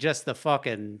 and like just the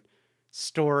fucking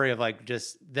story of like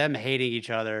just them hating each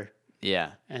other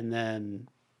Yeah. and then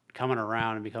coming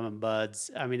around and becoming buds.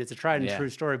 I mean, it's a tried and Yeah. true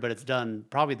story, but it's done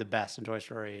probably the best in Toy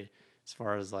Story as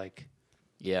far as like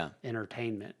Yeah.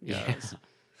 entertainment goes.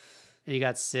 And you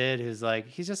got Sid, who's like,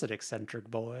 he's just an eccentric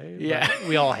boy. Yeah. but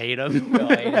we all hate him. We all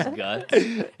hate his guts.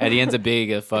 And he ends up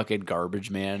being a fucking garbage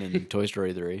man in Toy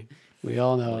Story 3. We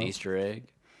all know. An Easter egg.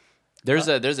 There's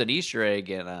an Easter egg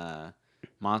in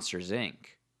Monsters Inc.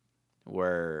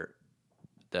 where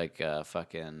like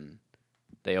fucking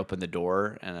they open the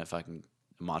door and a fucking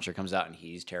monster comes out and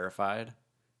he's terrified. Or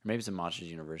maybe it's in Monsters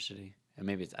University. And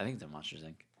maybe I think it's in Monsters Inc.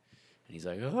 And he's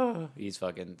like, oh, he's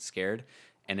fucking scared.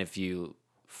 And if you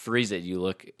freeze it, you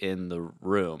look in the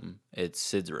room, it's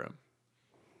Sid's room.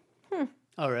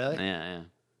 Oh, really? Yeah.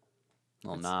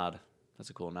 Little nod. That's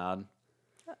a cool nod.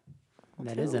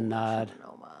 That is a nod. An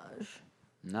homage.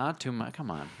 Not too much.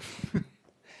 Come on.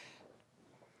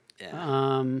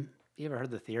 You ever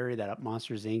heard the theory that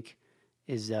Monsters Inc.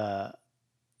 is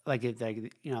like if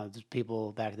like there's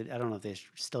people back then, I don't know if they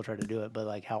still try to do it, but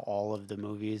like how all of the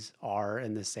movies are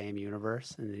in the same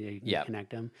universe and you can connect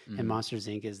them. And Monsters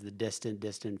Inc. is the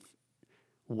distant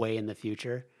way in the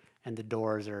future, and the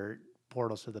doors are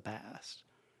portals to the past.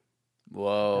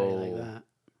 Whoa. How do you like that?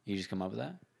 You just come up with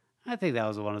that? I think that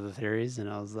was one of the theories, and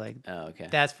I was like, Oh, okay.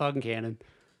 that's fucking canon.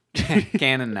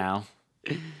 Canon now.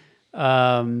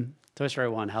 Toy Story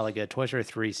 1, hella good. Toy Story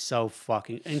 3, so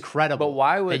fucking incredible. But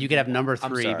why would that you could have number 3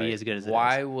 I'm sorry, be as good as it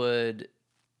why is? would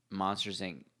Monsters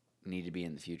Inc. need to be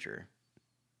in the future?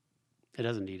 It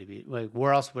doesn't need to be. Like,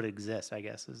 where else would it exist, I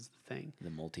guess, is the thing. The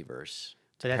multiverse.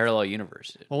 So that's- Parallel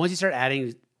universe. Well, once you start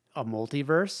adding a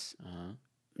multiverse,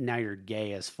 now you're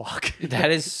gay as fuck.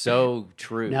 That is so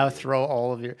true. Now throw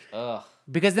all of your... Ugh.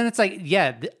 Because then it's like,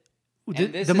 yeah... this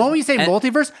The is- moment you say and-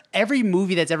 multiverse, every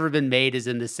movie that's ever been made is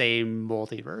in the same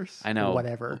multiverse. I know. Or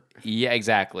whatever. Yeah,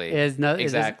 exactly.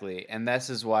 Exactly. And this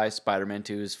is why Spider-Man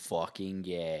 2 is fucking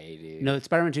gay, dude. No,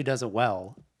 Spider-Man 2 does it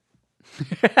well.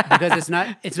 Because it's not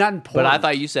important. But I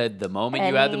thought you said the moment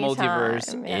you add the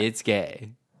multiverse, Anytime, yeah. it's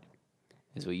gay.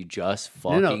 Is what you just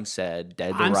fucking said. Dead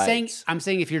to rights. I'm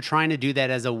saying if you're trying to do that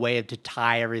as a way to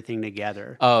tie everything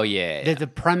together. Oh, yeah. The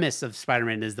premise of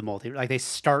Spider-Man is the multiverse. Like they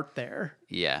start there.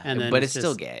 Yeah. And then but it's it's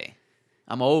still just- gay.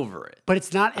 I'm over it. But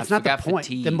it's not the forgot point.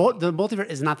 fatigue. The multiverse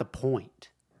is not the point.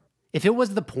 If it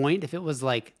was the point, if it was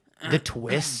like the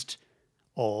twist,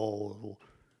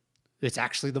 it's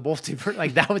actually the multiverse.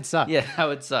 Like that would suck. Yeah, that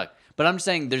would suck. But I'm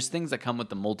saying there's things that come with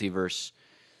the multiverse,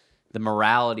 the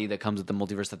morality that comes with the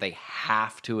multiverse that they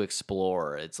have to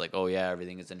explore. It's like, oh yeah,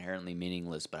 everything is inherently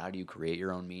meaningless, but how do you create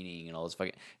your own meaning and all this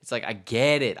fucking... It's like, I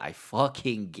get it. I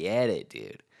fucking get it,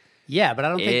 dude. Yeah, but I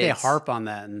don't think they It's- harp on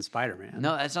that in Spider-Man.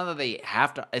 No, it's not that they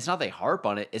have to... It's not they harp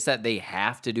on it. It's that they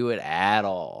have to do it at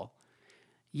all.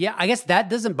 Yeah, I guess that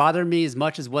doesn't bother me as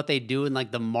much as what they do in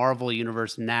like the Marvel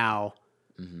universe now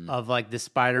of like the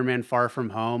Spider-Man Far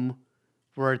From Home,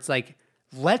 where it's like,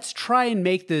 let's try and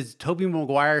make the Tobey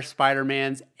Maguire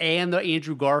Spider-Mans and the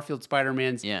Andrew Garfield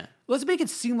Spider-Mans. Yeah. Let's make it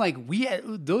seem like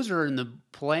those are in the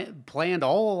planned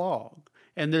all along.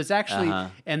 And there's actually,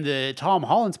 and the Tom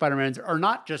Holland Spider-Mans are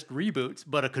not just reboots,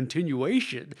 but a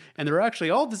continuation. And they're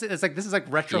actually all this. It's like, this is like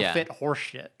retrofit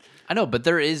horseshit. I know, but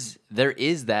there is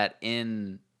that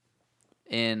in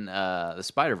the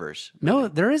Spider-Verse. No,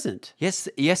 there isn't.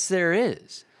 Yes, there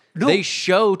is. No. They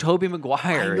show Tobey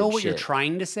Maguire. I know and what you're shit.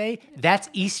 trying to say. That's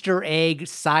Easter egg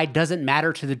side doesn't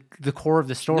matter to the core of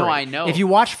the story. No, I know. If you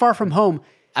watch Far From Home,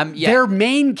 they're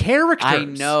main characters. I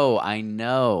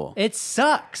know. It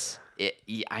sucks.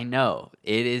 I know.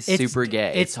 It is It's- super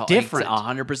gay. it's different.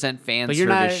 100% fan But you're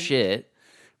service not- shit.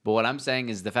 But what I'm saying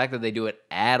is the fact that they do it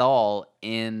at all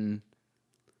in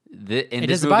this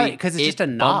doesn't bother movie, me, 'cause it's just a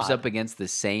bumps nod. up against the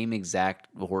same exact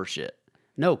horseshit.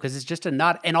 No, because it's just a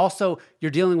nod. And also,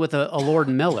 you're dealing with a Lord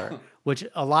Miller, which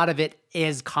a lot of it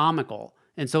is comical.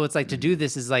 And so it's like to do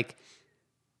this is like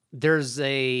there's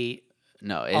a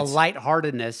No, it's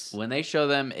lightheartedness. when they show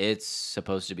them, it's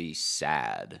supposed to be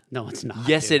sad. No, it's not.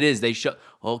 Yes, dude. it is. They show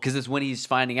because it's when he's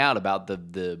finding out about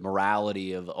the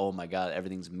morality of oh my god,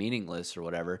 everything's meaningless or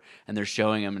whatever, and they're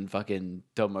showing him and fucking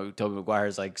Tobey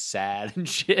Maguire's like sad and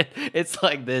shit. It's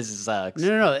like this sucks.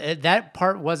 No. That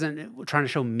part wasn't trying to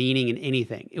show meaning in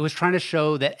anything. It was trying to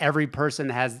show that every person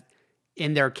has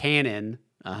in their canon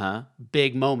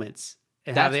big moments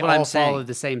and how That's they what I'm all saying. follow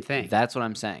the same thing. That's what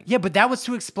I'm saying. Yeah, but that was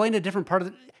to explain a different part of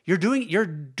the. You're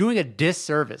doing a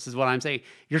disservice, is what I'm saying.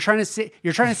 You're trying to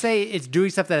say it's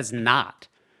doing stuff that it's not.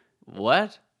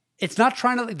 What? It's not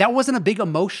trying to. That wasn't a big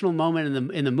emotional moment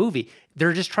in the movie.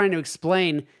 They're just trying to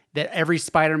explain that every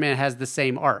Spider-Man has the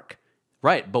same arc.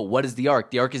 Right, but what is the arc?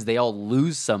 The arc is they all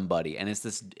lose somebody, and it's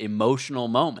this emotional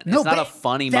moment. No, it's not but a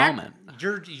funny that- moment.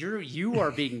 You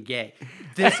are being gay.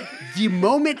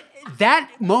 That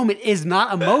moment is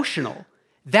not emotional.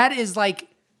 That is like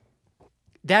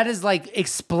That is like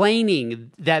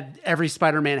explaining that every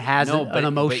Spider-Man has an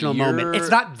emotional moment. It's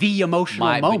not the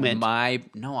emotional moment.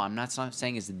 No, I'm not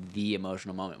saying it's the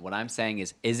emotional moment. What I'm saying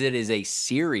is it is a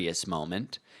serious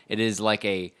moment. It is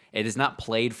not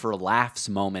played for laughs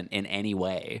moment in any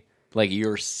way. Like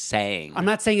you're saying. I'm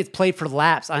not saying it's played for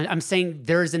laughs. I'm saying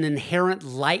there's an inherent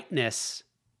lightness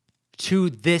to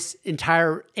this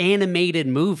entire animated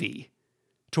movie.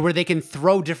 To where they can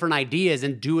throw different ideas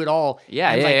and do it all.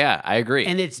 Yeah, I agree.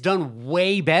 And it's done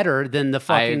way better than the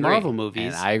fucking Marvel movies.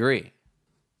 And I agree.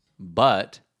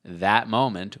 But that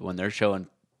moment when they're showing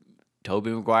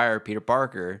Tobey Maguire, Peter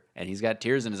Parker, and he's got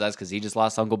tears in his eyes because he just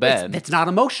lost Uncle Ben. It's not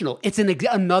emotional. It's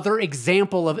another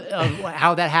example of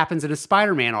how that happens in a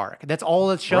Spider-Man arc. That's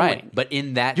all it's showing. Right. But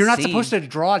in that You're not scene, supposed to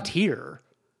draw a tear.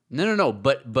 No.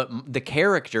 But the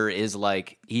character is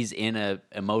like he's in a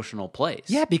emotional place.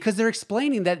 Yeah, because they're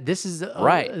explaining that this is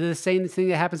the same thing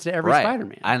that happens to every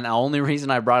Spider-Man. And the only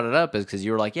reason I brought it up is because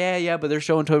you were like, yeah, but they're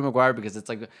showing Tobey Maguire because it's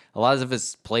like a lot of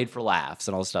it's played for laughs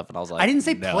and all this stuff. And I was like, I didn't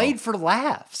say played for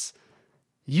laughs.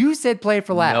 You said played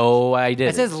for laughs. No, I didn't.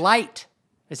 It says light.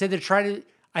 I said they're trying to.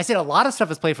 I said a lot of stuff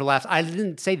is played for laughs. I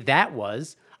didn't say that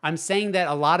was. I'm saying that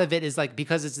a lot of it is like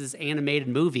because it's this animated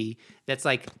movie that's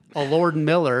like a Lord and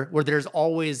Miller where there's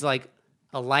always like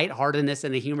a lightheartedness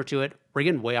and a humor to it. We're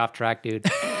getting way off track, dude.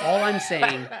 All I'm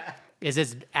saying is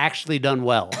it's actually done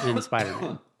well in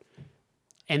Spider-Man.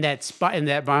 And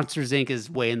that Monsters Inc. is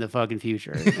way in the fucking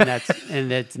future.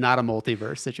 And that's not a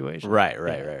multiverse situation. Right.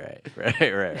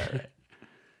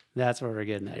 That's what we're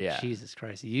getting at. Yeah. Jesus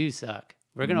Christ, you suck.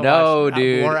 We're gonna watch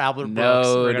more Albert Brooks.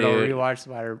 We're gonna rewatch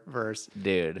Spider-Verse.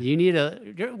 Dude. You need I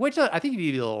think you need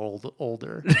to be a little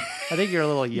older. I think you're a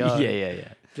little young. Yeah.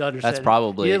 To understand. That's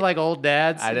probably. You didn't like old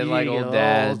dads. I didn't like old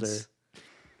dads.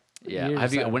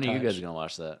 Yeah. When are you guys gonna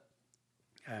watch that?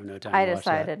 I have no time. I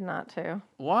decided not to.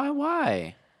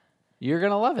 Why? You're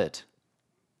gonna love it.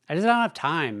 I just don't have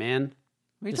time, man.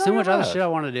 There's so much other shit I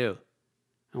want to do.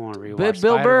 I want to rewatch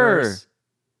Bill Burr.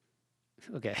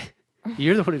 Okay.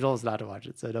 You're the one who told us not to watch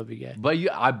it, so don't be gay. But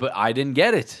I didn't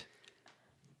get it.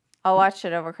 I'll watch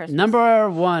it over Christmas. Number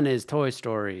 1 is Toy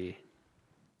Story.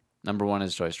 Number 1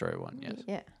 is Toy Story 1, yes.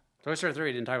 Yeah. Toy Story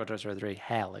 3, didn't talk about Toy Story 3.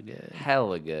 Hella good.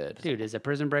 Hella good. Dude, it's a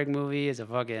prison break movie. It's a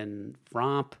fucking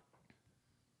romp.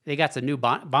 They got some new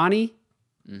Bonnie.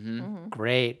 Mm-hmm.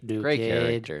 Great new Great kid.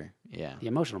 character. Yeah. The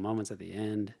emotional moments at the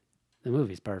end. The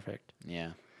movie's perfect.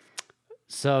 Yeah.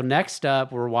 So next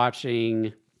up, we're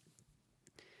watching...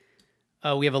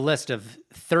 we have a list of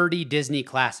 30 Disney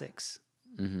classics.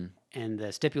 Mm-hmm. And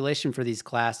the stipulation for these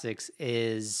classics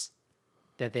is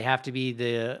that they have to be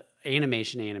the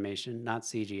animation, not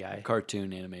CGI.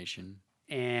 Cartoon animation.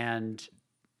 And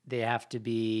they have to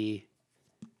be,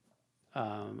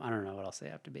 I don't know what else they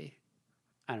have to be.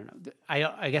 I don't know.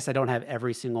 I guess I don't have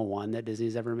every single one that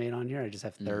Disney's ever made on here. I just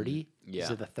have 30. Mm-hmm. Yeah.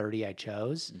 These are the 30 I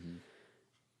chose. Mm-hmm.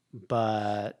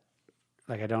 But...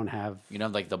 Like I don't have. You know,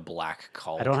 like the Black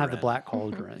Cauldron. I don't have the Black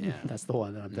Cauldron. Yeah, that's the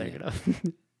one that I'm thinking of.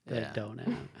 That I don't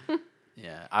have.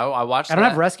 Yeah, I watched. I don't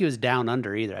have Rescuers Down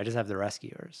Under either. I just have The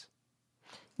Rescuers.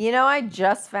 You know, I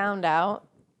just found out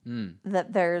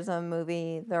that there's a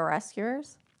movie, The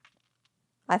Rescuers.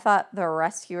 I thought The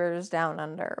Rescuers Down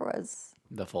Under was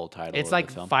the full title. It's of like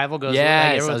the film. Five Goes.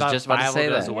 Yes, like I was just about to say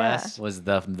Goes that. West. Was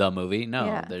the movie? No,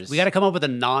 Yeah. there's. We got to come up with a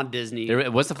non-Disney.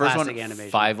 What's the first one?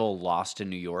 animation. Five-O Lost in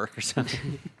New York or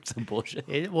something. Some bullshit.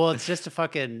 It's just a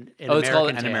fucking. It's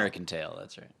called An American Tale.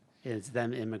 That's right. It's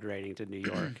them immigrating to New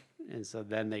York, and so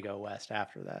then they go west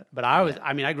after that. But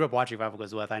I grew up watching Five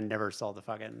Goes West. I never saw the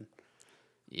fucking.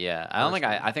 Yeah, I don't think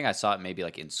I think I saw it maybe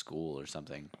like in school or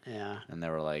something. Yeah. And they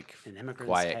were like An Immigrant's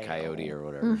Quiet Tale. Coyote or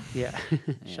whatever. Yeah.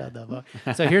 Shut the fuck.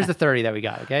 So here's the 30 that we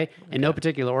got, okay? In no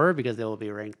particular order because they will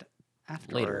be ranked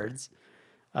afterwards.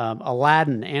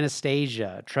 Aladdin,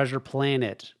 Anastasia, Treasure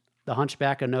Planet, The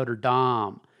Hunchback of Notre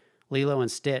Dame, Lilo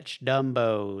and Stitch,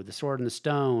 Dumbo, The Sword and the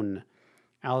Stone,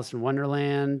 Alice in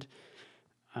Wonderland,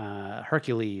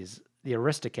 Hercules, The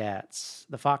Aristocats,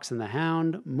 The Fox and the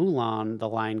Hound, Mulan, The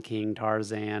Lion King,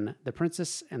 Tarzan, The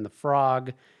Princess and the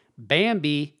Frog,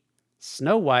 Bambi,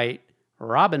 Snow White,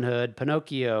 Robin Hood,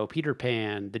 Pinocchio, Peter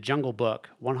Pan, The Jungle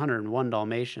Book, 101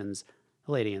 Dalmatians,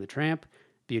 The Lady and the Tramp,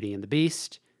 Beauty and the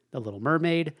Beast, The Little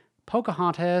Mermaid,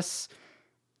 Pocahontas,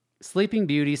 Sleeping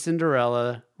Beauty,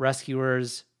 Cinderella,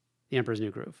 Rescuers, The Emperor's New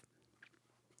Groove.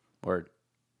 Word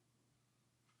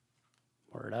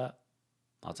up.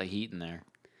 Lots of heat in there.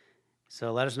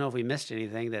 So let us know if we missed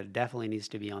anything that definitely needs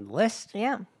to be on the list.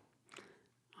 Yeah.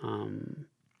 We're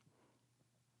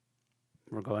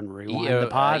going to rewind the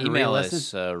pod and email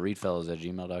re-listen. us,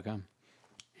 readfellows@gmail.com.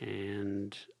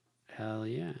 And hell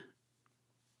yeah.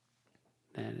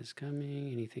 That is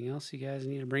coming. Anything else you guys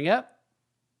need to bring up?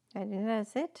 I think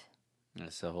that's it.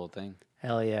 That's the whole thing.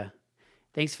 Hell yeah.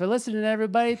 Thanks for listening,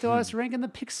 everybody, to us ranking the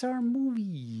Pixar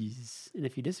movies. And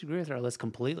if you disagree with our list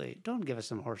completely, don't give us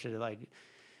some horseshit like,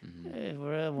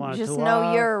 Just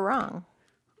know you're wrong.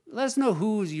 Let us know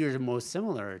who's you're most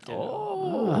similar to.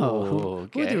 Who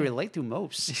do okay. you relate to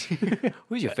most?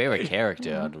 Who's your favorite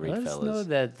character on the Let us know Fellas?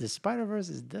 that the Spider-Verse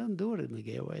doesn't do it in a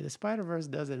gay way. The Spider-Verse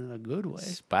does it in a good way.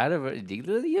 Spider-Verse.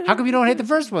 How come you don't hate the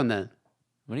first one then?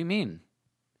 What do you mean?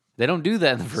 They don't do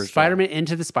that in the first Spider-Man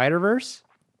Into the Spider-Verse?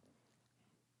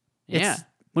 one. Yeah.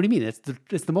 What do you mean? It's the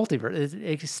multiverse.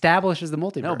 It establishes the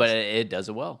multiverse. No, but it does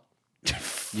it well.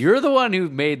 You're the one who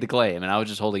made the claim, and I was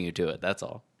just holding you to it. That's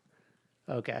all.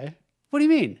 Okay. What do you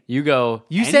mean? You go.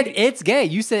 You said it's gay.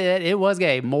 You said it was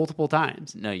gay multiple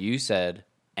times. No, you said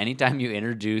anytime you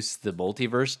introduce the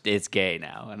multiverse, it's gay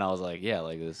now. And I was like, yeah,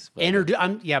 like this. but-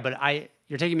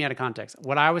 You're taking me out of context.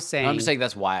 What I was saying. I'm just saying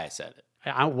that's why I said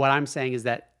it. What I'm saying is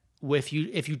that if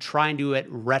you try and do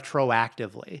it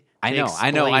retroactively, I know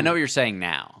what you're saying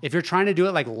now. If you're trying to do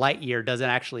it like Lightyear doesn't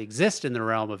actually exist in the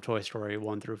realm of Toy Story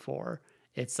 1 through 4,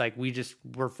 it's like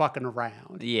we're fucking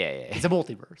around. Yeah. It's a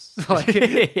multiverse.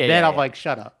 Then I'm like,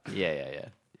 shut up. Yeah.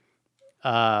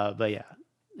 But yeah,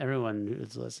 everyone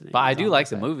who's listening. But I is do on like my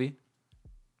the side. movie.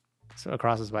 So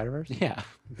Across the Spider-Verse? Yeah.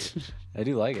 I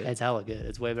do like it. It's hella good.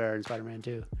 It's way better than Spider-Man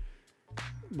 2.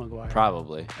 Maguire.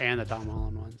 Probably. And the Tom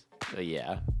Holland ones.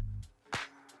 Yeah.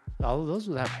 All of those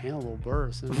would have Hannibal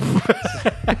Buress.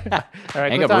 All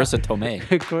right, Hang up Marissa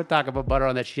Tomei. quit talking about butter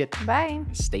on that shit. Bye.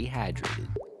 Stay hydrated.